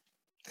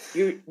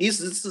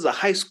this is a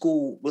high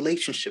school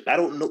relationship. I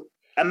don't know.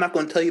 I'm not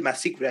going to tell you my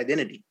secret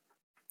identity.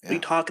 Yeah. What are you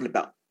talking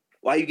about?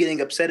 Why are you getting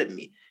upset at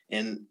me?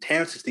 And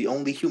Terrence is the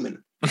only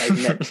human I've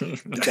met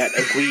that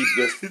agreed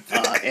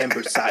with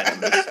Amber's side on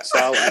this.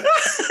 So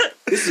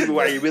this is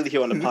why you're really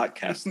here on the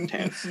podcast,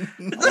 Terrence.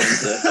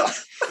 I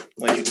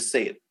want you to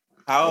say it.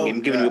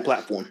 I'm giving you a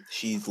platform.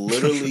 She's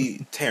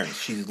literally Terrence.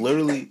 She's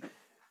literally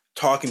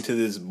talking to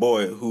this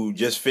boy who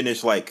just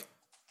finished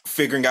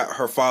figuring out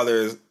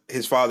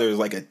his father is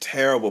a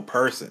terrible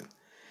person,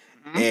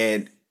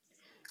 and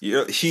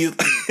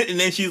and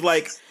then she's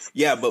like,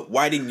 "Yeah, but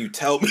why didn't you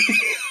tell me?"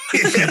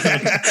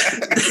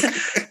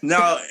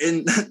 No,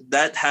 and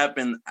that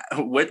happened.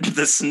 What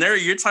the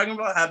scenario you're talking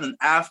about happened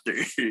after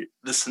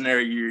the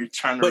scenario you're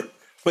trying to.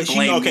 But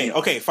she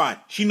okay, fine.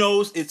 She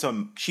knows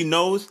she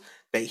knows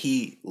that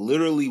he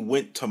literally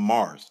went to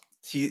Mars.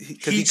 She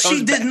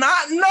did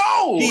not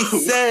know.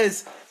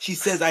 She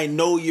says, "I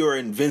know you're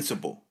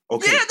invincible."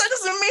 Okay. Yeah, that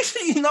doesn't mean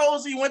she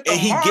knows he went to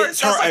Mars. And he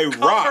gets her a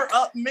rock.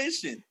 Up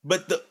mission.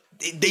 But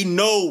they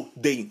know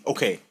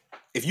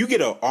if you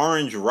get an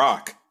orange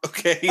rock,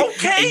 okay,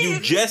 and you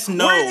just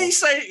know.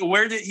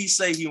 Where did he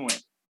say he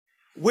went?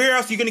 Where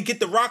else are you gonna get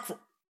the rock from?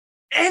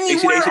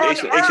 Anywhere on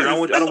Earth. I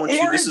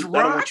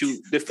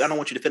don't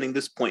want you defending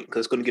this point because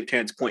it's going to give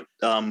Terrence point.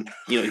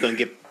 You're going to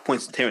give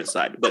points to Terrence's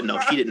side, but no,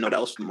 she didn't know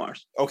that was from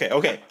Mars. Okay.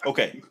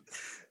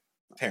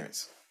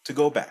 Terrence, to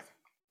go back,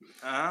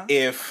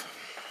 if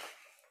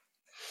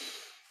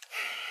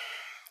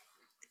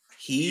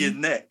he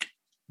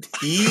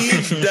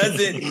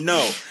doesn't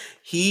know,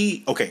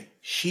 she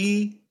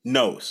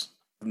knows.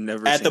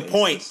 Never at the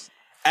point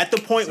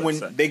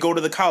when they go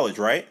to the college,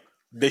 right?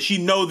 Does she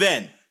know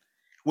then?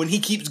 When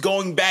he keeps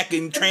going back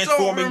and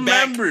transforming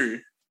back,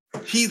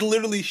 he's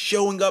literally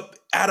showing up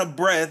out of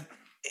breath.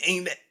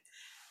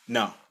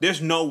 No,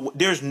 there's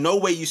no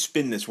way you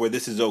spin this where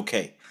this is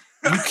okay.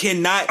 You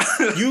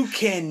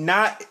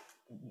cannot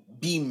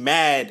be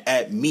mad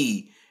at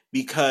me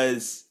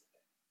because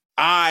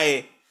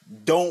I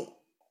don't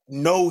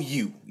know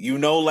you.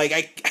 All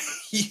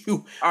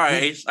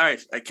right.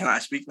 Can I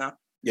speak now?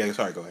 Yeah,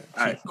 sorry. Go ahead.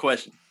 All right.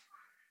 Question: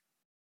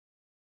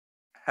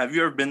 have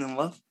you ever been in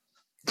love?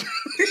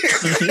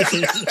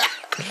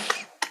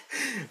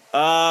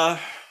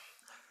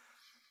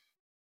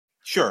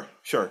 Sure.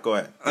 Go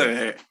ahead.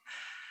 Okay.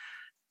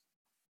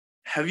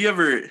 Have you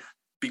ever,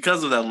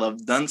 because of that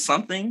love, done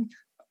something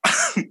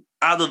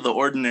out of the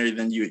ordinary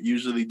than you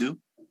usually do?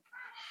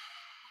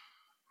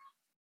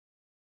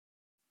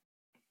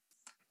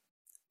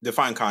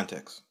 Define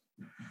context.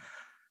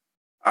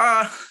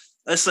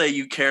 Let's say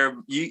you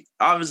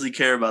obviously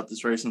care about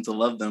this person to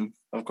love them,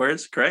 of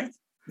course, correct?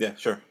 Yeah,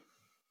 sure.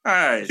 All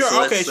right. Sure.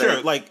 So Okay.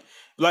 Sure. Like.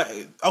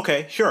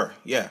 Okay. Sure.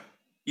 Yeah.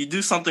 You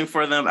do something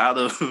for them out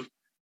of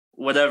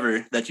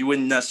whatever that you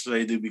wouldn't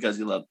necessarily do because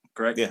you love them,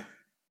 correct? Yeah.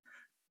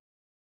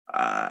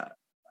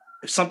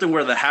 If something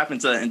were to happen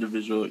to that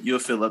individual, you'll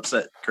feel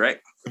upset,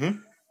 correct? Mm-hmm.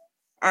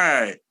 All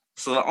right.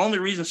 So the only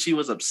reason she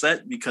was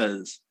upset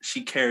because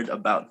she cared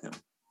about him.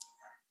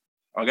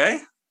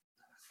 Okay?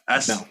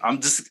 No.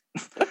 I'm just.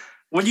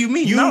 What do you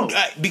mean? No. you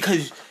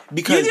Because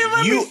didn't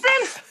let me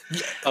finish.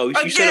 Oh,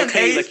 you said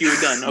okay, like you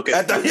were done. Okay.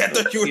 I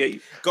thought you were. Yeah.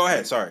 Go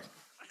ahead. Sorry.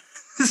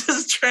 This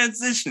is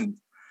transition.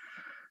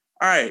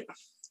 All right.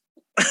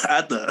 I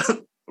had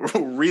to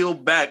reel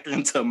back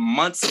into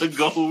months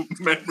ago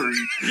memory.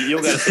 You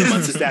don't gotta say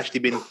months.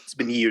 It's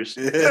been years.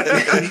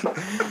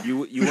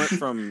 You went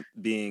from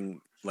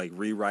being like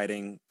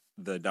rewriting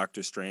the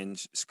Doctor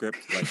Strange script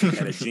like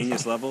at a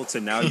genius level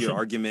to now your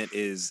argument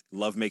is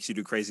love makes you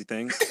do crazy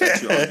things.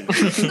 That's your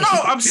argument. No,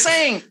 I'm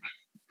saying.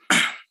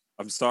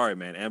 I'm sorry,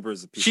 man. Amber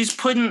is a piece. She's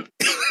putting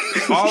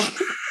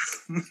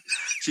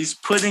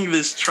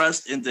this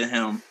trust into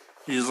him.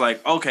 He's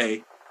like,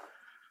 okay.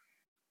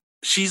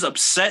 She's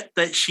upset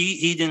that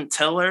he didn't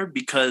tell her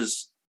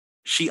because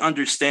she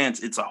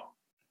understands it's a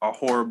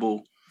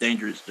horrible,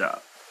 dangerous job.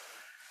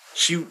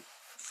 She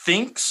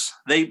thinks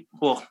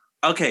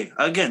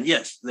again,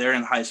 yes, they're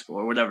in high school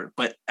or whatever.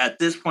 But at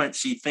this point,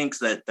 she thinks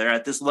that they're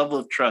at this level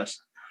of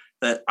trust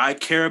that I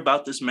care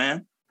about this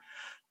man.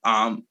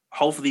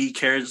 Hopefully he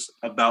cares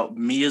about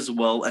me as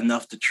well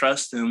enough to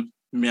trust him,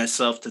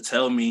 myself, to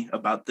tell me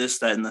about this,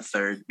 that, and the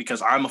third,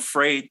 because I'm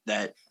afraid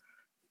that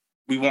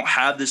we won't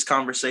have this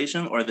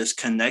conversation or this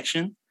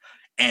connection.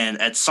 And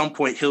at some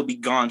point he'll be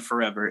gone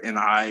forever. And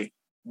I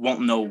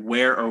won't know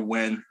where or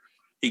when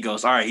he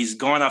goes. All right, he's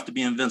going off to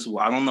be invincible.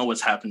 I don't know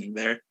what's happening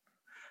there.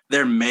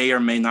 There may or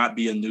may not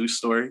be a news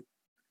story.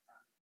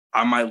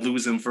 I might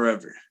lose him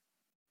forever.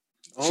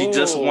 She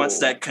just wants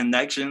that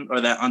connection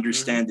or that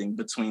understanding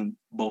between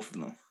both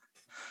of them.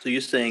 So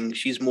you're saying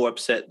she's more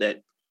upset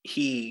that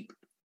he's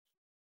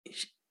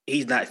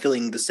not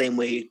feeling the same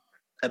way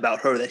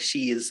about her that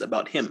she is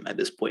about him at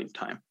this point in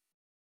time.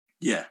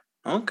 Yeah.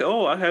 Okay.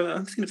 Oh,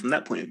 I've seen it from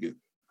that point of view.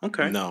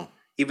 Okay. No.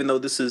 Even though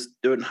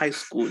they're in high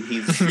school and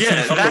he's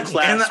upper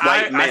class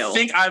white male. I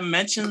think I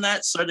mentioned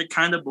that sort of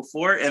kind of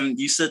before, and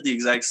you said the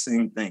exact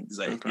same thing.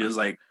 Like, okay. It was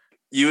like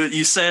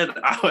you said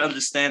I would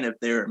understand if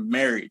they were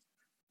married.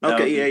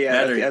 Okay,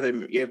 yeah.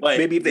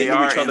 Maybe if they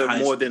knew each other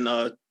more than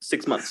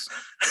 6 months,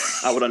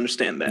 I would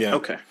understand that. Yeah.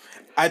 Okay.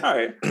 All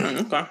right.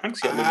 Okay.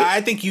 I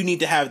think you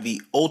need to have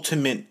the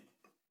ultimate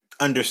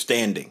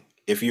understanding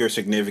if your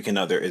significant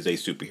other is a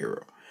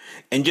superhero,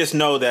 and just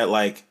know that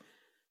like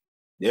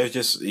there's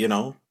just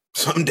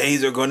some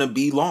days are gonna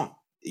be long.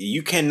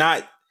 You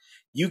cannot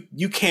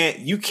you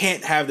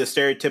can't have the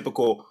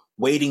stereotypical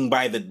waiting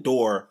by the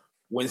door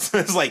when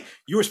it's like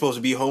you were supposed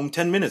to be home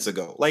 10 minutes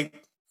ago.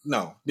 Like,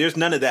 no, there's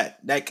none of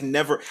that. That can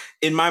never,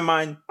 in my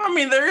mind. I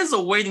mean, there is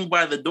a waiting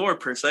by the door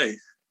per se,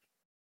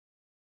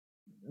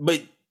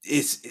 but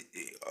it's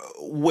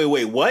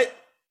wait, what?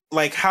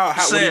 Like how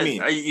what do you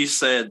mean?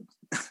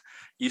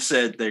 You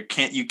said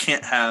you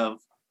can't have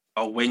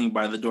a waiting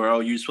by the door. Oh,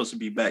 you're supposed to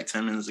be back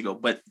 10 minutes ago,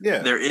 but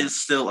there is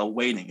still a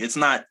waiting. It's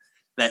not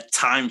that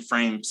time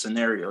frame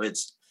scenario.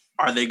 It's,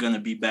 are they going to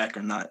be back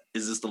or not?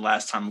 Is this the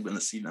last time I'm going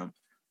to see them?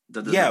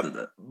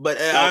 But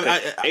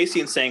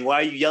Asian's saying,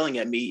 why are you yelling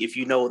at me if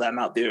you know that I'm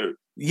out there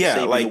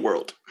saving the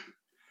world?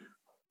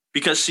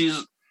 Because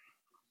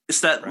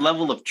it's that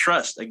level of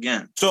trust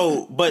again.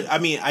 So, but I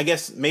mean, I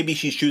guess maybe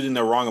she's choosing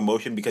the wrong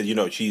emotion because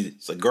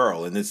she's a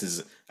girl and this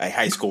is a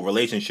high school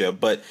relationship.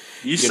 But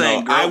you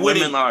saying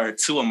women are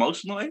too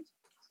emotional?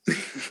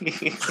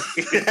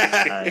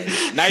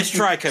 Nice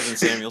try, Kevin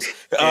Samuels.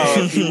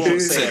 You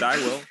won't say it. I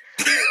will.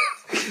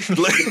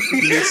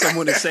 You need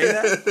someone to say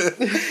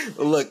that?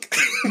 Look.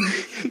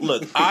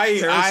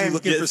 I'm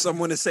looking for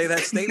someone to say that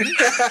statement.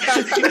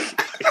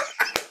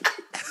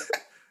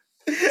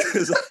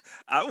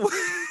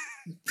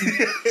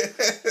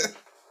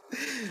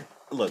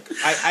 Look,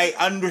 I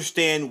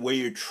understand where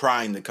you're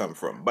trying to come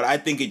from, but I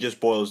think it just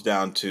boils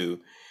down to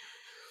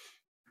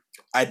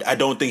I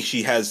don't think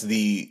she's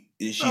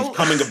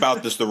coming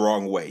about this the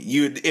wrong way.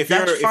 If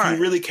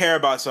you really care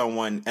about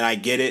someone, and I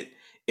get it,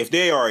 if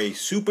they are a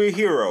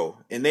superhero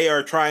and they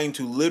are trying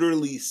to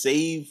literally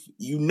save,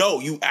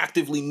 you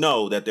actively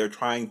know that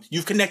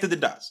you've connected the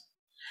dots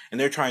and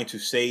they're trying to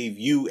save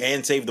you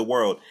and save the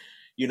world.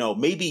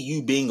 Maybe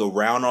you being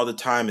around all the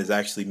time is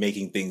actually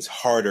making things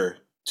harder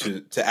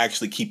to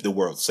actually keep the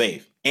world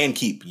safe and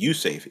keep you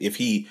safe if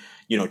he,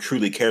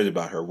 truly cares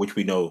about her, which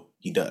we know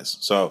he does.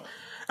 So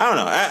I don't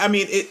know. I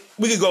mean,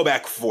 we could go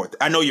back and forth.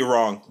 I know you're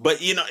wrong,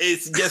 but you know,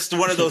 it's just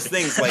one of those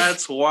things. Like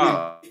that's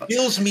wild. It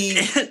feels me.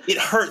 It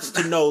hurts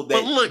to know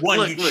that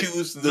you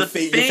choose your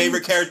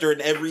favorite character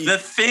in every. The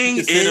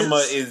thing cinema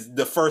is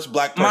the first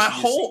black person. My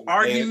whole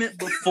argument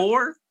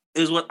before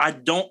is what I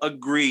don't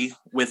agree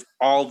with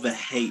all the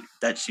hate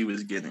that she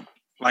was getting.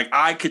 Like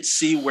I could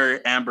see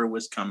where Amber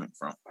was coming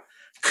from.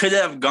 Could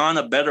it have gone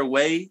a better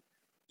way?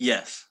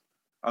 Yes.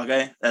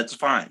 Okay, that's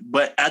fine.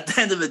 But at the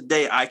end of the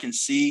day, I can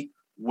see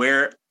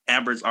where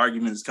Amber's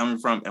argument is coming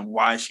from and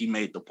why she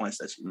made the points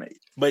that she made.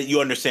 But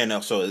you understand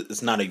also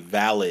it's not a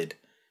valid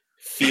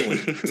feeling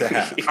to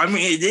have. I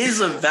mean, it is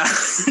a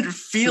valid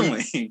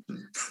feeling.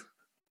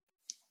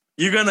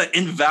 You're going to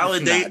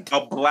invalidate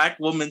a black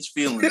woman's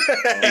feelings.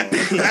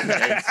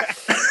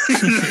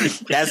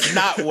 That's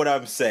not what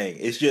I'm saying.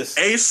 It's just...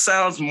 Ace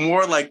sounds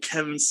more like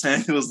Kevin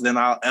Samuels than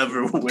I'll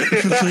ever win.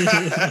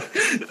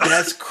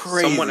 That's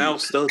crazy. Someone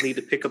else does need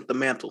to pick up the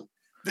mantle.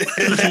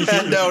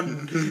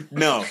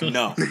 No.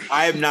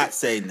 I am not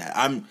saying that.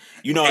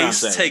 You know what I'm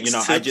saying. Takes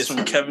tips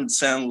from Kevin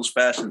Samuels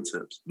fashion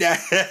tips.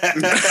 Never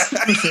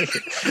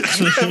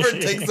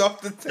takes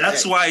off the tag.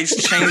 That's why he's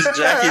changed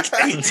jackets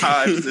 8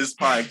 times this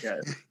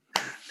podcast.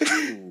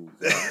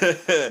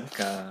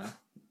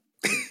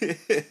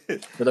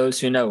 For those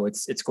who know,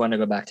 it's going to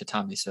go back to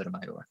Tommy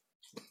Sotomayor.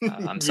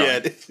 I'm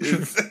sorry.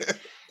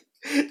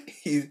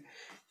 He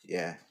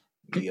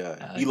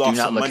lost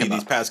some money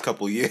these past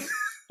couple years.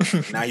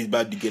 Now he's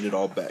about to get it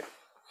all back.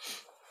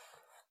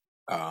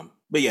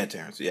 But yeah,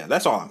 Terrence,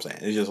 that's all I'm saying.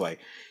 It's just like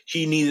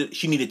she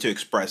needed to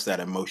express that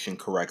emotion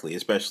correctly,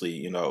 especially,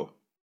 you know,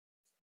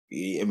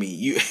 I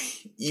mean,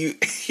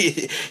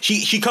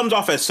 she comes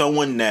off as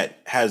someone that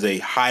has a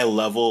high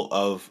level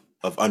of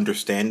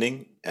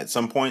understanding at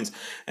some points,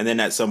 and then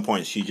at some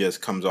points she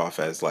just comes off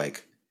as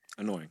like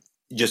annoying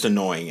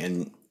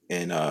and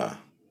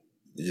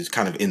just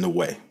kind of in the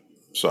way.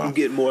 So I'm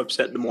getting more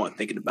upset the more I'm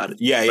thinking about it.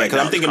 Yeah, because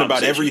I'm thinking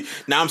about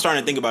I'm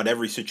starting to think about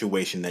every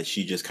situation that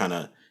she just kind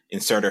of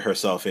inserted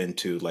herself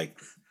into. Like,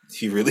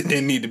 she really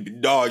didn't need to be,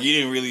 dog. You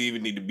didn't really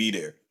even need to be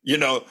there, you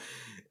know?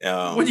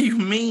 What do you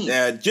mean?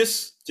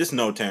 Just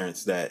know,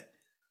 Terrence, that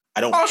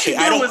I don't. All she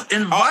did was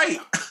invite.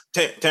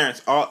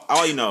 Terrence,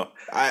 all you know,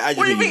 I just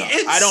what do you mean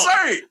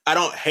insert? I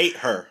don't hate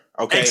her.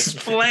 Okay,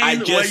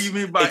 explain what you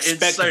mean by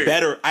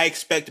insert. I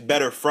expect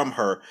better from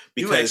her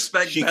because you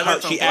expect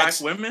better from black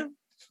women.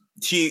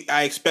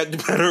 I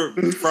expect better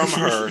from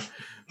her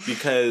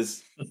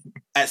because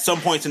at some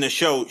points in the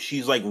show,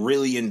 she's like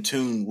really in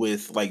tune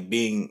with like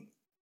being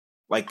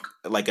like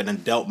an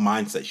adult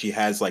mindset. She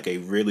has like a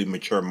really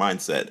mature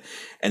mindset.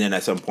 And then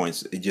at some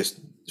points, it just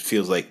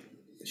feels like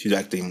she's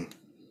acting.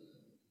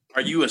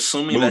 Are you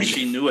assuming moody. That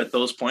she knew at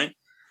those points?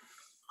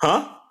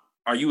 Huh?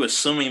 Are you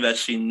assuming that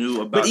she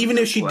knew about? But even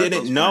if she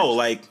didn't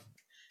know,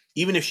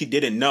 even if she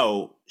didn't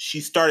know,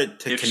 she started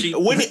to.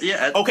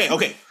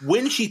 Okay.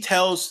 When she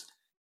tells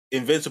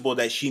Invincible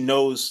that she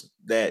knows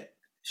that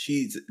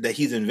he's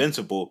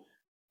invincible,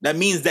 that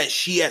means that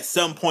she at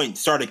some point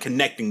started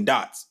connecting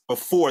dots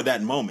before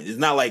that moment. It's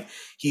not like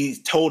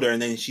he told her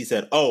and then she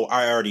said, "Oh,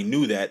 I already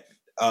knew that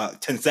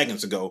 10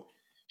 seconds ago."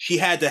 She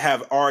had to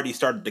have already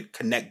started to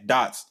connect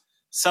dots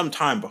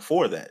sometime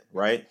before that,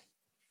 right?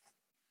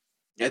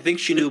 I think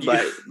she knew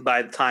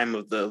by the time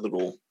of the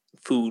little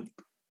food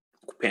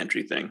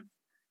pantry thing.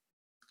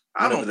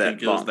 I don't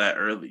think it was that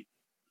early.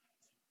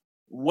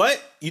 What?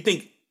 You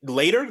think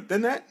later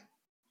than that?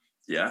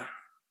 Yeah.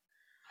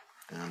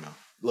 I don't know.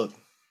 Look,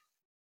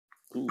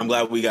 I'm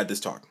glad we got this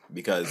talk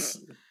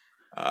because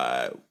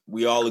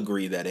we all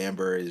agree that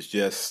Amber is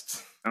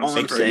just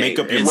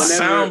makeup. It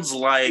sounds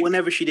like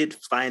whenever she did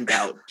find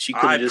out, she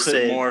could have just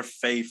said more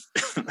faith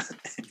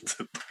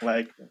into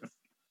black.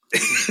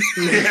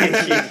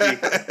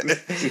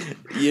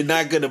 You're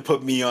not gonna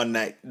put me on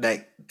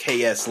that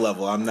KS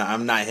level. I'm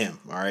not him.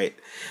 All right,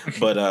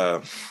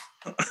 but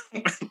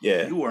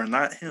yeah, you are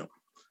not him.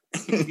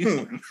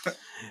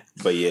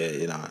 But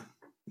yeah,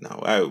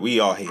 we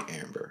all hate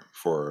Amber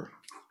for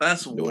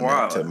that's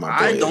wild.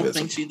 I don't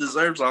think she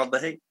deserves all the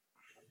hate.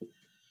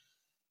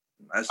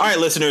 All right,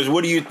 listeners,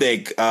 what do you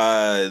think?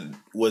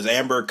 Was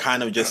Amber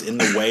kind of just in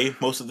the way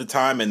most of the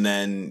time, and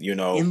then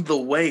in the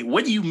way?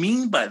 What do you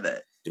mean by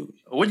that? Dude,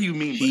 what do you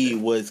mean? He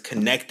was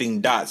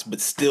connecting dots,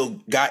 but still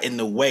got in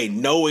the way,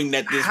 knowing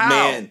that this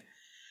man.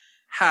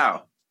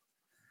 How?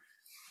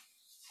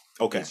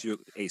 Okay,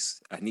 Ace.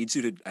 I need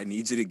you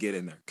to get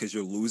in there because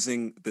you're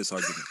losing this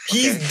argument. Okay?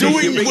 He's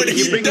doing what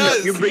he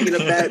does. You're bringing a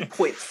bad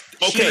point.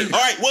 Okay, all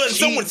right. Well,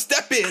 someone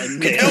step in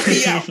and help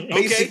me out. Okay?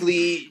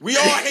 Basically, we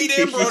all hate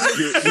Amber on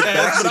this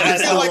podcast, but I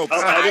feel like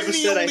I'm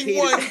the only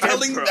one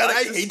telling that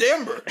I hate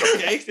Amber.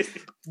 Okay,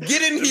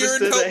 get in here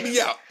and help me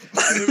out.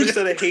 I never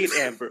said I hate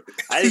Amber.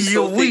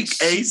 You're weak,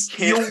 Ace.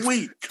 You're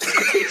weak.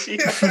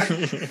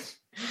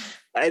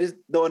 I just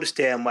don't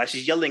understand why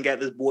she's yelling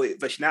at this boy,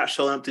 but she's not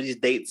showing up to these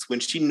dates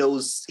when she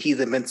knows he's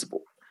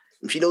invincible.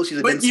 She knows he's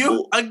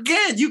invincible. But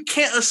you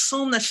can't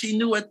assume that she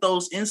knew at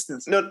those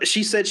instances. No,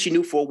 she said she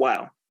knew for a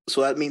while.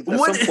 So that means at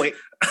some point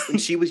when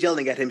she was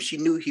yelling at him, she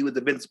knew he was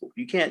invincible.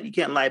 You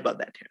can't lie about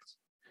that, Terrence.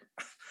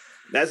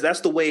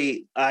 That's the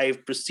way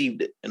I've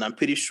perceived it, and I'm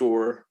pretty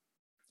sure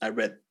I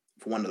read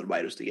for one of the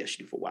writers to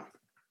SU for a while.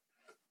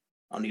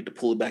 I'll need to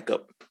pull it back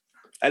up.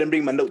 I didn't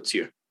bring my notes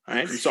here. All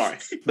right, I'm sorry,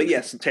 but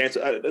yes, Terrence.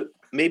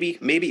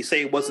 Maybe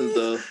say it wasn't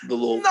the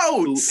little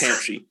food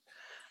pantry,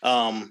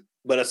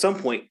 but at some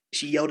point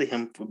she yelled at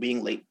him for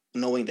being late,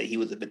 knowing that he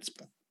was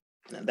invincible.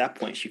 And at that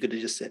point, she could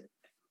have just said,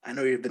 "I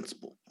know you're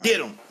invincible. Get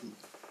him."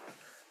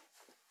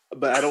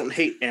 But I don't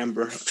hate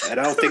Amber, and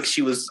I don't think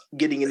she was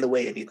getting in the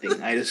way of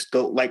anything. I just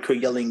don't like her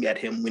yelling at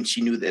him when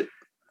she knew that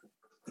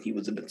he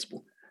was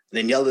invincible. And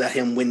then yelled at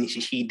him when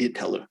he did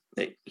tell her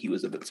that he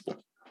was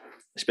invincible,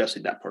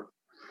 especially that part.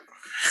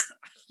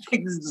 I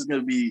think this is just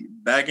going to be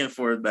back and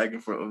forth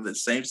of the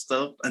same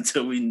stuff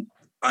until we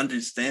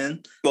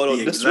understand. Well,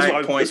 this is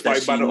why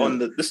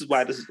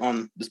this is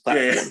on this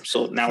platform. Yeah.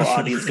 So now our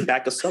audience can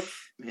back us up,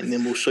 and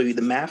then we'll show you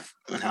the math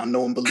and how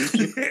no one believes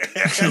you.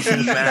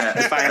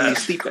 If I only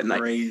sleep at night.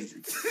 Crazy.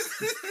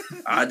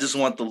 I just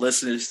want the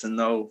listeners to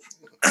know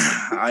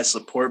I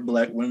support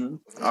Black women.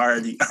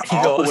 Already,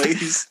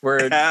 always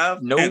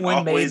have. No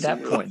one made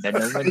that point. That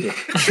no one did.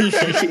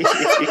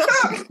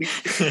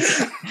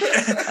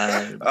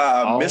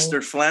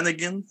 Mr.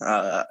 Flanagan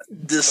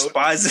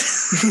despises.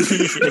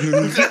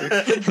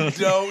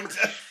 Don't.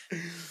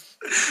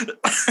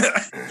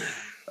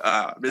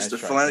 Mr.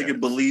 Flanagan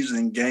believes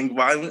in gang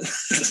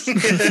violence.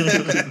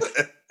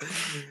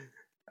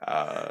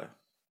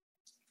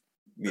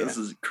 This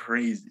is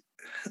crazy.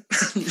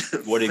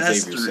 What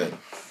Xavier said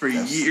for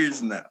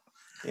years now.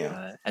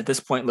 Yeah. At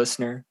this point,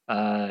 listener,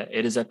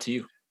 it is up to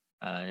you,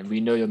 and we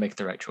know you'll make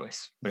the right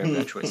choice, whatever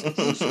that choice is.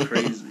 It's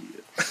crazy.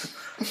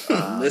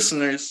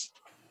 Listeners,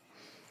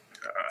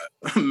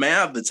 may I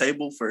have the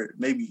table for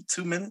maybe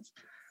 2 minutes,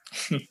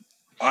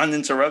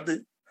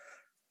 uninterrupted?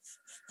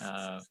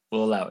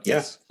 We'll allow it.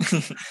 Yes. All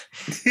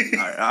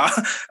right,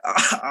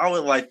 I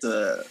would like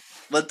to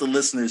let the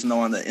listeners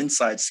know on the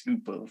inside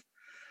scoop of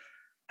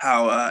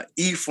how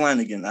E.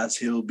 Flanagan, as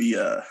he'll be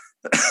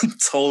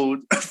told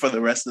for the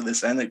rest of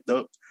this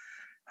anecdote,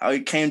 how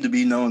he came to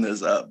be known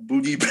as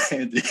Booty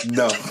Bandit.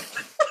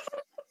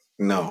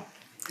 No.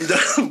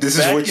 This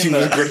is what you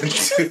were going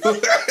to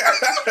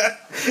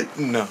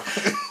do. No.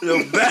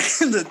 Back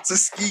in the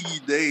Tuskegee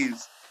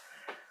days,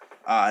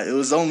 it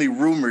was only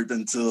rumored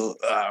until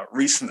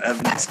recent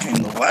evidence came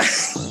to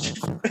light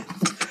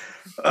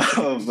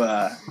of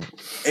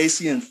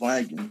AC and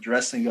Flanagan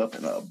dressing up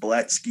in a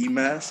black ski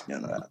mask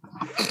and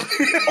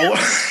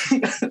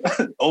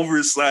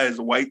oversized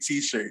white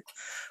t-shirt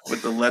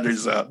with the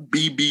letters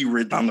BB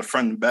written on the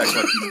front and back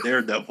like he's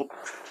Daredevil.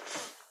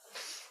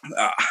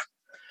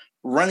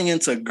 Running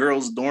into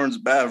girls'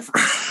 dorms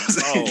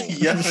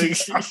bathrooms. Yelling,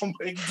 I'm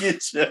gonna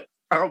get you.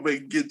 I'm gonna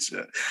get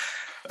you.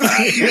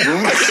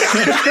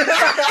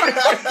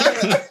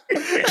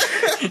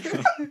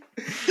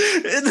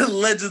 And the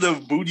legend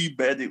of Booty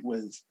Bandit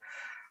was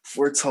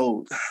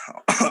foretold.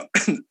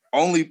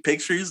 Only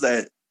pictures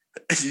that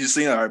you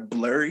see are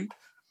blurry,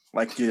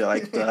 like the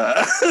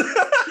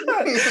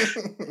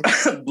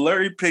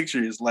blurry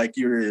pictures, like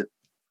you're.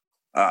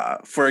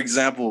 For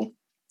example,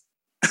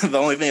 the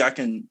only thing I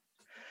can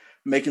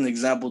make an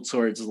example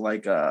towards is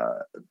like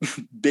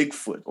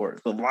Bigfoot or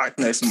the Loch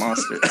Ness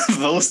Monster,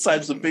 those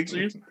types of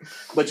pictures.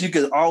 But you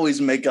could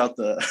always make out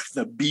the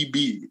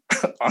BB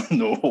on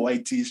the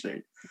white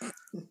t-shirt.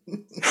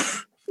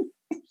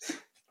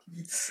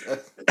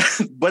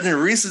 But in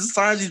recent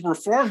times, he's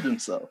reformed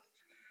himself.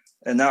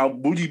 And now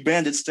Booty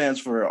Bandit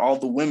stands for all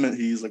the women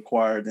he's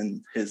acquired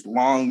in his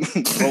long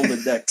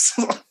Rolodex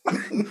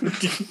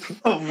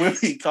of women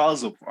he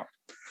calls upon.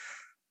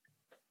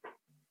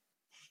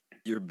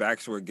 Your back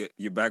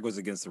was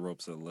against the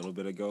ropes a little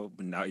bit ago,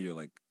 but now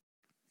you're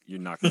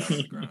knocking it off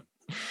the ground.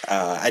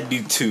 I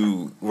need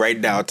to right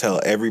now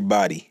tell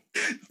everybody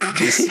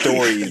this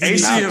story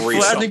is not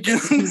real.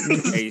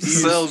 AC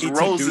sells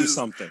roses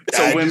something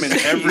to women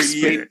every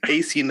year.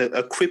 AC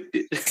equipped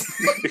it.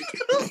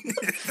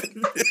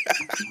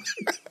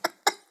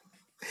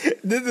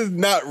 This is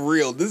not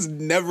real. This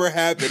never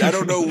happened. I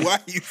don't know why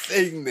he's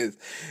saying this.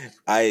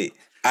 I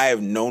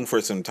have known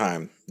for some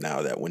time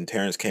now that when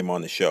Terrence came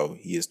on the show,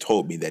 he has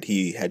told me that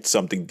he had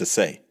something to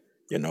say,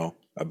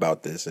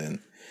 about this. And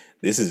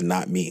this is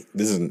not me.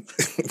 This isn't.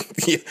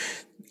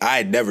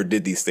 I never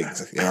did these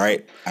things. All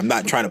right. I'm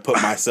not trying to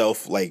put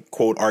myself like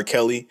quote R.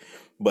 Kelly,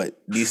 but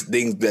these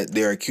things that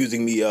they're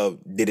accusing me of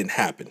didn't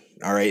happen.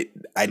 All right.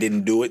 I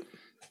didn't do it.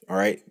 All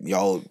right.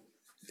 Y'all,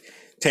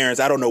 Terrence,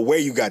 I don't know where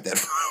you got that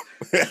from.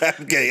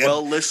 Okay.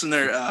 Well,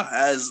 listener,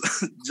 as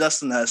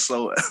Justin has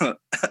so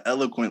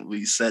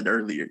eloquently said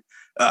earlier,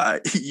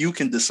 you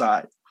can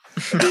decide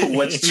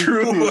what's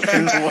true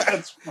and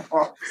what's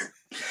false.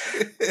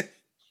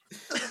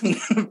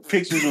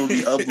 Pictures will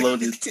be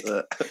uploaded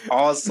to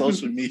all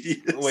social media.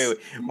 Wait.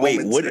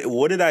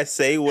 What did I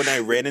say when I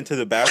ran into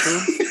the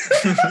bathroom?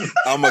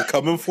 I'm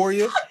coming for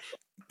you.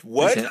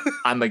 What?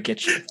 I'm gonna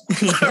get you.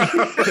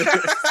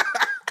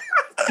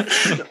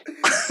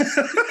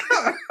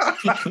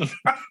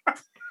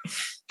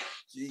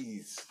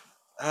 Jeez.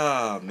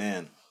 Oh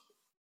man.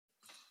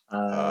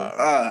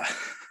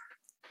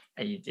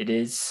 It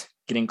is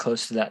getting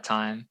close to that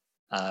time.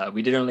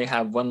 We did only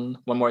have one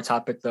more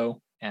topic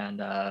though,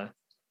 and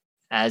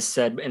as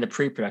said in the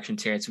pre-production,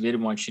 Terrence, we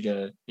didn't want you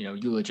to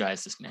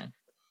eulogize this man.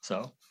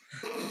 So,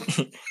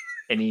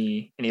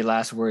 any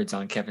last words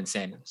on Kevin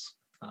Samuels?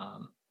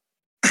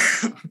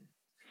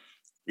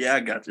 Yeah, I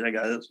got you.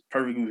 It's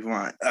perfectly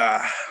fine.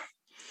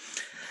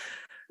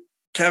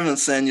 Kevin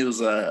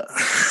Samuels, a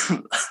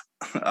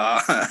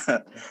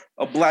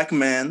black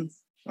man.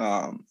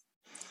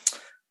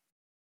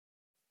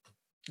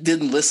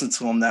 Didn't listen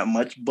to him that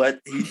much, but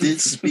he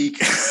did speak.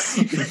 That's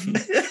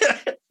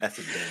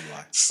a damn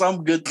lie.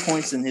 Some good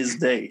points in his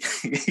day.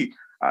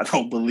 I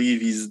don't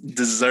believe he's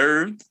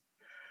deserved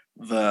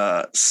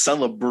the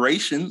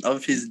celebration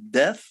of his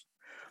death,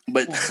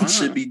 but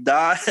should be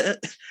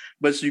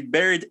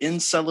buried in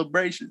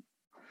celebration,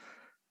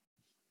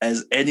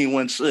 as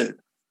anyone should.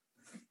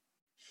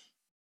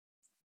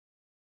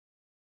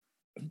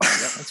 Yeah,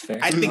 that's fair.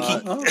 I think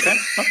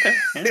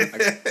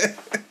Okay.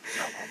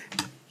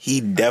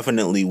 he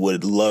definitely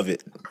would love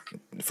it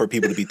for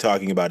people to be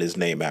talking about his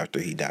name after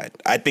he died.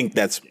 I think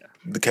that's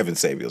the Kevin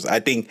Samuels. I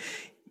think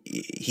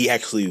he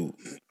actually,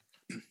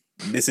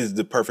 this is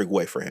the perfect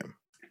way for him.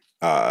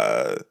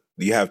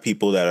 You have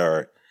people that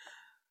are,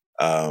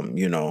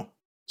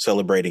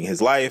 celebrating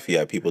his life. You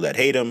have people that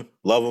hate him,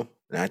 love him.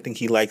 And I think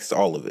he likes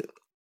all of it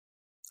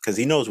because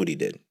he knows what he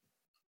did.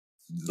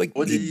 Like,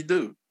 what did he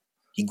do?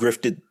 He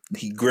grifted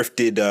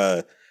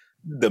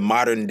the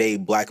modern day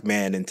black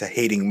man into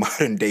hating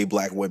modern day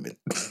black women.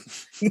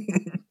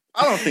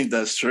 I don't think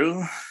that's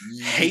true.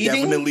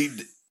 Hating?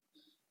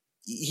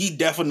 He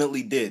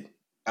definitely did.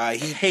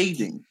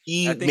 Hating.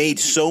 He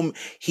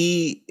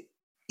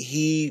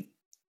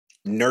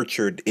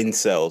nurtured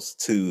incels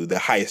to the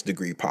highest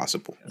degree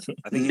possible.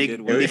 I think he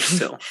did worse.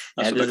 Nixel.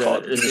 That's what they call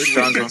it. It's a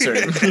stronger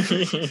term.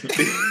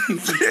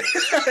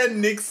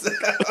 Nixel.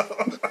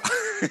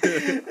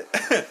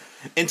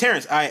 And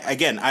Terrence,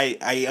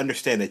 I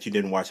understand that you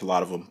didn't watch a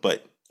lot of them,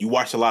 but you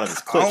watched a lot of his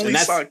clips. I only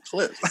saw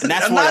clips. And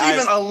that's not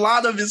even a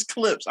lot of his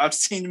clips. I've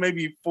seen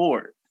maybe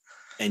 4.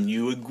 And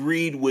you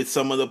agreed with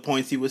some of the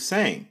points he was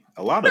saying.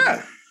 A lot of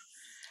them.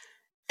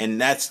 And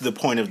that's the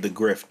point of the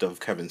grift of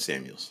Kevin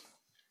Samuels.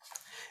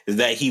 Is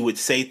that he would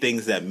say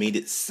things that made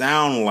it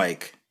sound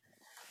like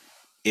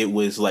it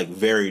was like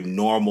very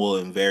normal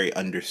and very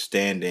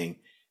understanding,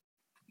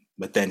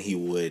 but then he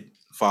would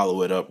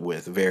follow it up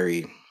with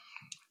very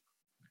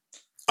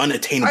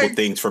unattainable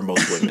things for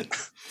most women.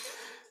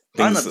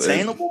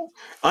 Unattainable?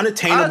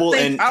 Unattainable.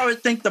 I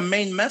would think the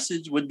main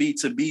message would be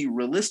to be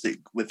realistic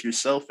with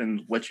yourself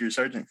and what you're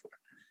searching for.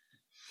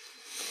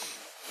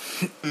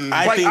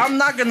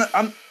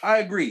 I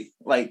agree.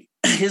 Like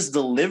his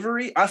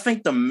delivery, I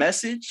think the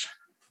message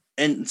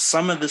and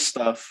some of the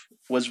stuff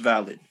was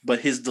valid, but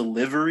his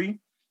delivery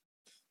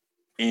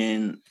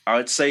and I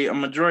would say a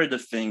majority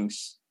of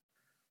things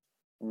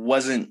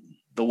wasn't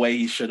the way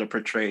he should have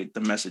portrayed the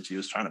message he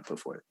was trying to put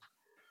forth.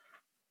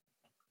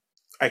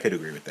 I could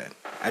agree with that.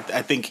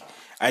 I think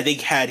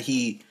had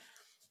he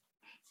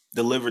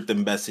delivered the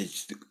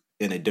message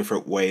in a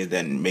different way,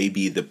 then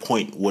maybe the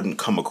point wouldn't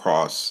come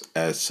across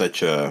as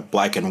such a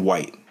black and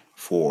white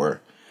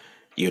for,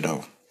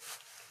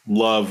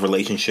 love,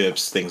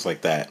 relationships, things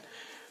like that.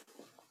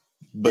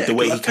 But the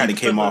way he kind of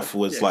came off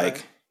was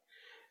like,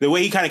 the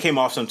way he kind of came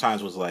off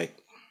sometimes was like,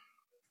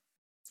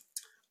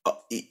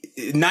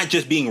 not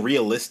just being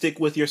realistic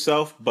with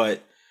yourself,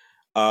 but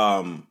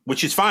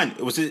which is fine.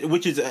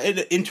 Which is an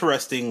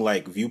interesting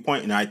like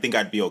viewpoint, and I think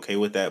I'd be okay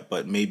with that.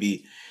 But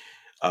maybe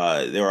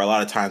there were a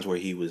lot of times where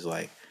he was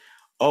like,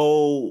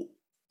 "Oh,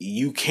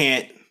 you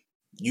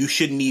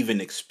shouldn't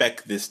even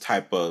expect this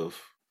type of,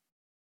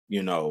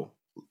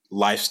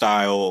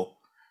 lifestyle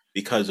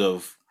because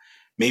of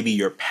maybe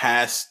your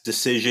past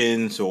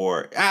decisions,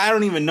 or I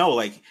don't even know."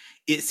 Like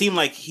it seemed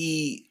like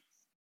he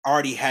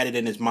already had it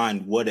in his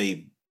mind what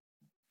a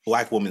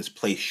black woman's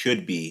place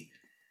should be,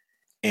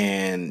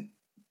 and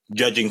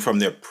judging from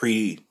their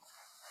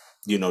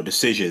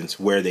decisions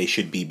where they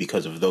should be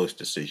because of those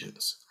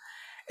decisions.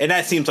 And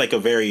that seems like a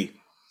very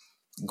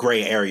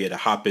gray area to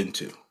hop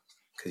into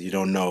because you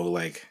don't know,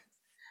 like,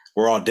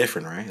 we're all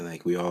different, right?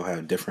 Like we all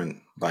have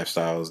different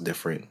lifestyles,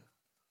 different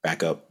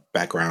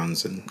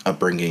backgrounds and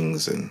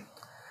upbringings. And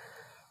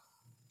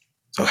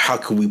so how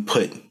could we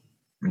put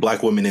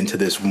black women into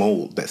this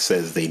mold that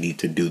says they need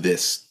to do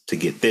this to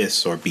get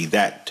this or be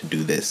that to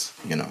do this,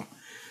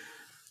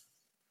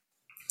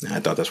 I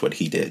thought that's what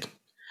he did.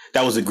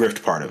 That was the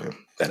grift part of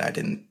him that I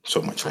didn't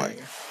so much like.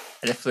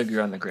 I definitely agree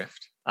on the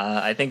grift.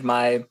 I think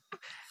my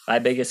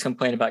biggest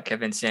complaint about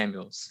Kevin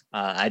Samuels,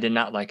 I did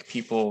not like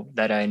people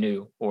that I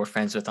knew or were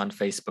friends with on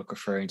Facebook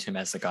referring to him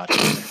as the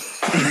Godfather.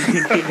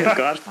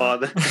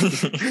 Godfather.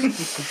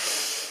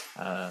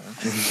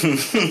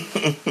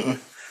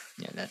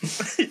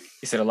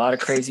 He said a lot of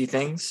crazy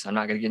things. I'm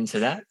not going to get into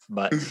that,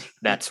 but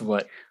that's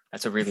what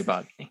really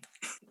bothered me.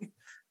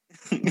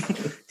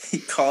 He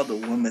called a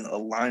woman a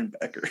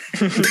linebacker.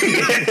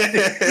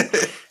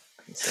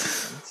 He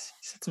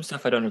said some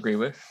stuff I don't agree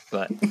with,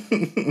 but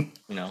you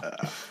know,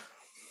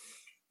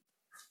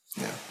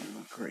 Yeah.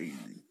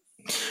 Crazy.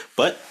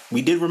 But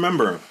we did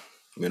remember him,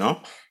 you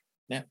know?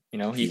 yeah, you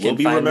know, He he will can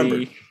be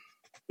remembered.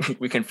 finally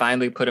we can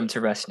finally put him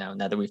to rest now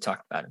that we've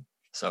talked about him.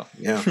 So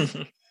Yeah.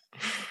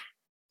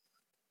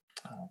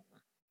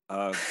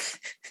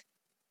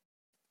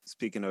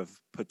 Speaking of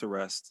put to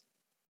rest,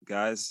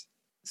 guys,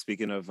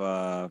 speaking of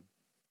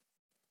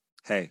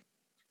hey,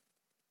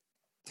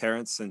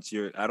 Terrence, since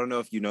I don't know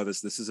if you know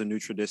this is a new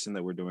tradition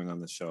that we're doing on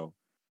the show.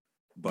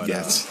 But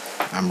yes,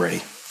 I'm ready.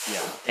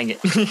 Yeah. Dang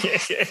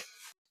it.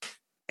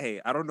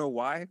 Hey, I don't know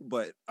why,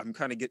 but I'm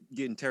kind of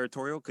getting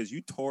territorial because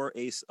you tore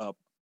Ace up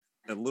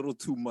a little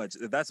too much.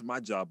 That's my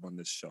job on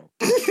this show.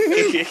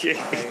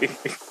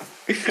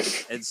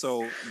 And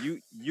so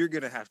you're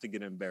gonna have to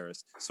get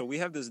embarrassed. So we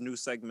have this new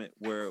segment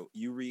where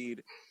you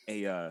read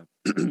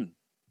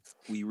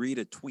we read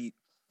a tweet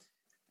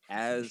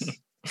as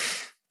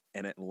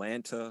an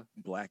Atlanta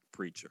Black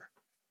preacher.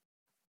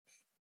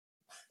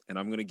 And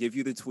I'm gonna give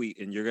you the tweet,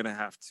 and you're gonna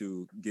have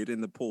to get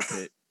in the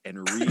pulpit and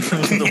read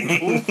the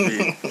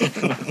pulpit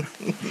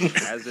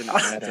as an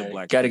Atlanta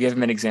Black. Gotta give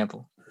him an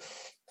example.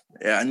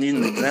 Yeah, I need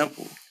an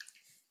example.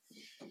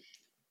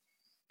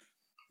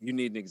 You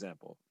need an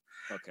example.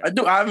 Okay. I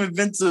do. I haven't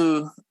been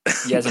to.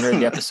 He hasn't heard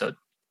the episode.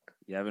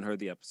 You haven't heard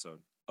the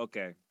episode.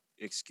 Okay.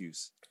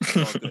 Excuse. It's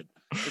all good.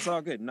 It's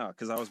all good. No,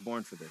 because I was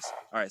born for this.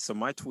 All right. So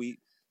my tweet.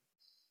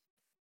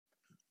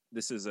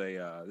 This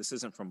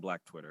isn't from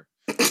Black Twitter,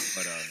 but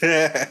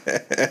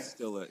it's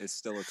still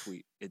a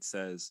tweet. It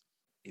says,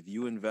 if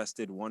you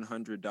invested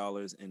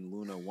 $100 in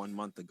Luna 1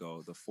 month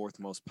ago, the fourth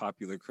most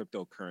popular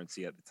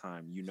cryptocurrency at the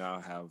time, you now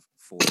have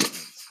 4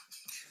 cents.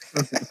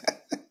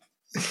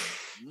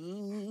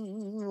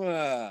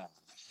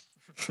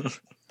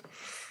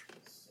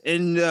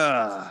 And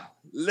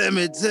let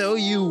me tell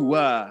you,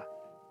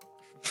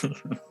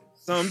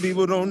 some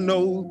people don't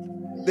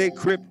know their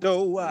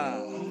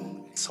crypto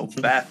so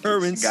bad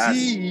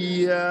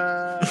currency.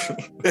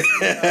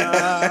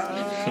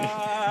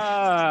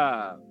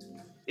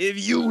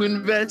 If you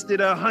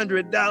invested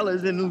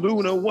 $100 in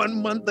Luna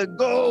 1 month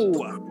ago,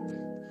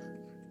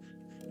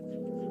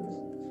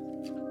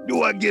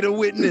 do I get a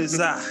witness?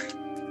 Do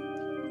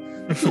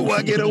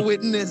I get a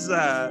witness?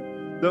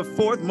 The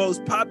fourth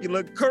most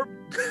popular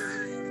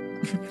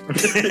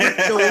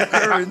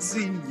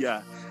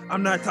cryptocurrency.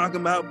 I'm not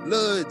talking about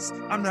Bloods.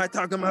 I'm not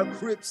talking about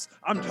Crips.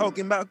 I'm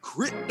talking about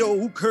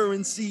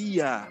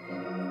cryptocurrency.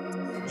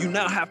 You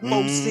now have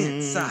 4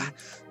 cents.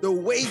 The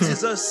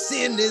wages of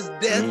sin is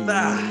death.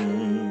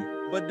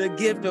 But the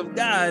gift of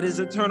God is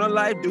eternal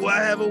life. Do I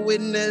have a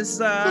witness?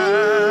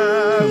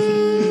 Well.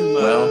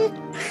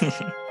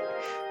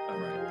 All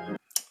right.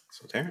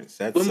 So Terrence,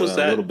 that's when was a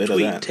that little bit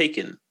tweet of that.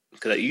 taken?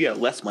 Because you got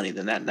less money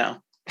than that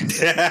now. I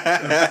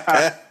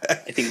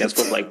think that's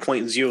what like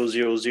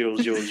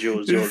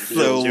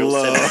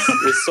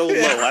 0.000000007. It's so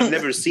low. I've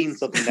never seen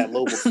something that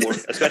low before,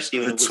 especially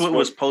when the tweet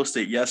was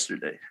posted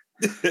yesterday.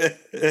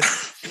 It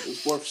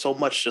was worth so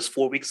much just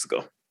 4 weeks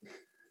ago.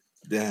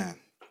 Yeah,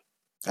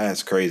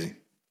 that's crazy.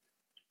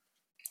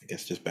 I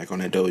guess just back on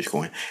that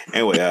Dogecoin.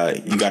 Anyway,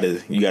 you got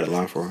a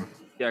line for him.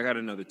 Yeah, I got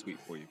another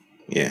tweet for you.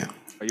 Yeah.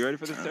 Are you ready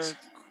for this, Terrence?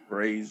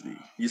 Crazy.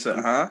 You said,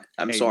 huh?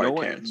 I'm sorry,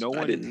 Terrence. No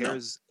one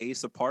tears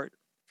Ace apart.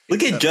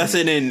 Look at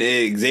Justin and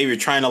Xavier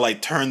trying to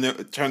like turn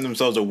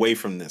themselves away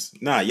from this.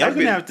 Nah, y'all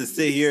gonna have to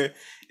sit here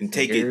and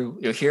take it.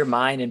 You'll hear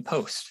mine in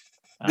post.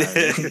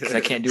 Because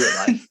I can't do it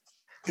live.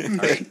 All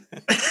right.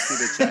 See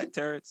the chat,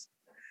 Terrence?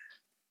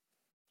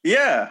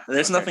 Yeah,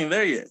 there's nothing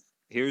there yet.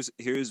 Here's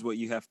what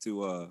you have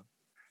to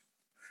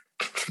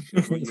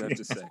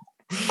say.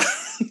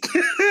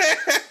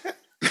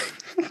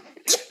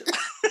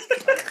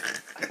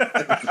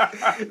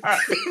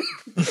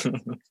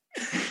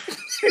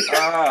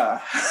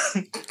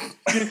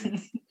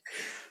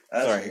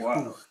 That's sorry.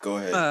 wild. Go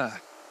ahead.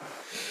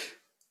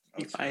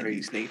 You find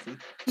these, Nathan.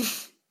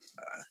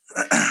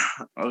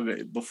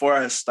 Okay, before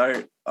I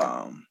start,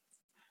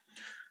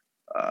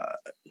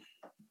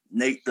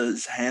 Nate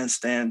does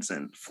handstands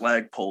and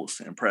flag posts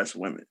to impress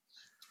women.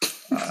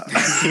 Not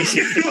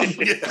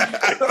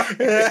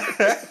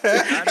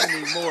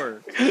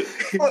anymore.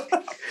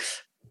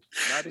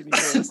 Not anymore.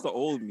 That's the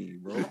old me,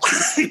 bro.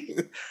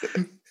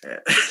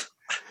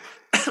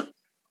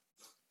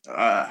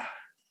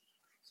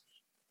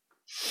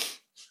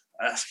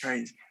 That's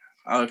crazy.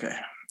 Okay.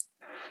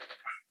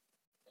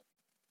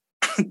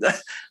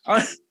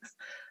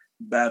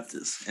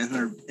 Baptist,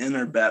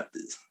 inner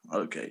Baptist.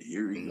 Okay,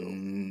 here we go.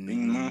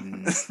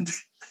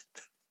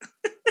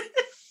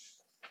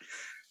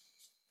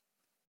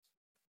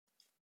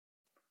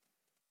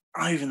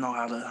 I don't even know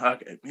how to.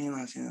 Okay,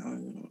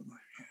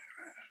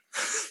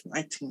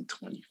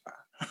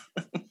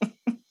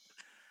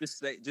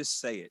 1925. Just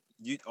say it.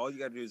 All you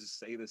gotta do is just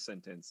say the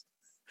sentence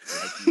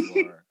like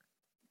you are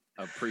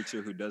a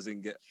preacher who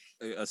doesn't get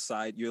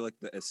aside. You're like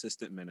the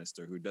assistant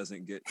minister who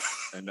doesn't get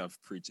enough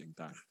preaching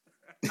time.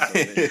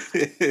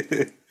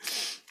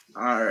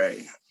 All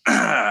right.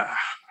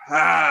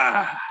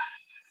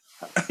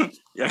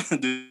 Yeah, I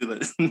can do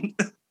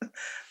that.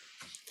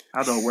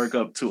 How do I work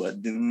up to a?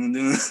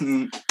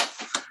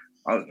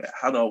 Okay,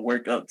 how do I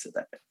work up to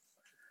that?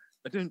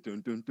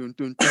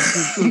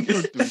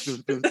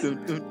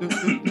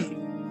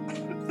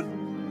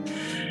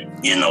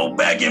 You know,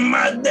 back in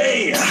my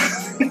day.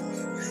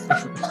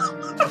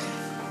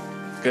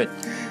 Good.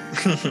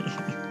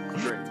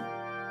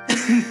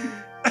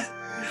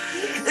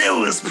 It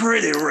was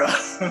pretty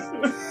rough.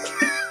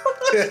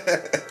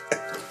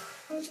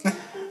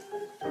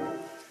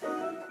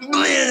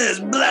 Being as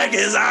black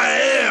as I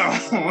am,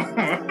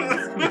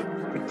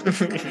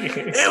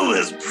 it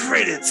was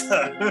pretty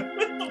tough.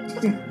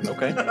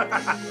 Okay.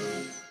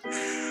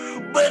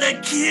 But a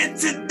kid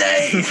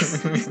today,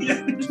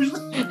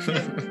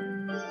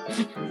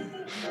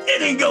 it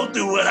didn't go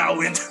through what I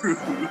went through.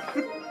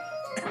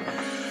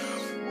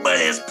 But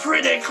it's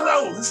pretty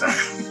close.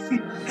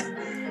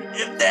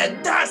 If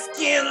that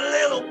dark-skinned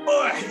little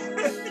boy,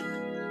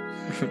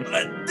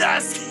 a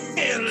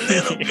dark-skinned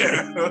little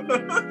girl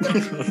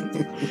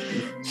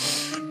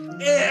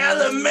in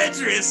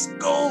elementary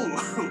school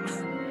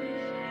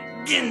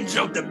getting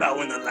joked about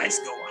when the lights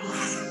go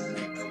off.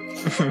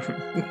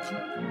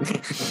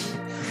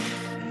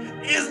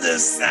 It's the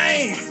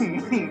same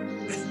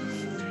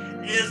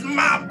as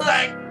my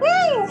black.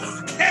 Woo!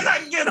 Can I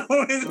get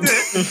on this?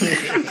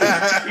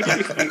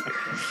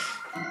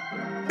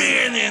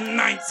 Being in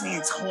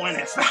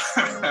 1925.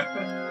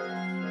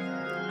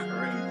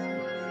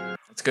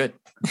 That's good.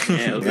 Yeah,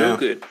 it was real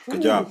good.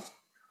 Good job.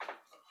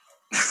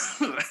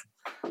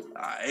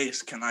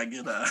 Ace, can I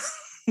get a...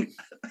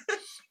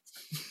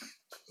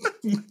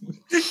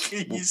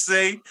 Can you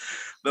say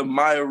the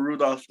Maya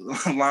Rudolph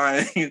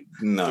line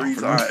No. 3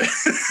 times?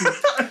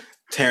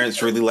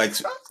 Terrence really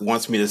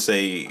wants me to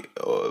say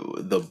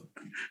the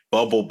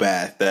bubble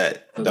bath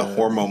that the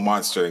hormone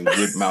monster in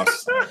Big Mouth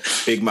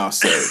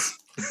says.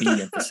 B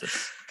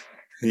emphasis.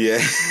 Yeah.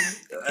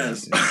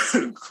 That's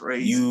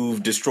crazy.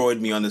 You've destroyed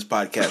me on this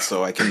podcast,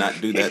 so I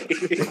cannot do that.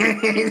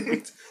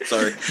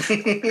 Sorry.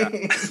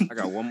 I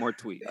got one more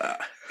tweet.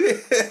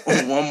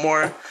 One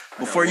more.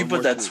 Before you one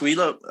put more that tweet. tweet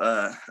up,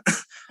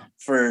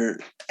 for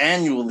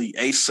annually,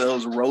 Ace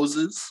sells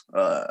roses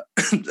to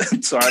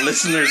our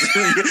listeners.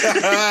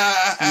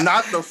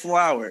 Not the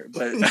flower,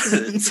 but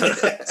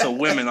to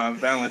women on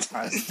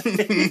Valentine's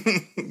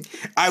Day.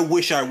 I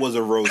wish I was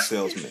a rose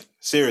salesman.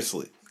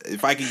 Seriously.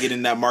 If I could get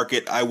in that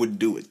market, I would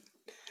do it.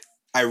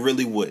 I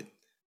really would.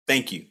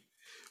 Thank you.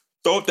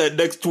 Throw up that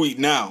next tweet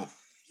now.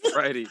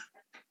 Righty.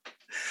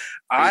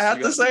 I have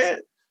to say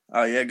it?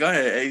 Oh, yeah, go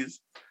ahead, Ace.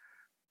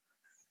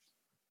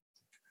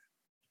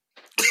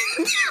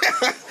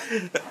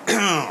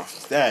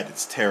 That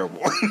is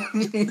terrible.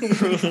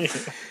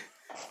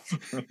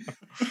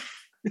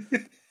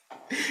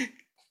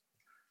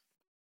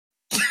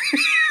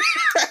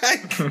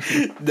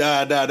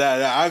 Nah.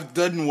 I've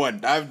done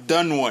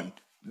one.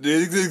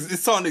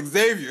 It's on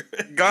Xavier.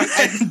 Go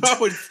ahead.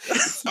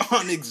 It's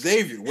on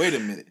Xavier. Wait a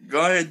minute. Go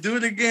ahead, do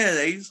it again,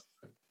 Ace.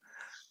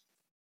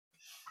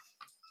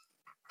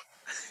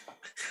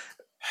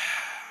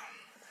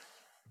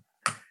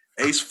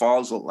 Ace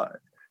falls a lot.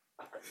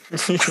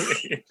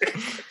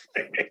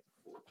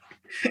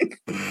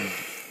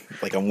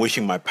 Like I'm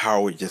wishing my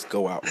power would just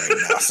go out right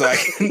now, so I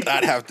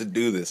not have to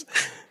do this.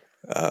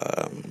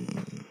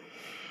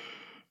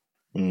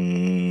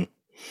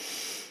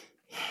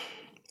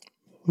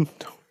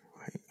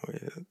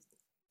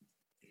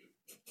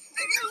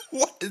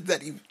 What is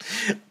that even?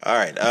 All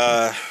right.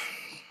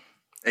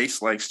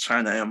 Ace likes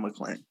China and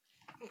McClain.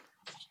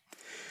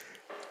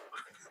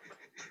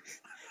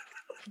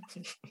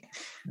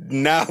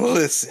 Now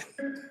listen.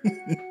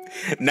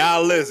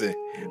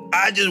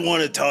 I just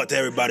want to talk to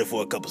everybody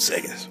for a couple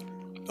seconds.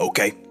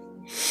 Okay?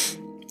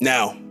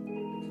 Now,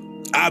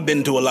 I've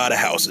been to a lot of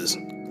houses.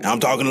 And I'm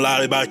talking a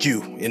lot about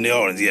you in the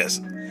audience, yes.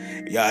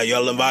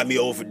 Y'all invite me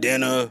over for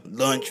dinner,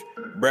 lunch,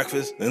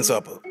 breakfast, and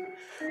supper.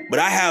 But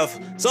I have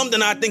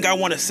something I think I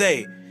want to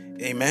say.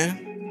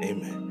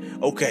 Amen.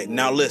 Okay,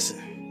 now listen.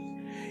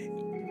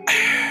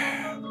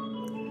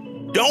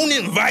 Don't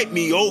invite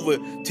me over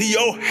to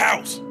your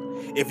house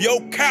if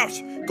your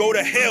couch go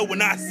to hell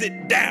when I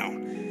sit down.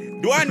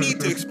 Do I need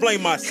to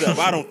explain myself?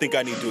 I don't think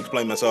I need to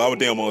explain myself. I would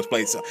think I'm going to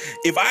explain something.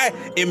 If I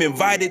am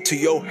invited to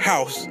your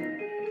house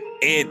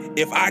and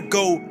if I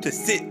go to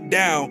sit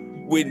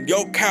down when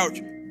your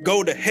couch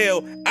go to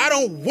hell, I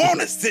don't want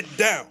to sit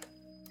down.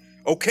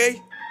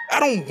 Okay? I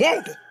don't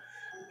want to.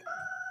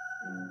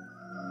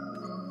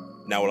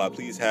 Now, will I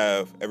please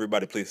have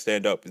everybody please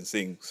stand up and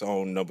sing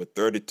song number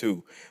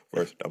 32,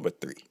 verse number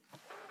 3.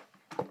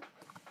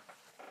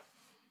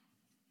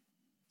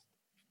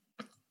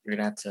 You're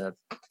gonna have to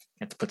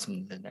put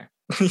some in there.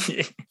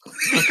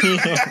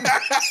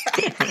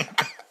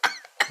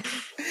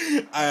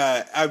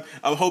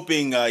 I'm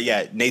hoping,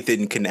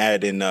 Nathan can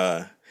add in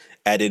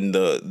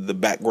the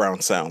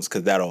background sounds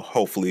because that'll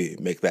hopefully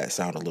make that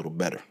sound a little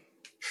better.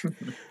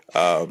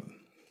 We're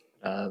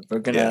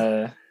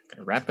gonna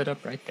wrap it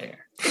up right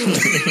there.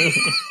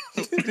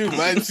 Dude,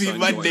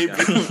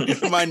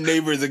 my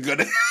neighbors are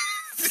gonna.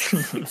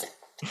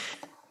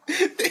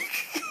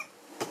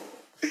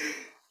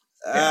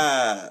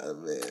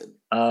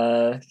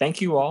 Man.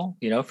 Thank you all,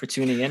 for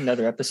tuning in.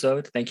 Another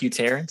episode. Thank you,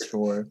 Terrence,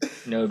 for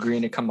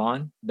agreeing to come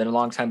on. Been a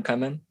long time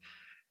coming.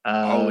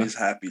 Always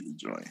happy to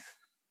join.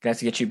 Got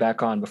to get you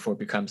back on before it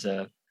becomes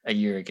a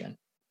year again.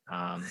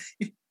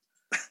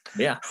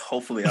 Yeah.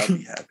 Hopefully I'll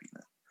be happy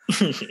now.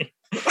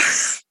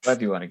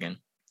 Love you on again.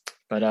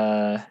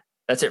 But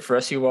that's it for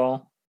us, you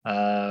all.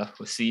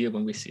 We'll see you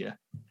when we see you.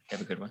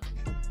 Have a good one.